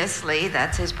 obviously.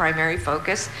 That's his primary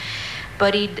focus.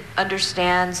 But he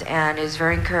understands and is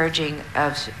very encouraging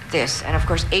of this. And of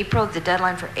course, April, the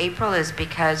deadline for April is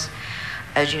because,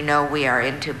 as you know, we are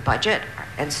into budget.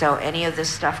 And so any of this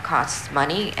stuff costs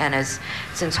money. And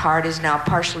since HART is now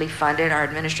partially funded, our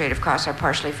administrative costs are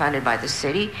partially funded by the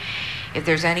city. If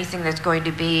there's anything that's going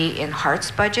to be in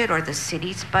HART's budget or the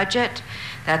city's budget,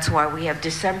 that's why we have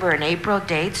December and April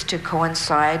dates to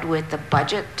coincide with the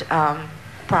budget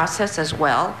process as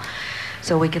well.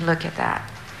 So we can look at that.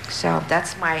 So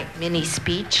that's my mini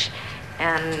speech,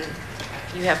 and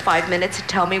you have 5 minutes to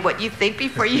tell me what you think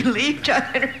before you leave, John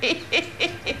Henry.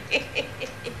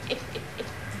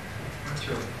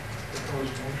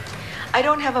 I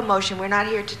don't have a motion. We're not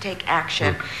here to take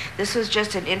action. This was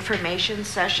just an information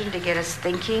session to get us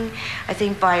thinking. I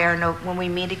think by when we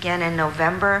meet again in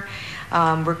November,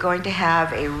 we're going to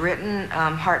have a written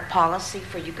HART policy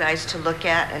for you guys to look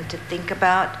at and to think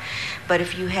about. But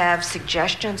if you have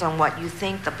suggestions on what you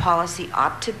think the policy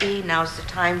ought to be, now's the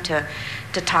time to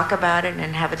talk about it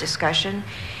and have a discussion.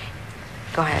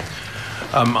 Go ahead.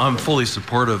 I'm fully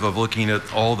supportive of looking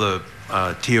at all the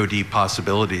TOD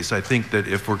possibilities. I think that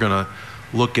if we're going to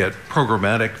look at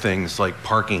programmatic things like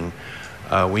parking,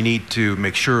 we need to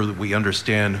make sure that we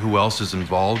understand who else is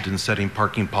involved in setting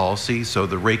parking policy. So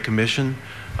the Rate Commission,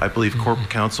 I believe Corporate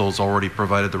Counsel has already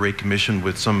provided the Rate Commission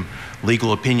with some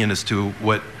legal opinion as to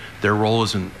what their role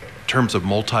is in terms of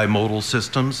multimodal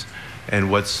systems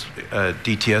and what's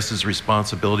DTS's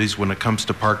responsibilities when it comes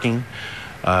to parking.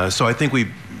 So I think we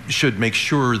should make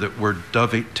sure that we're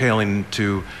dovetailing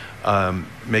to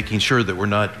making sure that we're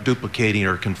not duplicating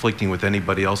or conflicting with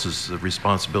anybody else's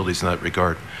responsibilities in that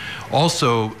regard.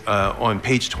 Also, on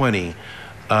page 20,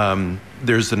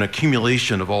 there's an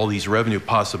accumulation of all these revenue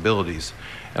possibilities.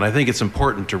 And I think it's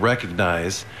important to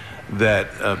recognize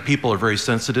that people are very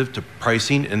sensitive to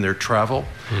pricing in their travel.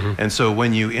 And so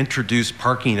when you introduce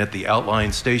parking at the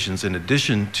outlying stations, in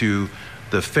addition to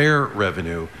the fare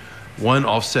revenue, one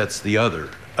offsets the other.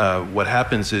 What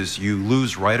happens is you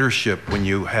lose ridership when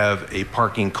you have a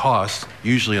parking cost,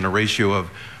 usually in a ratio of,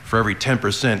 for every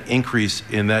 10% increase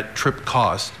in that trip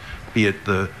cost, be it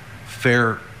the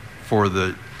fare for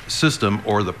the system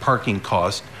or the parking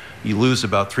cost, you lose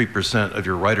about 3% of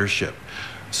your ridership.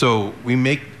 So we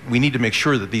need to make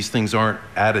sure that these things aren't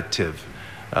additive,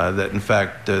 that in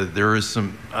fact there is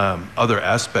some other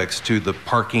aspects to the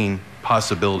parking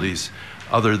possibilities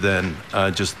other than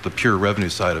just the pure revenue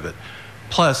side of it.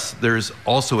 Plus, there's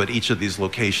also at each of these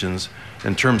locations,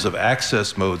 in terms of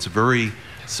access modes, very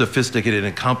sophisticated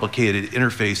and complicated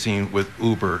interfacing with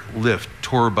Uber, Lyft,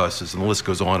 tour buses, and the list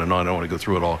goes on and on. I don't want to go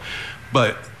through it all.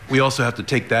 But we also have to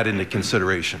take that into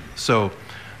consideration. So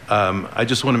I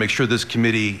just want to make sure this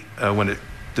committee, when it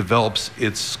develops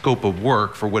its scope of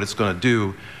work for what it's going to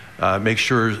do, makes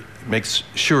sure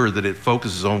that it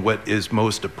focuses on what is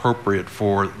most appropriate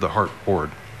for the HART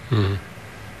board.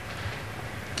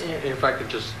 If I could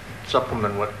just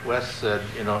supplement what Wes said,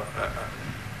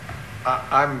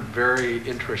 I'm very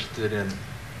interested in,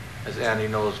 as Annie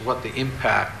knows, what the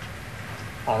impact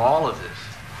on all of this,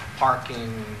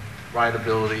 parking,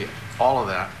 rideability, all of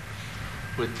that,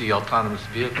 with the autonomous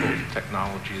vehicle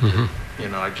technology.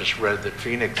 I just read that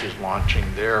Phoenix is launching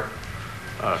their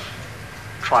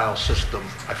trial system.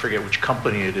 I forget which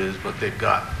company it is, but they've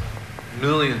got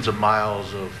millions of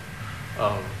miles of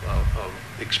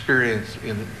experience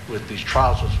with these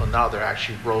trials. So now they're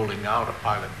actually rolling out a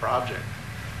pilot project.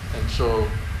 And so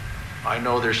I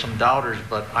know there's some doubters,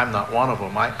 but I'm not one of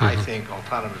them. I think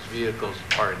autonomous vehicles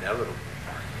are inevitable.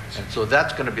 And so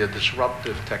that's going to be a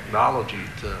disruptive technology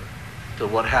to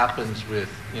what happens with,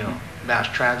 mass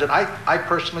transit. I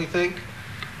personally think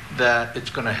that it's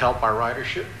going to help our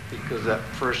ridership because that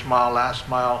first mile, last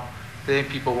mile, then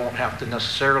people won't have to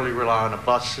necessarily rely on a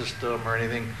bus system or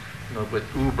anything. You know, with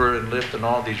Uber and Lyft and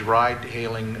all these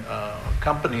ride-hailing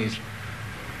companies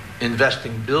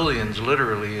investing billions,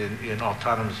 literally, in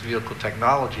autonomous vehicle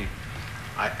technology,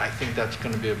 I think that's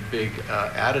going to be a big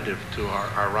additive to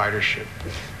our ridership.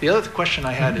 The other question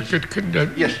I had is...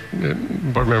 yes?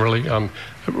 Board Member Lee,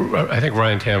 I think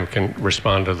Ryan Tam can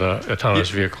respond to the autonomous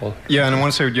vehicle. Yeah, and I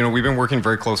want to say, you know, we've been working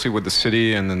very closely with the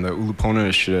city and then the Ulupona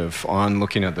Initiative on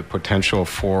looking at the potential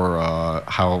for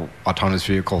how autonomous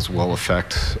vehicles will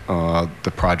affect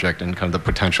the project and kind of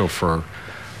the potential for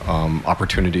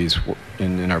opportunities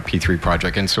in our P3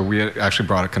 project. And so we actually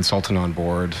brought a consultant on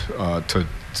board to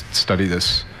study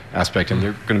this aspect, and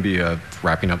they're going to be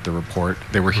wrapping up the report.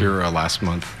 They were here last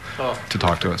month to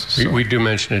talk to us. So. We do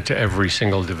mention it to every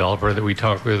single developer that we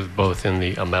talk with, both in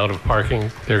the amount of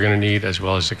parking they're going to need as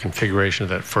well as the configuration of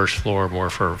that first floor, more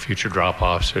for future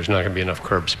drop-offs. There's not going to be enough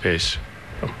curb space.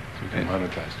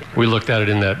 We looked at it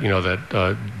in that, you know, that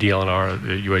DLNR,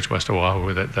 the UH West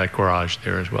Oahu, that garage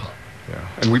there as well. Yeah,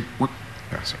 and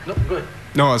yeah, sorry. No, go ahead.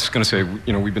 No, I was going to say,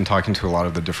 you know, we've been talking to a lot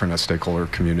of the different stakeholder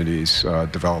communities,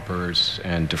 developers,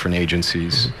 and different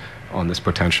agencies on this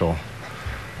potential.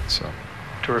 So,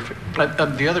 terrific.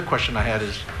 The other question I had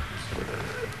is,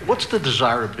 what's the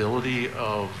desirability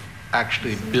of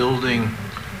actually building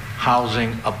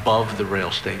housing above the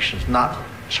rail stations, not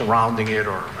surrounding it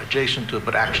or adjacent to it,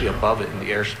 but actually above it in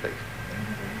the airspace?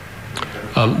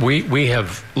 We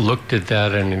have looked at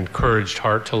that and encouraged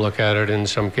HART to look at it. In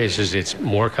some cases, it's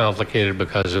more complicated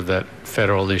because of that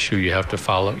federal issue you have to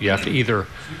follow. You have to either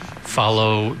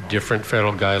follow different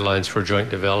federal guidelines for joint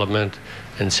development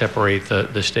and separate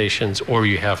the stations, or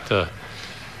you have to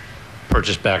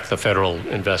purchase back the federal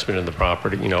investment in the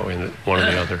property, you know, in one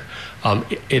or the other.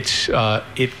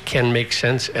 It can make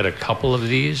sense at a couple of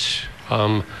these.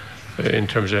 In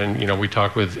terms of, you know, we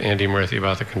talked with Andy Murthy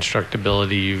about the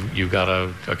constructability. You've got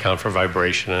to account for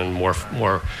vibration and more.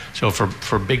 So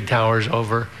for big towers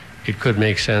over, it could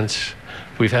make sense.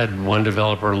 We've had one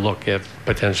developer look at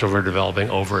potential for developing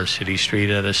over a city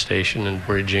street at a station and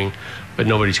bridging, but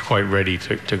nobody's quite ready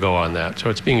to go on that. So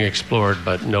it's being explored,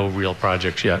 but no real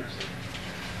projects yet.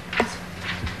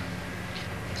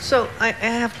 So I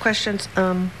have questions.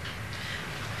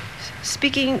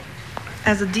 Speaking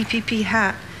as a DPP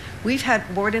hat, we've had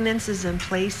ordinances in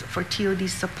place for TOD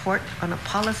support on a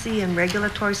policy and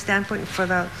regulatory standpoint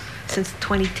since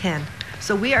 2010.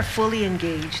 So we are fully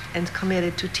engaged and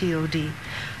committed to TOD.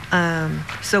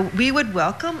 So we would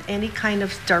welcome any kind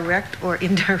of direct or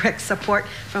indirect support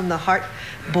from the HART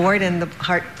board and the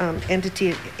HART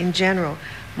entity in general.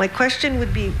 My question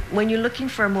would be, when you're looking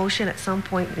for a motion at some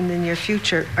point in the near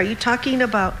future, are you talking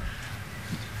about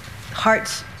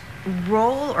HART's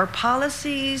role or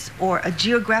policies or a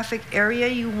geographic area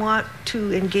you want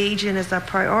to engage in as a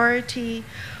priority,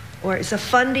 or is a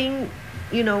funding,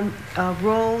 you know,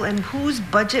 role, and whose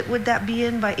budget would that be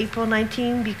in by April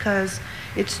 19? Because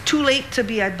it's too late to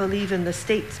be, I believe, in the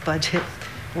state's budget,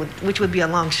 which would be a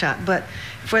long shot. But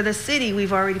for the city,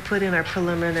 we've already put in our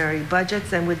preliminary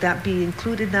budgets, and would that be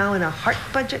included now in a HART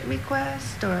budget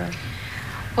request, or?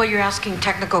 Well, you're asking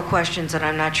technical questions that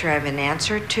I'm not sure I have an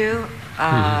answer to.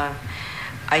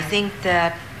 I think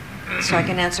that, so I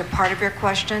can answer part of your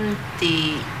question.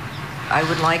 I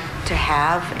would like to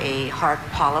have a HART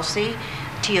policy,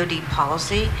 TOD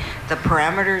policy, the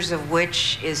parameters of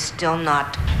which is still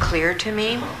not clear to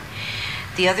me.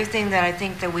 The other thing that I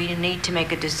think that we need to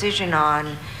make a decision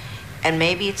on, and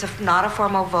maybe it's not a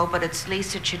formal vote, but at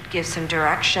least it should give some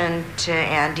direction to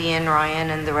Andy and Ryan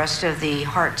and the rest of the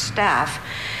HART staff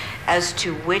as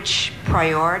to which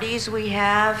priorities we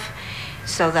have,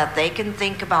 so that they can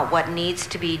think about what needs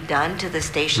to be done to the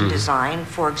station design.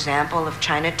 For example, if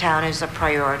Chinatown is a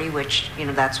priority, which, you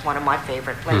know, that's one of my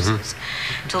favorite places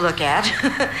to look at,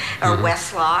 or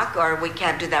Westlock, or we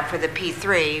can't do that for the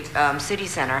P3 City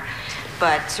Center,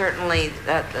 but certainly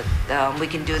we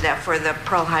can do that for the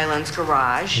Pearl Highlands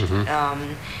Garage.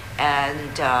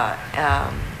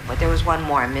 But there was one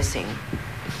more I'm missing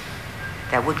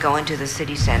that would go into the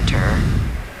city center.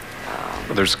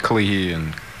 Well, there's Kalihi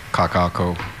and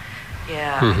Kakako.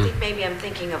 Yeah, I think maybe I'm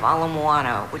thinking of Ala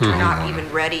Moana, which we're not even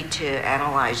ready to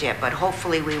analyze yet, but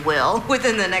hopefully we will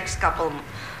within the next couple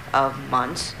of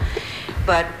months.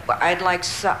 But I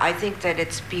think that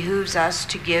it behooves us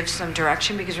to give some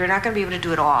direction, because we're not going to be able to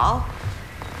do it all.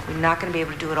 We're not going to be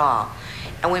able to do it all.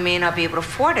 And we may not be able to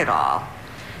afford it all.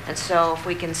 And so if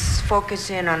we can focus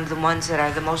in on the ones that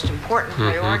are the most important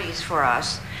priorities for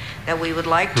us, that we would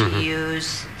like to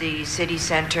use the city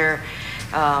center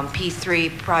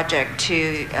P3 project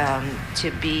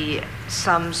to be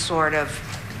some sort of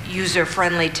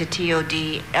user-friendly to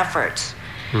TOD efforts,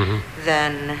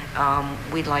 then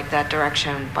we'd like that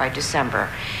direction by December.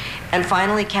 And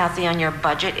finally, Kathy, on your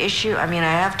budget issue, I mean,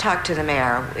 I have talked to the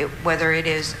mayor, whether it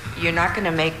is, you're not going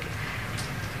to make,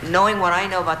 knowing what I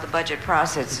know about the budget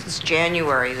process, it's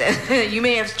January, that you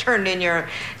may have turned in your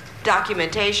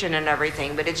documentation and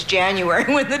everything, but it's January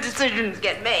when the decisions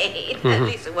get made. At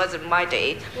least it wasn't my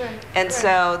date. And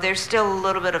so there's still a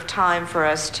little bit of time for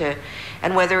us to,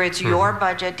 and whether it's your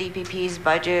budget, DPP's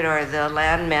budget, or the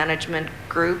land management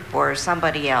group, or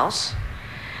somebody else,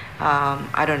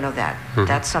 I don't know that.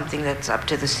 That's something that's up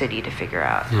to the city to figure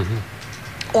out.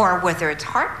 Or whether it's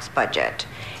HART's budget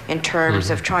in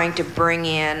terms of trying to bring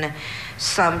in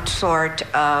some sort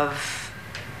of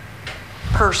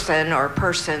person or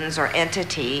persons or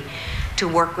entity to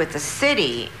work with the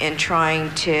city in trying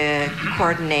to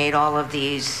coordinate all of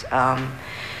these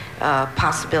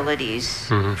possibilities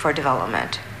for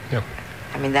development. Yep.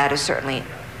 I mean, that is certainly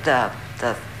the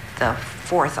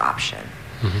fourth option.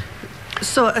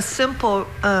 So a simple,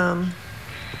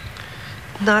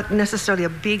 not necessarily a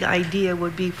big idea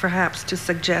would be perhaps to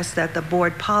suggest that the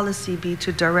board policy be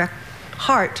to direct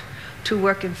HART to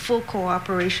work in full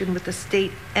cooperation with the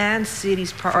state and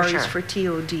city's priorities for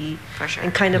TOD,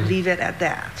 and kind of leave it at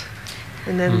that.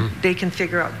 And then they can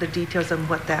figure out the details of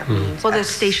what that means, Well, there's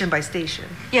station by station.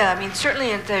 Yeah, I mean,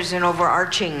 certainly if there's an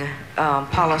overarching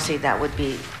policy that would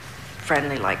be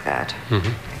friendly like that. I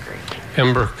agree.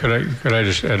 Ember, could I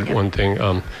just add one thing?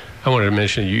 I wanted to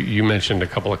mention, you mentioned a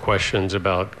couple of questions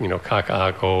about,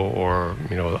 Kaka'ako or,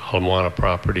 Ala Moana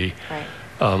property. Right.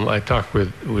 I talked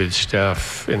with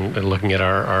staff and looking at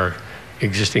our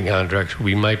existing contracts.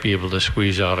 We might be able to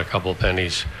squeeze out a couple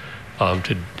pennies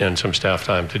and some staff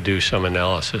time to do some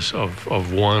analysis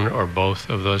of one or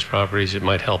both of those properties. It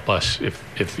might help us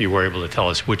if you were able to tell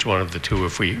us which one of the two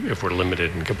if we're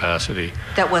limited in capacity.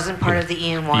 That wasn't part of the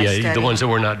ENY study? Yeah, the ones that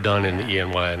were not done in the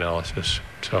ENY analysis.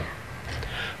 So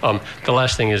the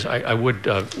last thing is I would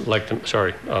like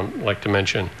to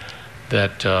mention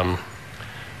that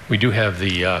we do have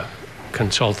the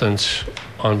consultants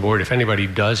on board. If anybody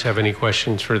does have any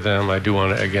questions for them, I do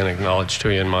want to again acknowledge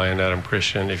Tuyen Mai and Adam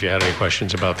Christian. If you had any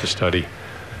questions about the study,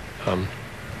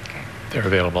 they're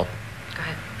available. Go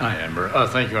ahead. Hi, Amber.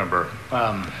 Thank you, Amber.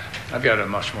 I've got a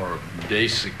much more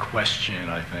basic question,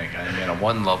 I think. I mean, on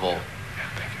one level,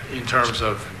 in terms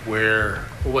of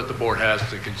what the board has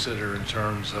to consider in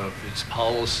terms of its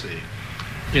policy.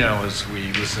 As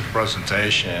we listen to the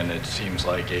presentation, it seems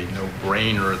like a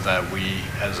no-brainer that we,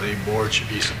 as a board, should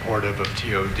be supportive of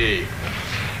TOD.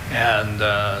 And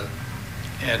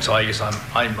so I guess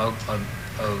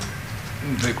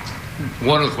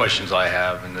one of the questions I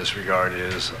have in this regard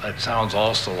is, it sounds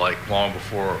also like long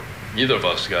before either of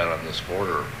us got on this board,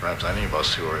 or perhaps any of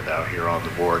us who are now here on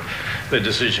the board, the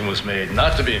decision was made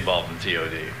not to be involved in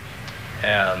TOD.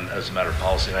 And as a matter of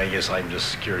policy, and I guess I'm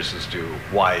just curious as to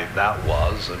why that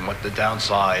was and what the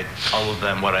downside, other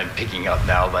than what I'm picking up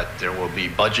now, that there will be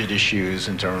budget issues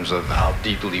in terms of how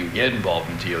deeply we get involved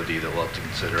in TOD that we'll have to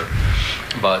consider.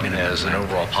 But as an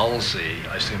overall policy,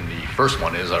 I assume the first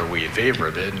one is, are we in favor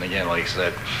of it? And again, like I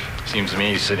said, it seems to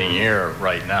me sitting here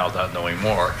right now without knowing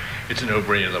more, it's a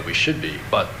no-brainer that we should be.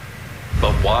 But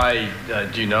why,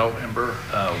 do you know, Ember,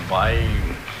 why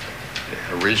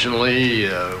originally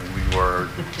we were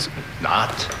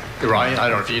not? Ryan, I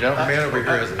don't know if you know. The man over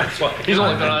here is. He's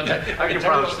only been on. I can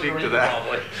probably speak to that.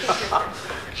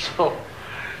 So,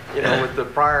 with the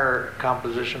prior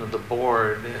composition of the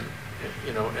board and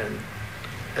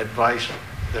advice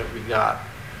that we got,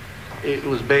 it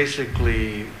was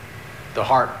basically the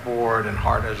HART board and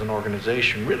HART as an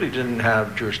organization really didn't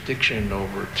have jurisdiction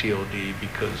over TOD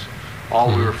because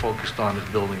all we were focused on is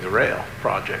building the rail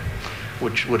project,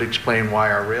 which would explain why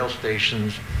our rail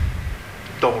stations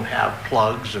don't have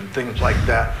plugs and things like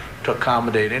that to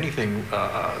accommodate anything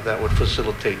that would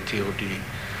facilitate TOD.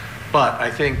 But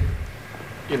I think,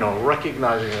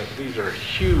 recognizing that these are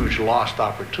huge lost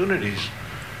opportunities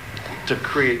to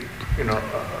create,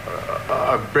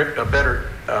 a better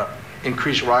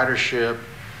increased ridership,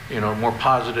 more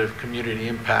positive community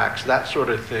impacts, that sort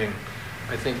of thing.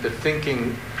 I think the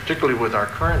thinking, particularly with our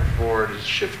current board, has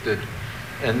shifted.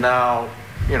 And now,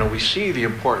 we see the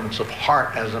importance of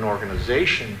HART as an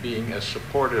organization being as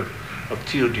supportive of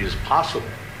TOD as possible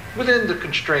within the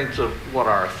constraints of what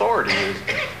our authority is.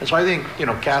 And so I think,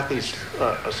 Kathy's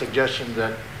a suggestion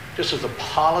that just as a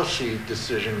policy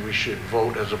decision, we should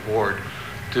vote as a board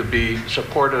to be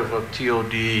supportive of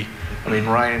TOD. I mean,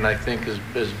 Ryan, I think,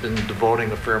 has been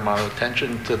devoting a fair amount of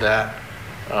attention to that.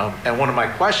 And one of my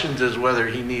questions is whether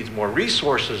he needs more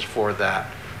resources for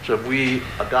that. So if we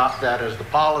adopt that as the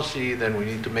policy, then we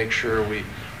need to make sure we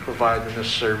provide the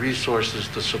necessary resources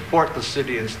to support the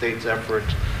city and state's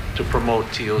efforts to promote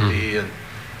TOD.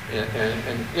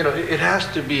 And you know, it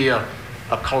has to be a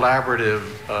collaborative,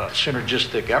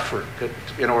 synergistic effort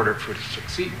in order for it to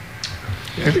succeed.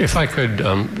 If I could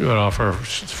offer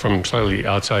from slightly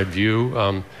outside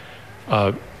view,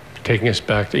 taking us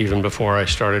back to even before I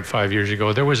started 5 years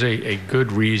ago, there was a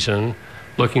good reason.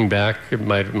 Looking back, it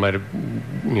might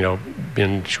have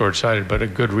been short-sighted, but a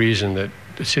good reason that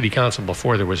the city council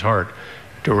before there was HART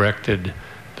directed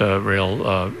the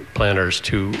rail planners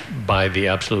to buy the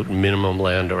absolute minimum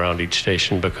land around each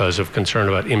station because of concern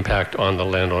about impact on the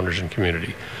landowners and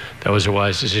community. That was a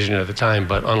wise decision at the time,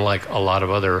 but unlike a lot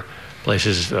of other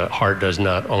places, HART does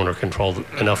not own or control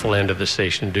enough land at the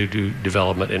station to do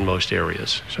development in most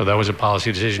areas. So that was a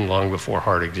policy decision long before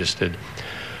HART existed.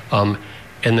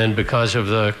 And then because of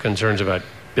the concerns about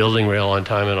building rail on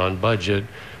time and on budget,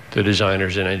 the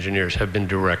designers and engineers have been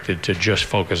directed to just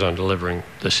focus on delivering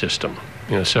the system.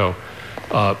 So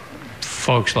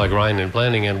folks like Ryan in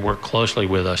planning and work closely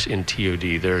with us in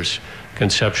TOD. There's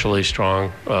conceptually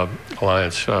strong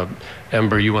alliance.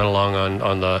 Ember, you went along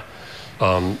on the,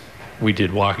 we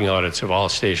did walking audits of all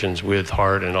stations with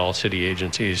HART and all city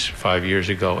agencies 5 years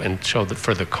ago. And so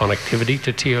for the connectivity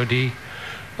to TOD,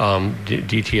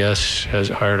 DTS has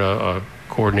hired a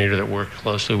coordinator that works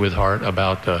closely with HART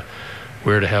about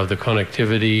where to have the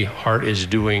connectivity. HART is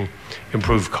doing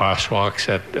improved crosswalks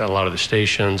at a lot of the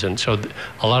stations, and so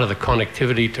a lot of the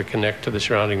connectivity to connect to the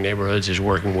surrounding neighborhoods is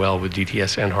working well with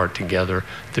DTS and HART together,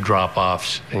 the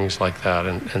drop-offs, things like that,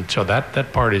 and so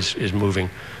that part is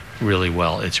moving really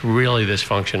well. It's really this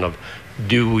function of,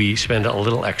 do we spend a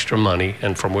little extra money,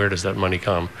 and from where does that money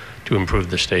come to improve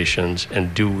the stations,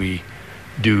 and do we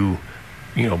do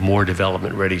more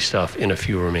development-ready stuff in a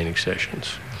few remaining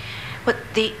stations? But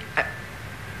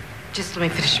just let me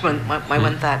finish my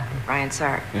one thought, Ryan,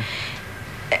 sorry. Yeah.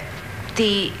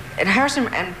 And Harrison,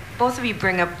 and both of you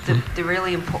bring up the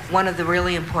really one of the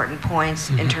really important points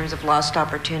in terms of lost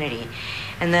opportunity,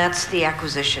 and that's the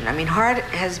acquisition. I mean,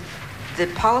 the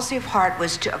policy of HART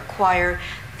was to acquire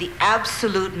the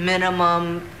absolute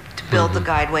minimum to build the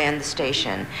guideway and the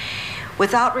station,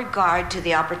 without regard to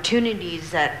the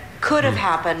opportunities that could have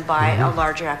happened by a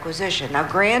larger acquisition. Now,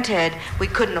 granted, we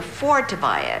couldn't afford to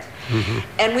buy it,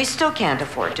 and we still can't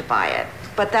afford to buy it,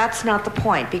 but that's not the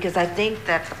point, because I think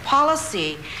that the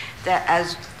policy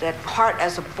that HART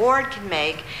as a board can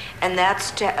make, and that's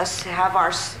to have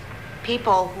our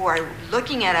people who are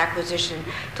looking at acquisition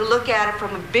to look at it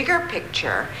from a bigger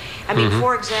picture. I mean,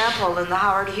 for example, in the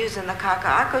Howard Hughes and the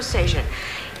Kaka'ako station,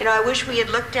 I wish we had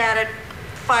looked at it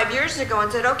 5 years ago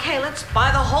and said, okay, let's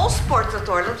buy the whole sports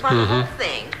authority, let's buy the whole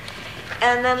thing,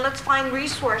 and then let's find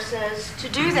resources to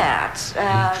do that.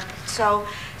 So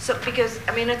because,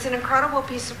 I mean, it's an incredible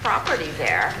piece of property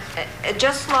there.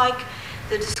 Just like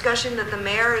the discussion that the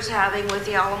mayor is having with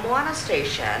the Ala Moana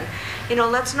station,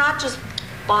 let's not just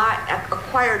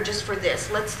acquire just for this.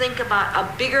 Let's think about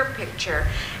a bigger picture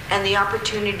and the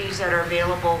opportunities that are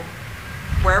available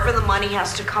wherever the money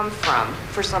has to come from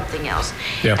for something else.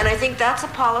 Yeah. And I think that's a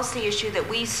policy issue that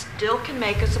we still can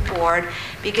make as a board,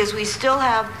 because we still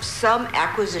have some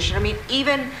acquisition. I mean,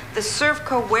 even the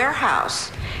Servco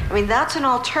warehouse, I mean, that's an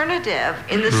alternative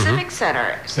in the Civic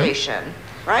Center station,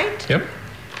 right? Yep.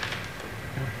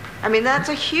 I mean, that's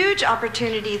a huge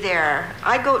opportunity there.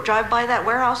 I drive by that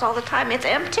warehouse all the time. It's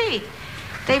empty.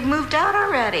 They've moved out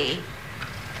already.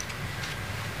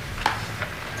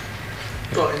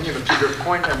 Well, and to your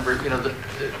point, Ember,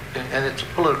 and it's a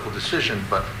political decision,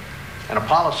 and a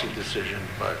policy decision,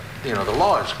 but the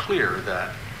law is clear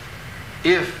that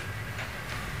if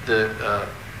the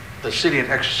city, in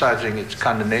exercising its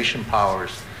condemnation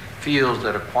powers, feels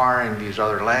that acquiring these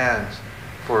other lands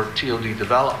for TOD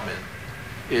development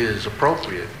is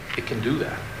appropriate, it can do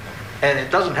that, and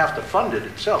it doesn't have to fund it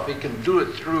itself. It can do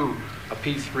it through a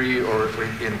P3 or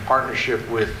in partnership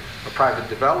with a private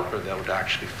developer that would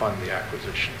actually fund the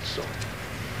acquisition. So,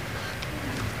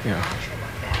 yeah.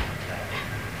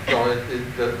 No,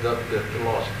 the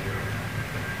law is clear.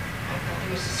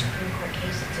 There's a Supreme Court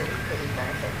case that said it couldn't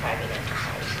benefit private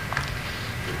enterprise.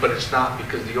 But it's not,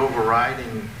 because the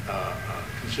overriding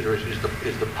consideration is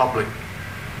the public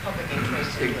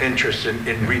interest in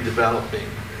redeveloping,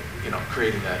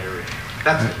 creating that area.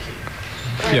 That's the key.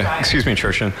 Yeah, excuse me,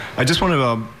 Trishan. I just wanted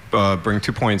to bring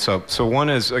 2 points up. So one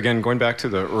is, again, going back to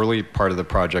the early part of the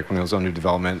project when it was under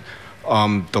development,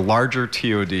 The larger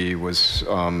TOD was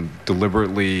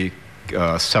deliberately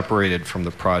separated from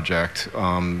the project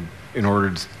in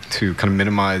order to kind of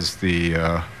minimize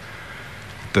the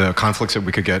conflicts that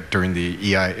we could get during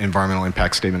the EI, environmental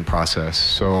impact statement process.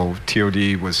 So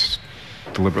TOD was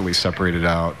deliberately separated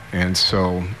out. And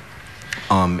so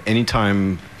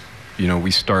anytime,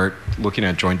 we start looking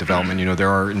at joint development, there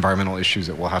are environmental issues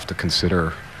that we'll have to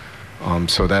consider.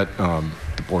 So that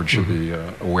the board should be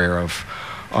aware of.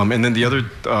 And then the other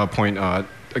point,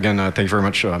 again, thank you very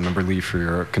much, Member Lee, for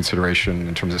your consideration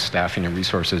in terms of staffing and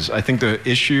resources. I think the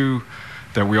issue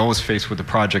that we always face with the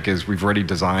project is we've already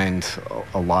designed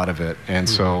a lot of it. And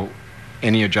so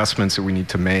any adjustments that we need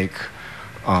to make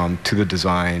to the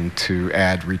design, to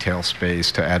add retail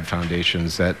space, to add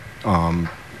foundations, that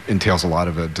entails a lot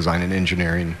of design and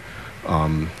engineering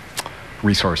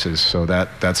resources. So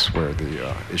that's where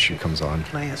the issue comes on.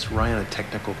 Can I ask Ryan a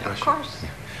technical question? Of course.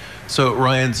 So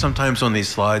Ryan, sometimes on these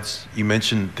slides, you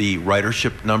mentioned the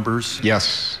ridership numbers.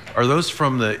 Yes. Are those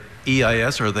from the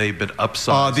EIS, or have they been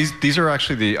upsized? These are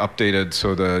actually the updated,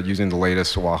 so using the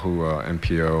latest Oahu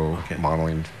MPO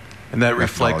modeling. And that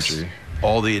reflects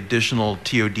all the additional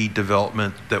TOD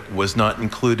development that was not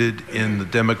included in the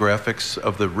demographics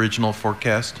of the original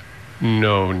forecast?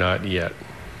 No, not yet.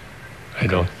 I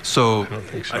don't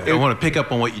think so. I want to pick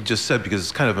up on what you just said because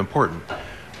it's kind of important.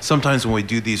 Sometimes when we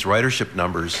do these ridership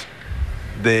numbers,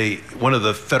 one of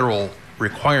the federal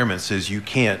requirements is you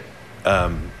can't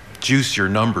juice your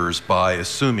numbers by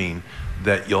assuming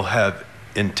that you'll have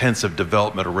intensive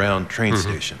development around train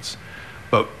stations.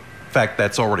 But in fact,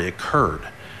 that's already occurred.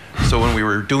 So when we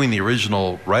were doing the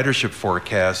original ridership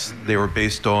forecasts, they were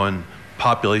based on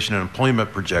population and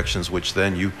employment projections, which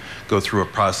then you go through a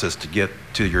process to get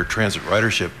to your transit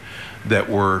ridership that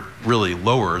were really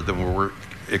lower than what we're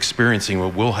experiencing,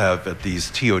 what we'll have at these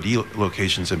TOD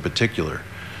locations in particular.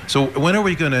 So when are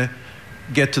we going to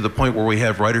get to the point where we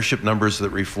have ridership numbers that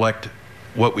reflect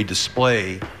what we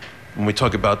display when we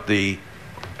talk about the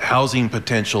housing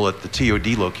potential at the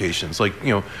TOD locations? Like,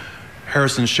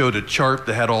 Harrison showed a chart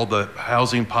that had all the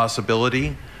housing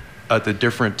possibility at the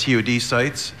different TOD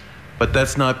sites, but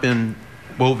that's not been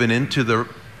woven into the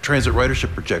transit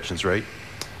ridership projections, right?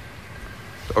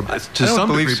 Or to some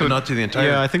degree, but not to the entire.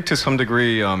 Yeah, I think to some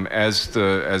degree, as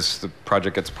the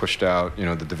project gets pushed out,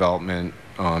 the development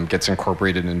gets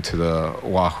incorporated into the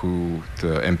Oahu,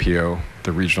 the MPO,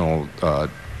 the regional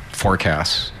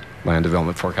forecasts, land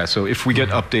development forecast. So if we get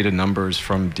updated numbers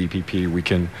from DPP, we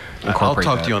can incorporate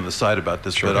I'll talk to you on the side about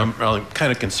this, but I'm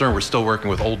kind of concerned we're still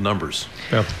working with old numbers.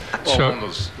 Yeah. Well, on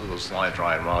those slides,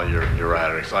 Ryan, while you're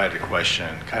at it, I had a question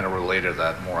kind of related to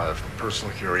that, more out of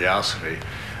personal curiosity.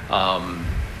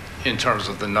 In terms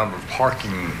of the number of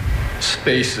parking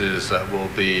spaces that will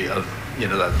be,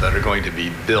 that are going to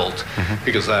be built,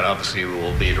 because that obviously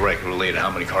will be directly related to how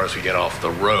many cars we get off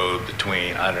the road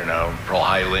between, Pearl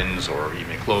Highlands or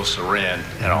even closer in,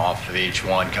 off of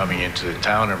H1 coming into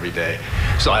town every day.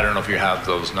 So I don't know if you have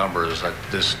those numbers at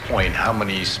this point. How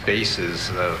many spaces,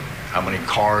 how many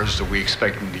cars do we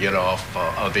expect them to get off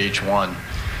of H1?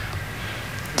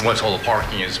 Once all the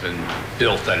parking has been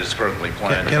built that is currently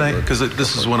planned. Can I, because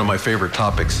this is one of my favorite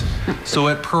topics. So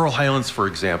at Pearl Highlands, for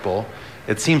example,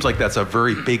 it seems like that's a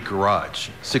very big garage,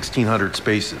 1,600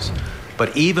 spaces.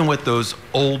 But even with those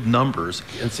old numbers,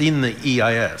 it's in the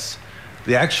EIS,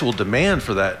 the actual demand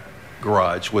for that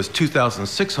garage was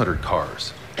 2,600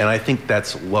 cars. And I think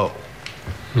that's low.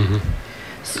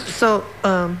 So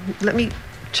let me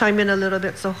chime in a little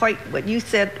bit. So Hoyt, what you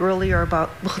said earlier about,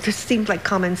 this seems like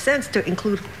common sense to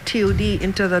include TOD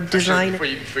into the design.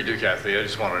 Actually, before you do, Kathy, I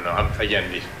just want to know,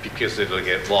 again, because it'll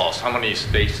get lost, how many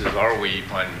spaces are we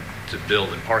planning to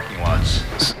build in parking lots?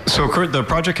 So the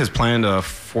project has planned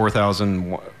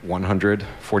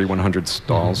 4,100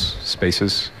 stalls,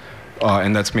 spaces,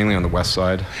 and that's mainly on the west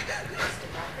side.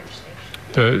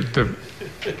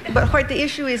 But Hoyt, the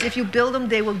issue is if you build them,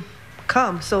 they will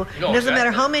come. So it doesn't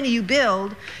matter how many you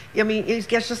build. I mean, it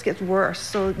just gets worse.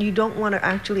 So you don't want to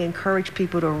actually encourage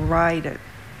people to ride it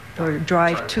or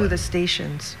drive to the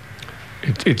stations.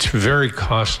 It's very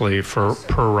costly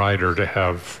per rider to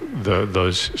have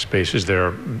those spaces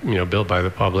there, built by the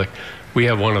public. We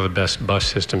have one of the best bus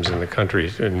systems in the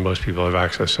country, and most people have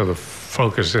access. So the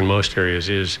focus in most areas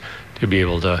is to be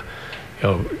able to,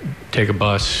 take a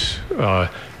bus.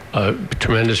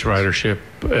 Tremendous ridership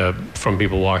from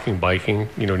people walking, biking,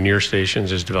 near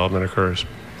stations as development occurs.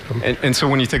 And so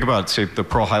when you think about, say, the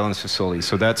Pearl Highlands facility,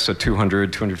 so that's a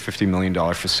 $250 million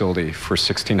facility for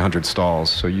 1,600 stalls.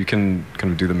 So you can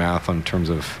kind of do the math in terms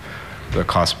of the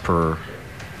cost per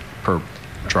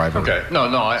drive it. Okay. No,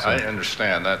 I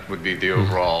understand. That would be the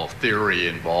overall theory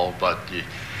involved, but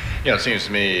it seems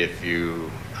to me if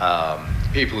you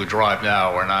people who drive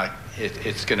now are not.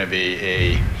 It's going to be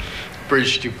a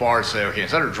bridge too far to say, okay,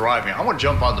 instead of driving, I want to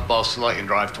jump on the bus so I can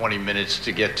drive 20 minutes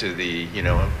to get to the,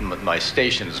 my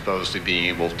station as opposed to being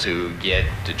able to get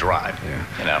to drive.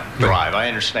 Drive. I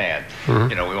understand. We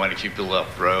want to keep people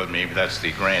up the road. Maybe that's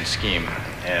the grand scheme.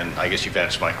 And I guess you've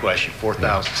answered my question.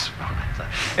 4,000.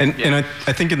 And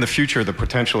I think in the future, the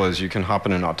potential is you can hop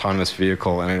in an autonomous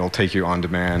vehicle and it'll take you on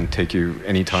demand, take you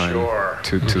anytime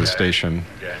to the station.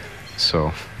 Okay.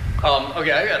 So.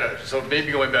 Okay, so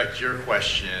maybe going back to your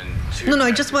question. No,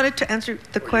 I just wanted to answer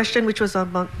the question, which was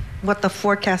about what the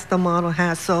forecast the model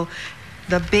has. So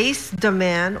the base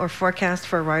demand or forecast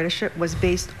for ridership was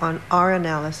based on our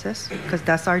analysis, because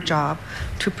that's our job,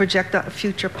 to project the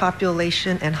future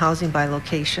population and housing by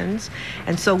locations.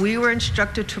 And so we were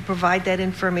instructed to provide that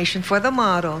information for the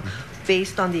model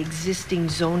based on the existing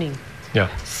zoning. Yeah.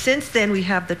 Since then, we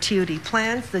have the TOD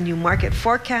plans, the new market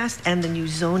forecast, and the new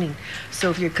zoning. So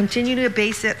if you're continuing to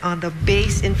base it on the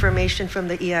base information from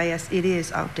the EIS, it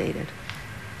is outdated.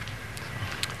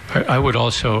 I would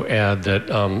also add that,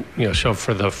 so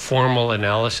for the formal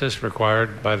analysis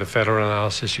required by the federal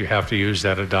analysis, you have to use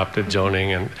that adopted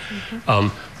zoning. And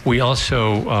we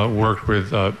also worked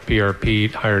with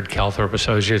BRP, hired Calthorpe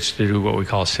Associates to do what we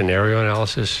call scenario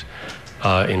analysis.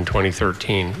 In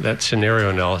 2013. That scenario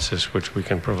analysis, which we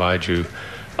can provide you,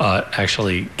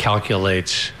 actually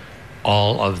calculates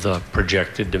all of the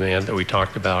projected demand that we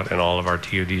talked about in all of our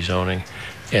TOD zoning.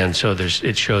 And so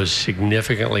it shows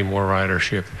significantly more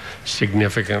ridership,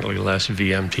 significantly less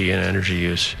VMT and energy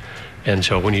use. And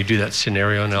so when you do that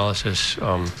scenario analysis,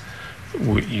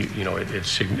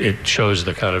 it shows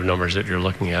the kind of numbers that you're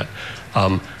looking at.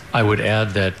 I would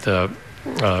add that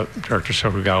Director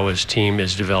Sokugawa's team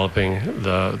is developing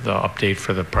the update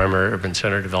for the primary urban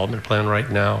center development plan right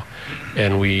now,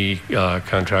 and we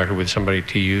contracted with somebody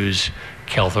to use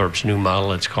Calthorpe's new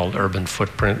model. It's called Urban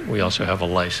Footprint. We also have a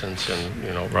license,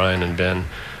 and Ryan and Ben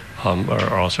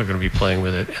are also going to be playing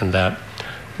with it, and that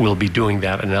we'll be doing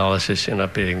that analysis and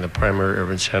updating the primary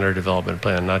urban center development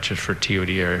plan, not just for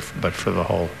TOD area, but for the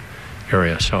whole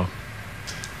area. So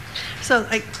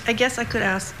I guess I could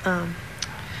ask.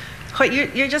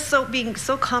 You're just being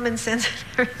so common sense and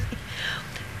everything.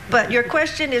 But your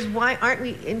question is, why aren't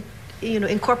we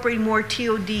incorporating more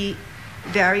TOD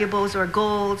variables or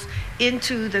goals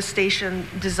into the station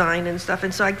design and stuff?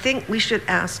 And so I think we should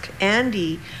ask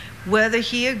Andy whether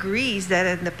he agrees that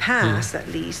in the past, at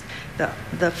least,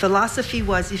 the philosophy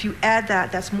was if you add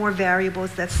that's more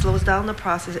variables, that slows down the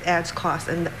process, it adds cost.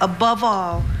 And above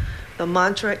all, the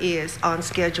mantra is on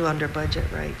schedule, under budget,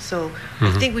 right? So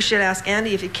I think we should ask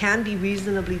Andy if it can be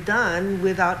reasonably done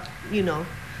without,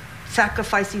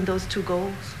 sacrificing those two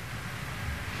goals.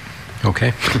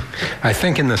 Okay. I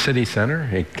think in the city center,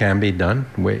 it can be done.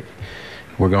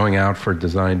 We're going out for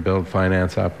design, build,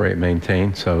 finance, operate,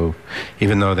 maintain. So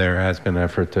even though there has been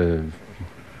effort to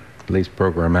at least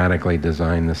programmatically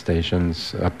design the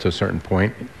stations up to a certain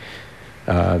point,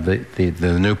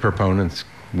 the new proponents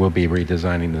will be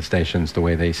redesigning the stations the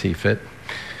way they see fit.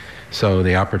 So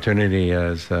the opportunity,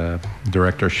 as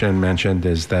Director Shin mentioned,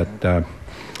 is that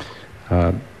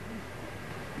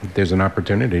there's an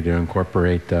opportunity to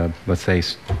incorporate, let's say,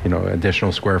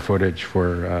 additional square footage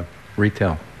for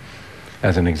retail,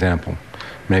 as an example.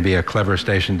 Maybe a clever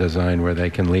station design where they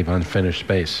can leave unfinished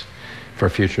space for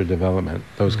future development,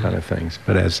 those kind of things.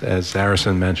 But as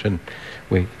Harrison mentioned,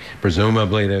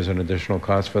 presumably there's an additional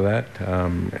cost for that,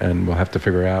 and we'll have to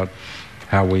figure out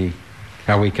how we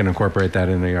can incorporate that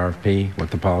in the RFP, what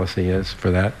the policy is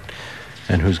for that,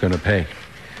 and who's going to pay.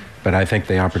 But I think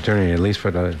the opportunity, at least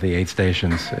for the 8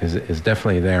 stations, is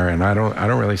definitely there, and I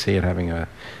don't really see it having a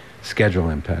schedule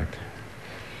impact.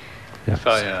 Yeah. If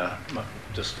I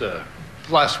just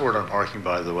last word on parking,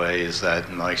 by the way, is that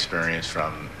in my experience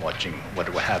from watching what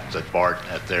happens at BART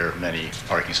at their many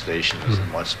parking stations,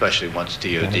 and especially once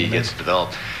TOD gets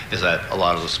developed, is that a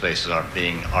lot of those spaces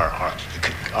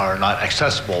are not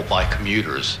accessible by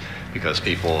commuters because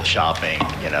people shopping,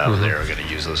 they're going to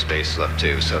use those spaces up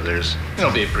too. So there's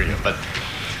be a premium. But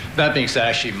that being said,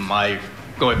 actually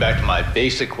going back to my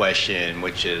basic question,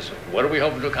 which is, what are we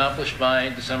hoping to accomplish by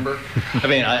December? I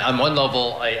mean, on one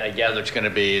level, I gather it's going to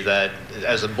be that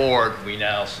as a board, we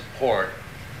now support,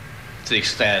 to the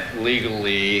extent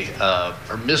legally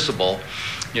permissible,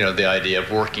 the idea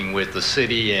of working with the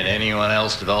city and anyone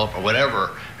else, developer,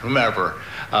 whomever,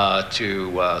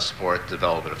 to support the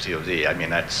development of TOD. I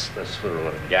mean, that's sort of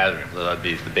what I'm gathering. That'd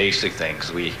be the basic things.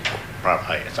 It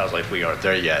sounds like we aren't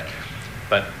there yet.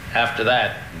 But after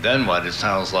that, then what? It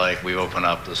sounds like we open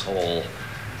up this whole.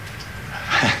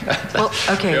 Well,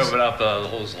 okay. We open up the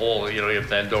whole, you have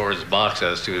Pandora's box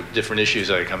as to different issues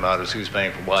that come out as who's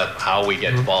paying for what, how we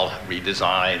get involved,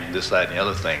 redesign, this, that, and the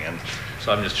other thing. And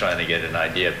so I'm just trying to get an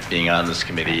idea of being on this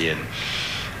committee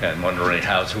and wondering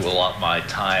how to allot my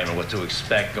time and what to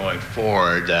expect going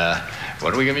forward.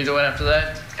 What are we going to be doing after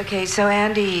that? Okay, so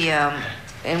Andy,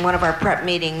 in one of our prep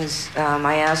meetings,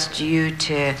 I asked you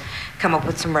to come up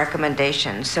with some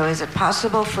recommendations. So is it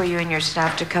possible for you and your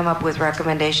staff to come up with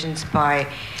recommendations by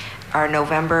our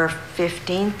November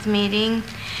 15th meeting?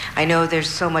 I know there's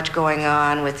so much going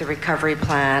on with the recovery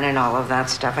plan and all of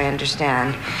that stuff. I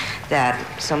understand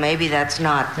that. So maybe that's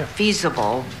not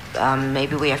feasible.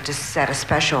 Maybe we have to set a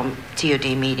special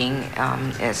TOD meeting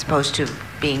as opposed to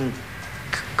being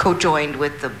co-joined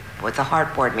with the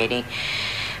HART board meeting.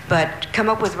 But come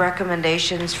up with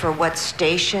recommendations for what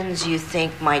stations you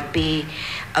think might be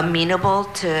amenable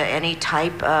to any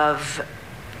type of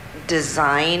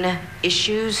design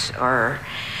issues or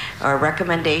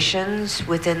recommendations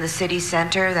within the city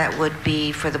center that would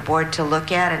be for the board to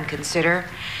look at and consider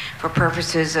for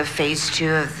purposes of phase 2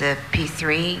 of the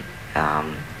P3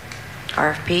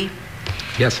 RFP?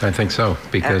 Yes, I think so,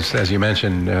 because as you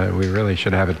mentioned, we really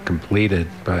should have it completed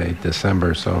by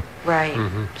December, so. Right.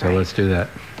 So let's do that.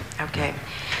 Okay.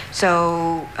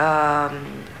 So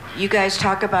you guys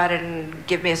talk about it and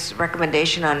give me a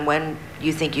recommendation on when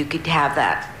you think you could have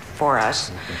that for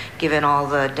us, given all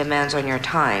the demands on your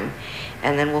time.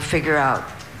 And then we'll figure out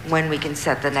when we can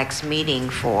set the next meeting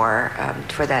for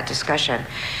that discussion.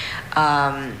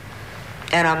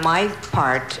 And on my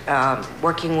part,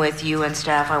 working with you and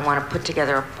staff, I want to put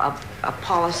together a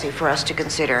policy for us to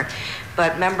consider.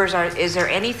 But members, is there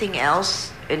anything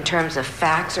else in terms of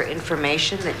facts or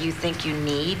information that you think you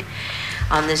need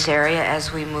on this area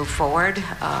as we move forward?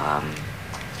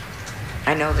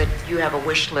 I know that you have a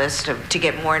wish list to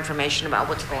get more information about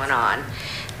what's going on.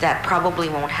 That probably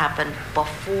won't happen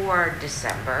before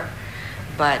December,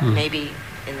 but maybe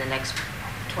in the next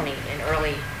in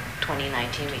early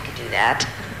 2019 we could do that.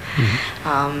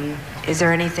 Is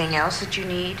there anything else that you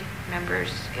need,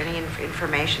 members? Any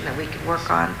information that we can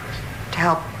work on to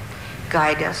help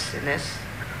guide us in this?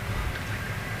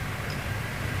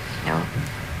 No?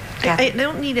 I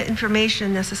don't need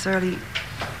information necessarily.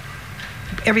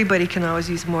 Everybody can always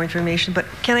use more information, but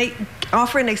can I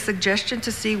offer a suggestion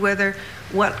to see whether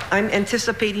what I'm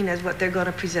anticipating as what they're going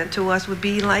to present to us would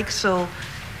be like? So,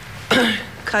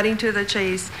 cutting to the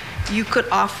chase, you could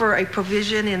offer a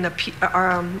provision in the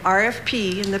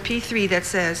RFP, in the P3 that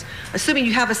says, assuming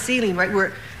you have a ceiling, right,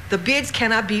 where the bids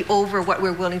cannot be over what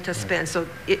we're willing to spend. So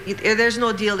there's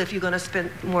no deal if you're going to spend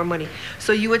more money.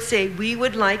 So you would say, we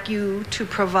would like you to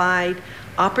provide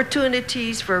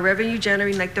opportunities for revenue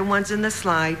generating, like the ones in the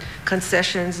slide,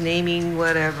 concessions, naming,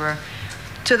 whatever,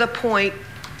 to the point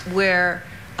where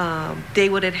they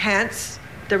would enhance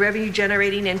the revenue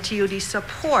generating and TOD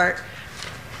support,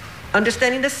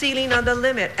 understanding the ceiling on the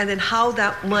limit, and then how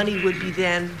that money would be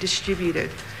then distributed.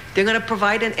 They're going to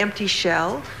provide an empty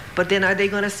shell, but then are they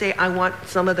going to say, I want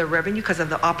some of the revenue because of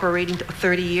the operating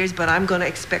 30 years, but I'm going to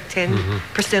expect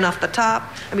 10% off the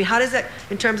top? I mean, how does that,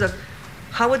 in terms of,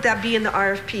 how would that be in the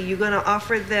RFP? You're going to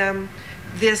offer them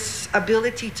this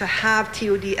ability to have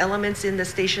TOD elements in the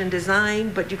station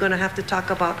design, but you're going to have to talk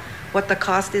about what the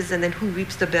cost is and then who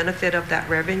reaps the benefit of that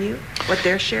revenue, what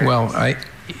their share Well,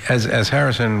 is. as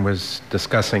Harrison was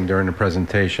discussing during the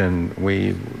presentation,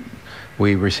 we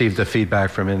received the feedback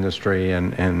from industry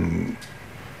and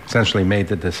essentially made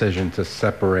the decision to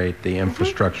separate the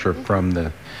infrastructure from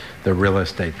the real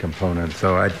estate component.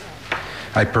 So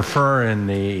I prefer in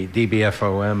the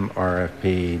DBFOM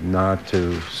RFP not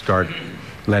to start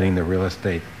letting the real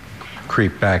estate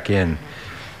creep back in.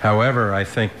 However, I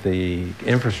think the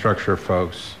infrastructure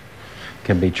folks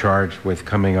can be charged with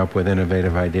coming up with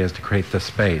innovative ideas to create the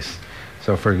space.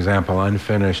 So for example,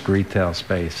 unfinished retail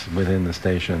space within the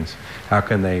stations. How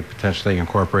can they potentially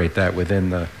incorporate that within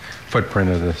the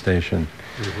footprint of the station?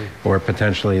 Or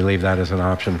potentially leave that as an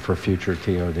option for future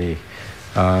TOD.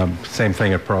 Same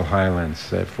thing at Pearl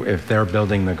Highlands. If they're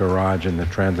building the garage in the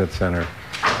transit center,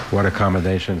 what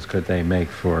accommodations could they make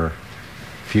for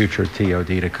future TOD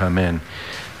to come in?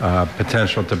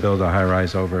 Potential to build a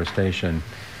high-rise over a station.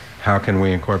 How can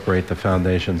we incorporate the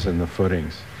foundations and the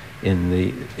footings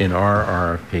in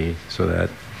our RFP so that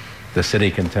the city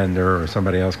can tender or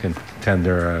somebody else can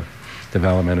tender a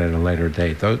development at a later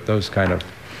date? Those kind of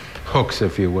hooks,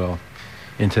 if you will,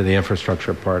 into the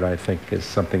infrastructure part, I think is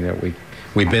something that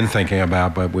we've been thinking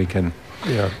about, but we can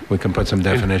we can put some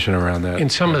definition around that. In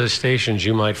some of the stations,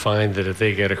 you might find that if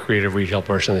they get a creative retail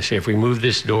person, they say, if we move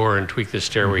this door and tweak this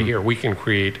stairway here, we can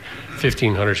create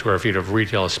 1,500 square feet of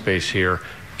retail space here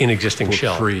in existing For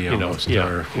shell. free almost,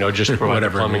 or just provide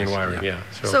whatever it plumbing is, and wiring. yeah.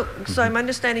 So I'm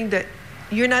understanding that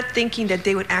you're not thinking that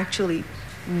they would actually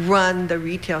run the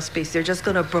retail space. They're just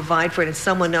going to provide for it, and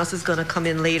someone else is going to come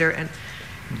in later.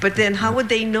 But then how would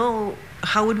they know?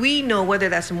 How would we know whether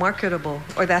that's marketable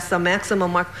or that's the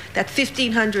maximum mark? That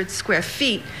 1,500 square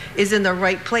feet is in the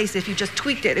right place. If you just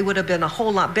tweaked it, it would have been a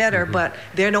whole lot better. But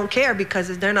they don't care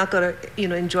because they're not going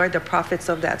to, enjoy the profits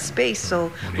of that space.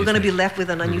 So we're going to be left with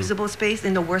an unusable space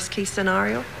in the worst case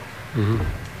scenario.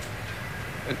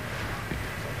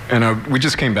 And we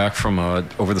just came back from,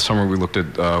 over the summer, we looked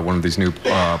at one of these new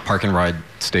park and ride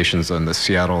stations in the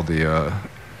Seattle, the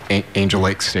Angle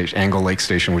Lake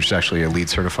Station, which is actually a LEED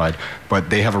certified. But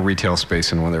they have a retail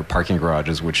space in one of their parking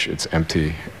garages, which it's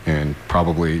empty, and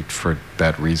probably for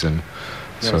that reason.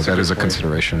 So that is a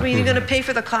consideration. I mean, you're going to pay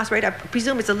for the cost, right? I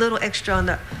presume it's a little extra on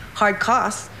the hard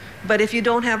costs. But if you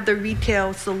don't have the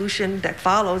retail solution that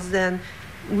follows, then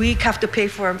we have to pay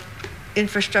for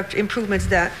infrastructure improvements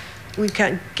that we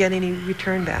can't get any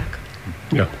return back.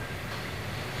 Yeah.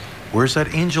 Where's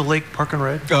that Angel Lake Park and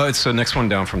Ride? It's the next one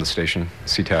down from the station,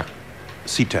 SeaTac.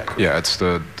 SeaTac. Yeah, it's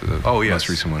the most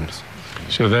recent one.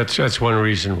 So that's one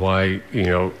reason why,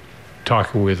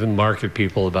 talking with market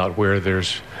people about where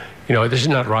there's, this is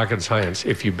not rocket science.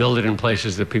 If you build it in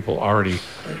places that people are already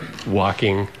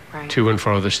walking to and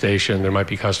from the station, there might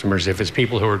be customers. If it's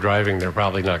people who are driving, they're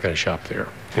probably not going to shop there,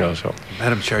 so.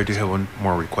 Madam Chair, I do have one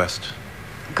more request.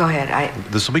 Go ahead.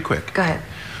 This will be quick. Go ahead.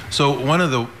 So one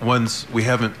of the ones we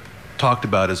haven't talked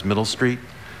about is Middle Street.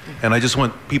 And I just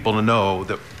want people to know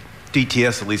that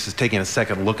DTS at least is taking a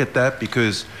second look at that,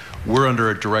 because we're under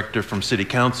a directive from City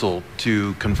Council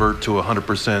to convert to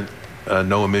 100%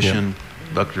 no emission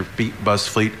electric bus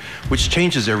fleet, which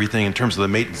changes everything in terms of the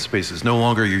maintenance spaces. No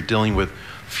longer you're dealing with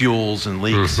fuels and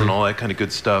leaks and all that kind of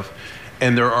good stuff.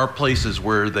 And there are places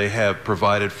where they have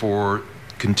provided for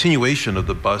continuation of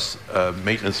the bus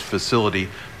maintenance facility,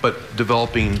 but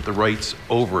developing the rights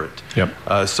over it.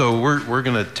 Yep. So we're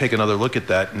going to take another look at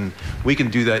that, and we can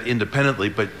do that independently,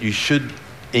 but you should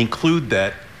include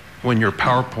that when your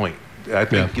PowerPoint. I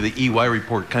think the EY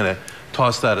report kind of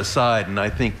tossed that aside, and I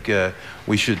think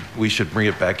we should bring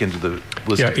it back into the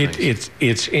list of things.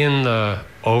 It's in the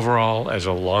overall as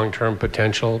a long-term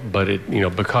potential, but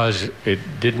because it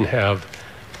didn't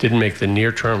make the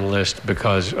near-term list,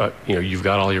 because you've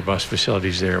got all your bus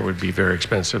facilities there, it would be very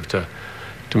expensive to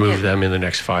move them in the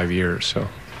next 5 years. So,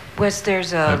 Wes,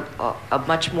 there's a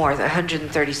much more,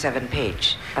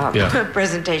 137-page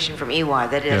presentation from EY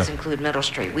that does include Middle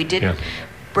Street. We didn't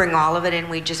bring all of it in.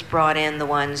 We just brought in the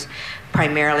ones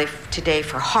primarily today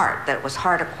for HART, that was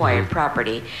HART acquired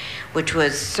property, which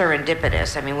was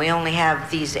serendipitous. I mean, we only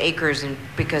have these acres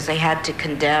because they had to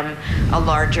condemn a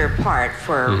larger part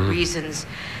for reasons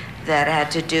that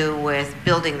had to do with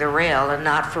building the rail and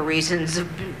not for reasons of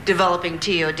developing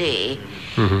TOD.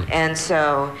 And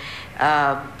so,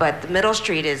 but the Middle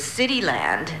Street is city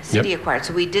land, city acquired.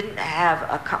 So we didn't have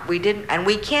and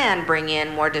we can bring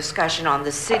in more discussion on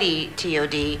the city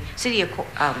TOD, city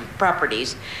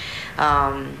properties.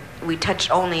 We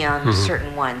touched only on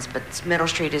certain ones, but Middle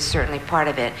Street is certainly part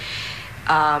of it.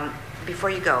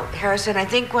 Before you go, Harrison, I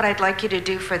think what I'd like you to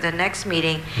do for the next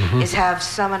meeting is have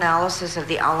some analysis of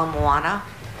the Ala Moana,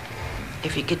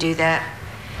 if you could do that.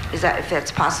 If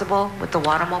that's possible with the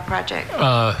Watermole project?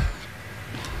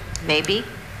 Maybe?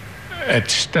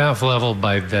 At staff level,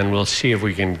 by then, we'll see if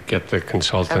we can get the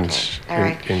consultants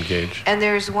engaged. And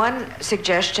there's one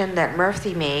suggestion that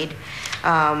Murphy made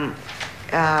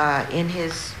in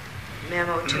his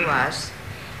memo to us,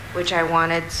 which I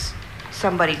wanted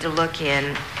somebody to look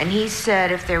in. And he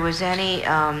said if there was any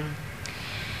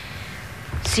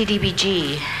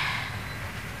CDBG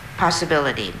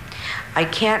possibility. I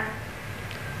can't,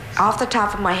 off the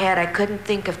top of my head, I couldn't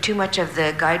think of too much of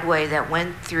the guideway that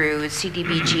went through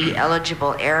CDBG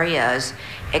eligible areas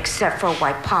except for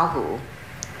Waipahu.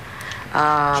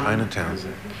 Chinatown.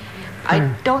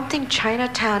 I don't think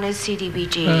Chinatown is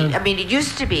CDBG. I mean, it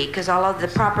used to be because all of the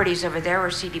properties over there were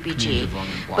CDBG.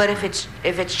 But if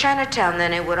it's Chinatown,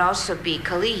 then it would also be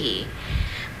Kalihi.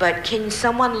 But can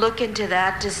someone look into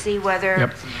that to see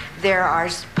whether there are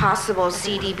possible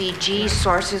CDBG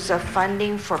sources of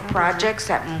funding for projects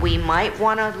that we might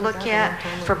want to look at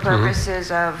for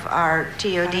purposes of our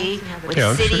TOD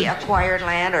with city-acquired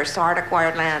land or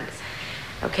SART-acquired land?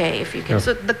 Okay, if you can.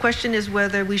 So the question is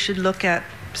whether we should look at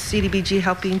CDBG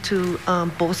helping to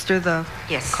bolster the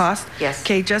cost? Yes.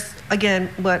 Okay, just again,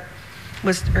 what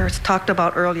was talked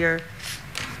about earlier,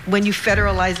 when you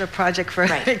federalize a project for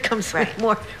it comes with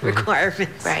more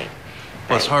requirements. Right.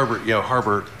 Plus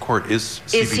Harbor Court is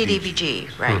CDBG. Is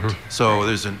CDBG, right. So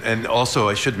there's and also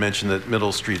I should mention that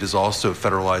Middle Street is also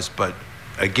federalized, but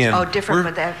again, different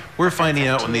with that. We're finding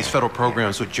out when these federal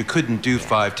programs, which you couldn't do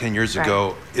 5-10 years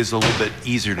ago, is a little bit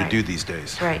easier to do these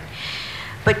days. Right.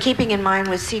 But keeping in mind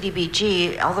with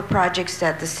CDBG, all the projects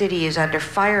that the city is under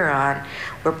fire on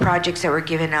were projects that were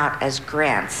given out as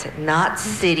grants, not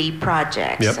city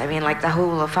projects. Yep. I mean, like the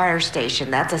Hula Fire Station,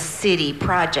 that's a city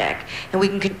project.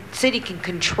 And city can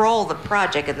control the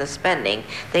project and the spending.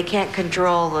 They can't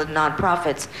control the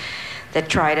nonprofits that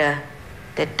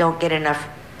that don't get enough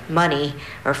money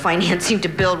or financing to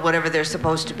build whatever they're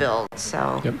supposed to build.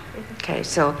 So, okay,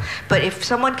 but if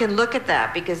someone can look at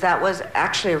that, because that was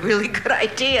actually a really good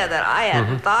idea that I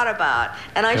hadn't thought about,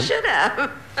 and I should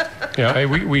have. Yeah,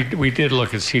 we did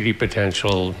look at CD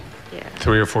potential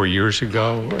 3 or 4 years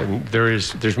ago, and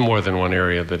there's more than one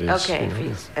area that is.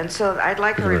 Okay, and so I'd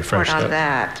like a report on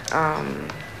that.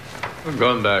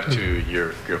 Going back to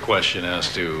your question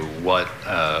as to what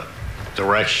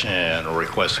direction or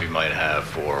requests we might have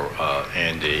for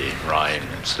Andy, Ryan,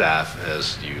 and staff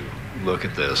as you look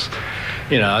at this.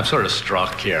 I'm sort of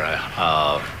struck here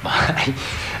by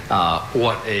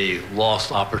what a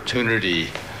lost opportunity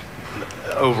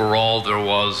overall there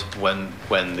was when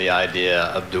the idea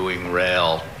of doing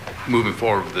rail, moving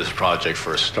forward with this project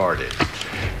first started.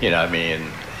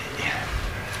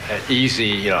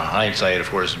 Easy, hindsight, of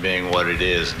course, being what it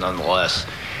is, nonetheless,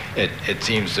 it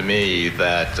seems to me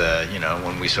that,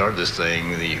 when we started this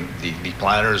thing, the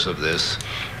planners of this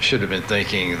should have been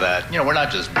thinking that, we're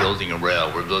not just building a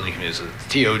rail, we're building this.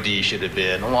 TOD should have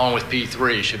been, along with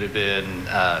P3, should have been,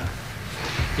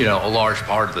 a large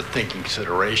part of the thinking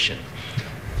consideration.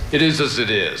 It is as it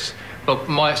is. But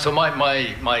my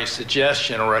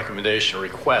suggestion or recommendation or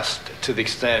request, to the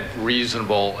extent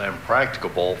reasonable and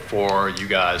practicable for you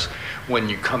guys when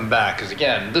you come back, because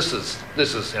again, this is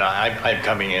I'm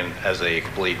coming in as a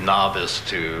complete novice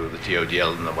to the TOD,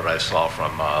 other than what I saw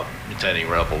from attending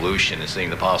Revolution and seeing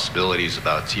the possibilities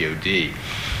about TOD.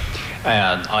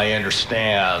 And I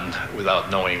understand,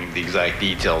 without knowing the exact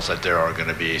details, that there are going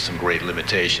to be some great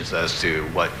limitations as to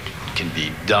what can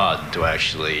be done to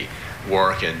actually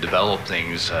work and develop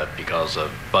things because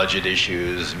of budget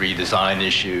issues, redesign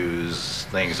issues,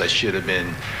 things that should have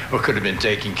been or could have been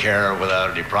taken care of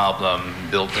without any problem,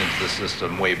 built into the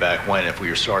system way back when if we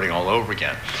were starting all over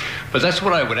again. But that's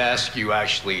what I would ask you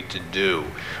actually to do,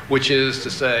 which is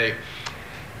to say,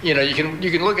 you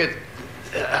can look at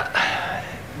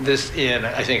this in,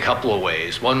 I think, a couple of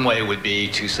ways. One way would be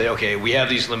to say, okay, we have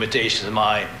these limitations in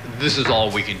mind. This is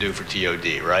all we can do for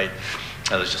TOD, right?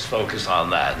 And let's just focus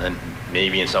on that. And then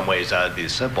maybe in some ways that would be the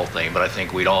simple thing, but I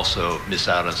think we'd also miss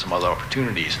out on some other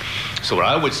opportunities. So what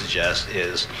I would suggest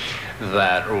is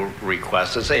that, or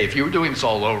request, to say, if you were doing this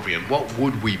all over again, what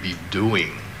would we be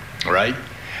doing, right?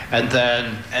 And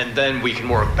then we can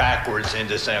work backwards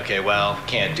into saying, okay, well,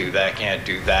 can't do that.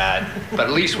 But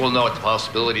at least we'll know what the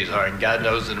possibilities are. And God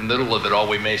knows in the middle of it all,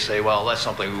 we may say, well, that's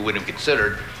something we wouldn't have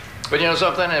considered. But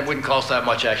something, it wouldn't cost that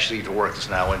much actually to work this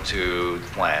now into the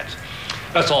plans.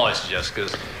 That's all I suggest,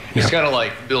 because it's kind of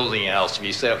like building a house. If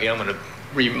you say, okay, I'm going to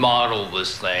remodel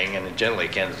this thing, and generally,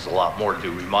 again, there's a lot more to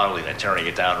do remodeling than tearing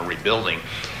it down and rebuilding.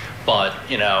 But,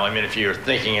 if you're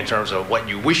thinking in terms of what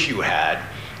you wish you had,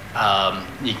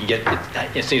 you can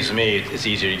get, it seems to me it's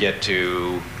easier to get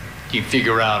to, you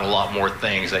figure out a lot more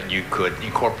things that you could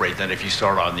incorporate than if you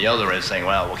start on the other end saying,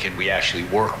 well, what can we actually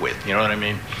work with? You know what I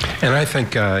mean? And I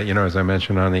think, as I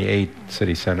mentioned, on the 8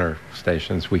 city center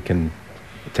stations, we can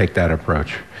take that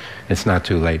approach. It's not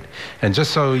too late. And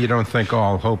just so you don't think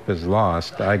all hope is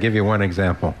lost, I'll give you one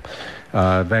example.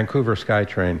 Vancouver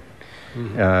SkyTrain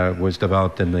was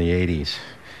developed in the 80s.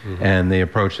 And the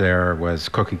approach there was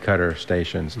cookie cutter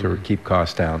stations to keep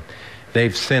costs down.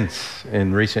 They've since,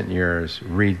 in recent years,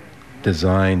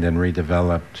 redesigned and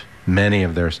redeveloped many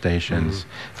of their stations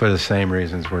for the same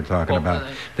reasons we're talking about.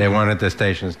 They wanted the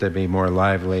stations to be more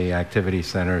lively activity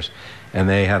centers, and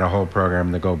they had a whole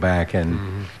program to go back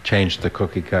and change the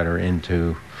cookie cutter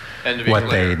into what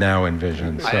they now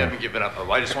envision. I haven't given up.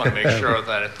 I just want to make sure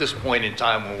that at this point in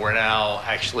time, when we're now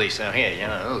actually saying, hey,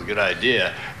 that was a good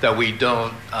idea, that we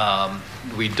don't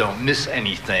miss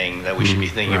anything that we should be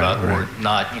thinking about or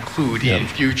not include in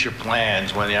future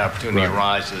plans when the opportunity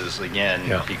arises again,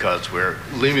 because we're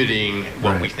limiting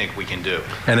what we think we can do.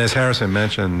 And as Harrison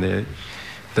mentioned,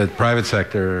 the private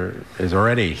sector is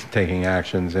already taking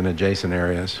actions in adjacent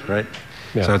areas, right?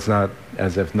 Yeah. So it's not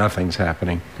as if nothing's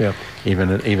happening, Yeah.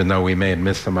 even though we may have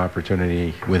missed some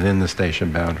opportunity within the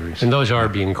station boundaries. And those are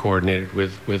being coordinated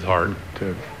with HART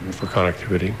for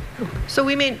connectivity. So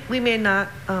we may not,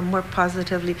 more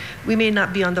positively, we may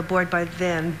not be on the board by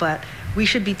then, but we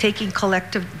should be taking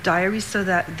collective diaries so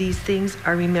that these things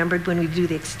are remembered when we do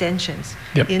the extensions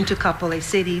Yep. into Kapolei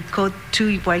City, go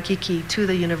to Waikiki, to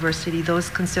the university. Those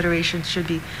considerations should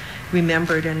be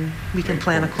remembered, and we can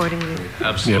plan accordingly.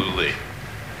 Absolutely.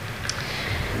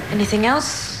 Anything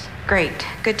else? Great.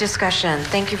 Good discussion.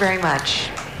 Thank you very much.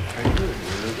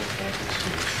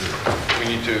 We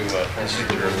need to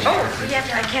Oh,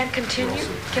 I can't continue?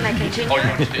 Can I continue? Oh, you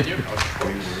want to continue?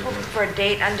 For a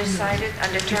date undecided,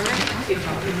 undetermined?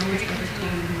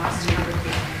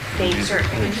 Date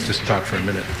certain. Just talk for a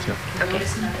minute. Okay.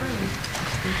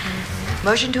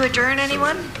 Motion to adjourn,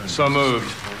 anyone? So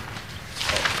moved.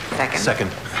 Second.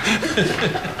 Second.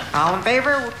 All in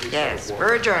favor? Yes,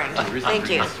 we're adjourned. Thank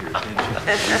you.